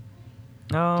hilarious.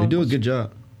 They do a good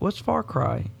job. What's Far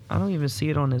Cry? I don't even see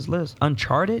it on his list.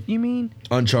 Uncharted, you mean?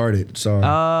 Uncharted, sorry.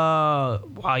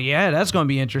 Wow, yeah, that's going to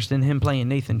be interesting, him playing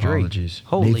Nathan Drake. Apologies.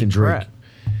 Holy Nathan crap. Drake.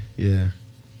 Yeah.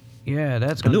 Yeah,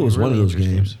 that's going to be I knew it was really one of those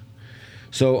interesting. games.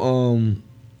 So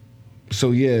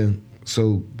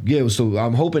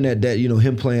I'm hoping that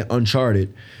him playing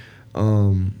Uncharted,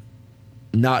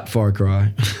 not Far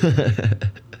Cry.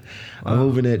 I'm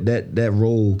hoping that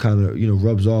role kind of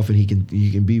rubs off and he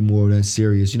can be more of that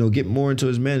serious, get more into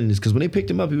his manliness. Because when they picked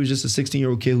him up, he was just a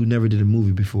 16-year-old kid who never did a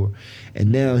movie before,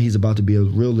 and now he's about to be a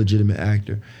real legitimate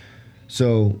actor.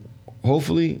 So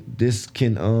hopefully this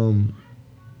can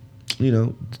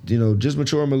just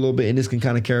mature him a little bit, and this can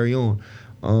kind of carry on.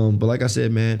 But like I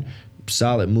said, man,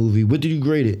 solid movie. What did you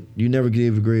grade it? You never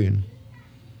gave a grading.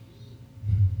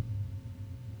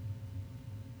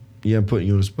 Yeah, I'm putting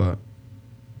you on the spot.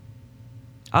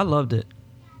 I loved it.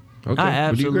 Okay. I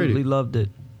What do you grade absolutely it? loved it.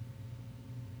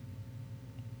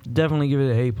 Definitely give it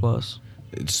an A+.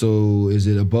 So is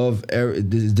it above?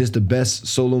 Is this the best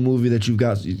solo movie that you've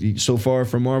got so far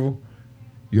from Marvel?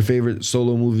 Your favorite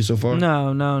solo movie so far? No.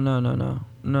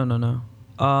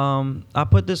 I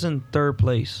put this in third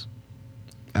place.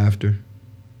 After?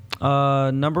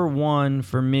 Number one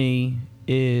for me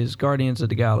is Guardians of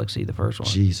the Galaxy, the first one.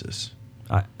 Jesus.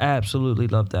 I absolutely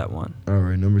loved that one. All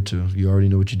right, number two. You already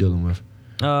know what you're dealing with.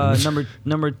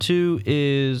 Number two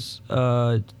is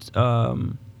Winter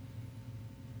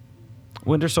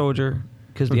Soldier,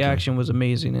 because the action was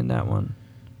amazing in that one.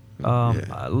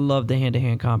 I love the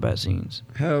hand-to-hand combat scenes.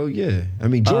 Hell yeah. I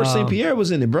mean, George St. Pierre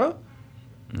was in it, bro.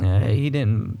 Yeah, he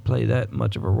didn't play that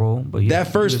much of a role, but yeah,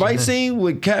 That first fight scene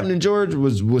with Captain and George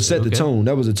was set the tone.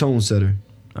 That was a tone setter.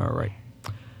 All right.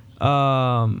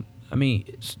 I mean,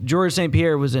 George St.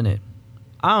 Pierre was in it.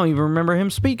 I don't even remember him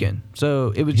speaking.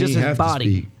 So it was just his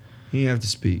body. He didn't have to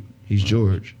speak. He's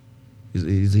George.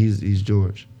 He's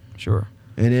George. Sure.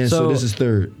 And then so this is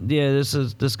third. Yeah,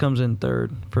 this comes in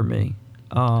third for me.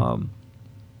 I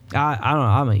don't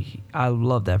know. I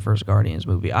love that first Guardians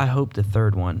movie. I hope the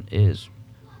third one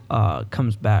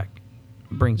comes back,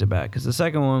 brings it back, because the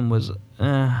second one was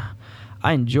I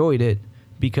enjoyed it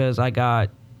because I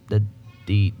got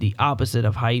the opposite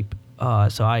of hype.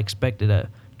 So I expected a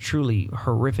truly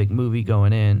horrific movie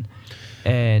going in,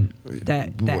 and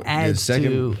that adds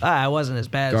to. It wasn't as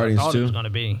bad Guardians as I thought 2? it was going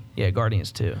to be. Yeah,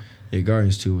 Guardians 2. Yeah,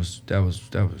 Guardians 2 was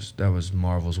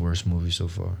Marvel's worst movie so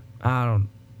far. I don't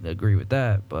agree with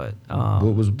that, but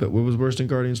What was worse than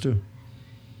Guardians 2?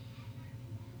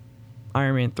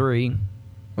 Iron Man 3.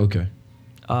 Okay.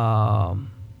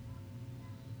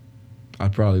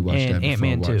 I'd probably watch that and before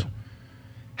Ant-Man I watch. 2.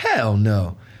 Hell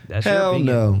no. That's your Hell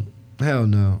opinion. no. Hell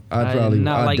no. I did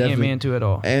not like Ant-Man 2 at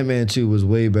all. Ant-Man 2 was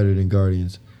way better than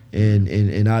Guardians.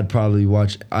 And I'd probably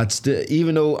watch. I'd still,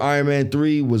 even though Iron Man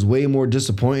 3 was way more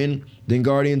disappointing than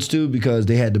Guardians 2 because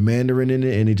they had the Mandarin in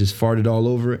it and it just farted all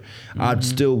over it. I'd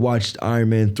still watch Iron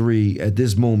Man 3 at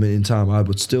this moment in time. I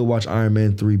would still watch Iron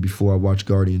Man 3 before I watch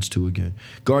Guardians 2 again.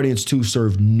 Guardians 2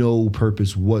 served no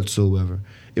purpose whatsoever.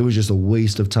 It was just a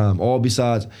waste of time. All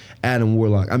besides Adam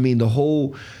Warlock. I mean, the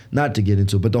whole, not to get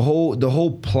into it, but the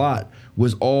whole plot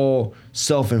was all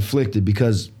self-inflicted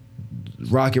because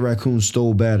Rocket Raccoon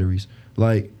stole batteries.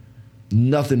 Like,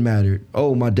 nothing mattered.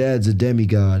 Oh, my dad's a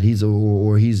demigod. He's a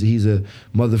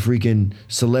mother freaking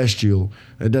celestial.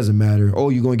 It doesn't matter. Oh,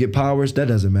 you're gonna get powers? That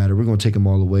doesn't matter. We're gonna take him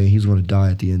all away. He's gonna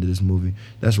die at the end of this movie.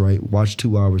 That's right. Watch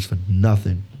 2 hours for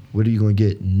nothing. What are you gonna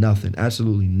get? Nothing.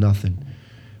 Absolutely nothing.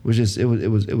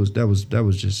 That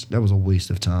was a waste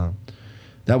of time.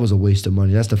 That was a waste of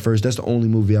money. That's the only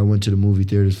movie I went to the movie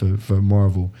theaters for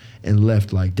Marvel and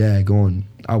left like, daggone,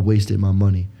 I wasted my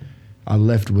money. I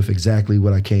left with exactly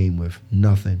what I came with.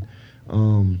 Nothing.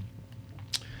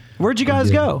 Where'd you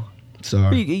guys go?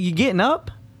 Sorry. You getting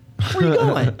up? Where you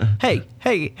going?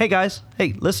 hey guys.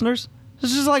 Hey, listeners.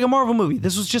 This is like a Marvel movie.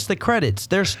 This was just the credits.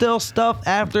 There's still stuff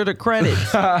after the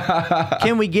credits.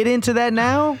 Can we get into that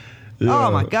now? Yeah.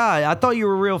 Oh my God. I thought you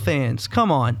were real fans.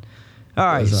 Come on. All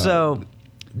right. That's all So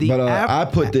the But, I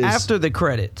put this- after the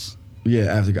credits. Yeah,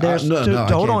 after There's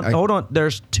hold on.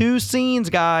 There's 2 scenes,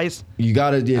 guys. You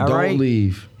gotta don't right.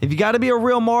 leave. If you got to be a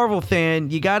real Marvel fan,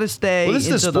 you got to stay Well, this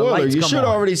is a until the spoiler. lights You come should have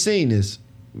on. already seen this.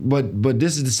 But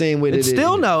this is the same way that It's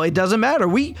still no. It doesn't matter.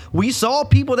 We saw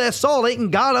people that saw it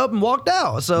and got up and walked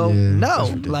out. So Yeah, no, that's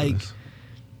ridiculous. like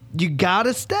you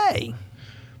gotta stay.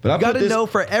 But I You gotta put this, know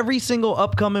for every single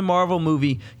upcoming Marvel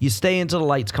movie, you stay until the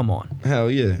lights come on.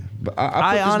 Hell yeah. But I put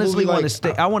I this honestly movie want to like,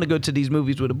 stay. I want to go to these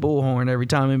movies with a bullhorn every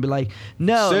time and be like,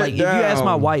 no. Sit Like if you ask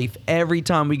my down. wife every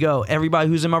time we go, everybody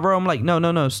who's in my room, I'm like,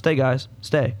 no, stay guys,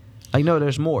 stay. Like no,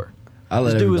 there's more. I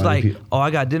let This dude was like, everybody oh, I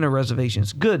got dinner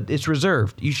reservations. Good, it's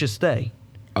reserved. You should stay.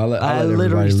 I let I everybody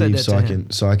literally said leave that so to I him.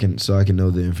 can so I can know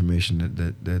the information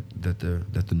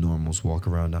that the normals walk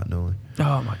around not knowing.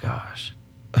 Oh my gosh.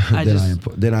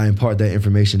 Then I impart that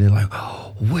information. They're like,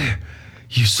 oh, where,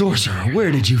 you sorcerer?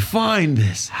 Where did you find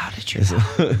this? How did you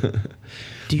know?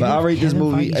 Do you But I have rate this Kevin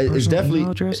movie- Feige's it's personal definitely-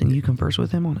 email address and you converse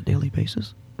with him on a daily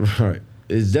basis? Right.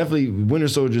 It's definitely Winter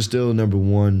Soldier still number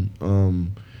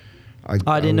 1.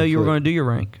 I didn't know would you were put- going to do your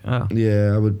rank. Oh.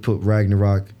 Yeah, I would put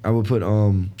Ragnarok. I would put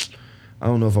I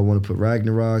don't know if I want to put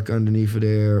Ragnarok underneath of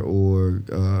there or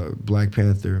Black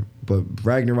Panther, but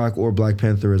Ragnarok or Black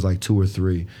Panther is like 2 or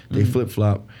 3. They flip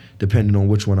flop depending on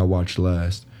which one I watched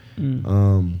last.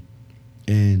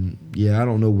 And yeah, I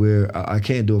don't know where I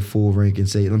can't do a full rank and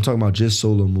say. I'm talking about just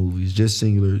solo movies, just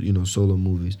singular, solo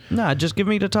movies. Nah, just give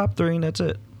me the top 3 and that's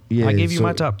it. Yeah, I gave you so-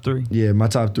 my top 3. Yeah, my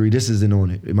top 3. This isn't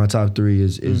on it. My top 3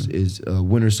 is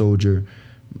Winter Soldier,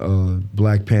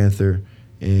 Black Panther,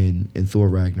 and Thor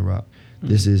Ragnarok.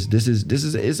 This is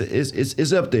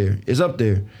it's up there. It's up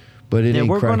there, but it Yeah, ain't.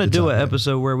 we're going going to do an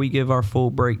episode where we give our full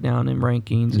breakdown and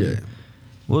rankings. Yeah,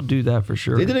 We'll do that for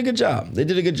sure. they did a good job.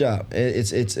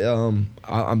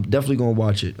 I'm definitely gonna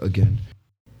watch it again.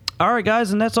 All right,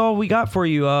 guys, and that's all we got for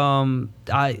you.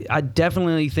 I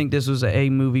definitely think this was an A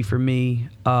movie for me.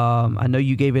 I know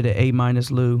you gave it an A-,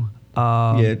 Lou.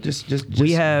 Yeah, just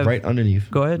we have- right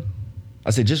underneath. Go ahead. I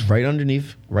said just right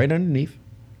underneath. Right underneath.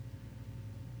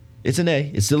 It's an A.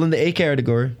 It's still in the A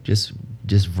category. Just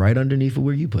right underneath of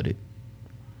where you put it.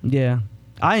 Yeah,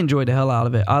 I enjoyed the hell out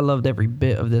of it. I loved every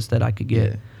bit of this that I could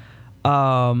get.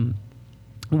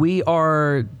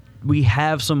 We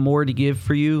have some more to give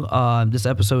for you. This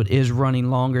episode is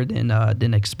running longer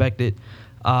than expected,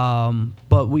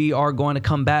 but we are going to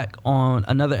come back on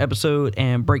another episode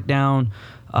and break down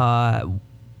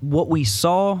what we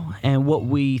saw and what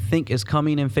we think is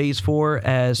coming in Phase 4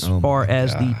 as Oh far my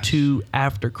as the gosh. 2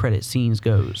 after credit scenes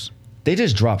goes. They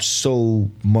just dropped so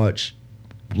much,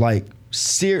 like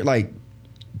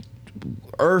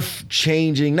earth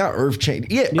changing, not earth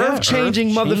changing. Yeah, Yeah, earth changing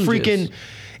earth mother changes. freaking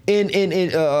in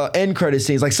end credit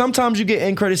scenes. Like sometimes you get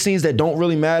end credit scenes that don't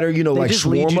really matter. They like just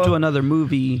lead you to Shawarma, another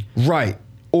movie. right?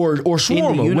 Or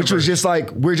Shawarma, which was universe. just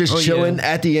like we're just Oh, chilling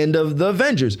yeah. at the end of the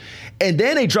Avengers, and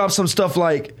then they drop some stuff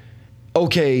like,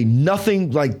 okay,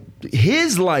 nothing like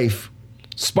his life,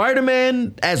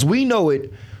 Spider-Man as we know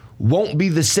it, won't be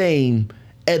the same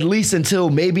at least until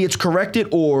maybe it's corrected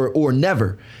or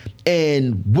never.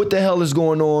 And what the hell is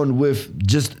going on with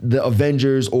just the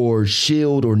Avengers or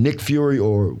S.H.I.E.L.D. or Nick Fury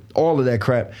or all of that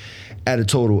crap? at a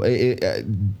total.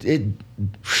 It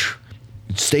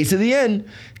stay to the end.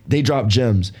 They drop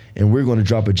gems, and we're going to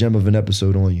drop a gem of an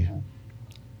episode on you.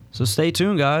 So stay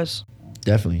tuned, guys.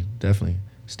 Definitely.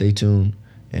 Stay tuned.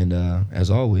 And as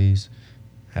always,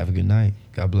 have a good night.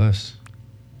 God bless.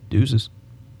 Deuces.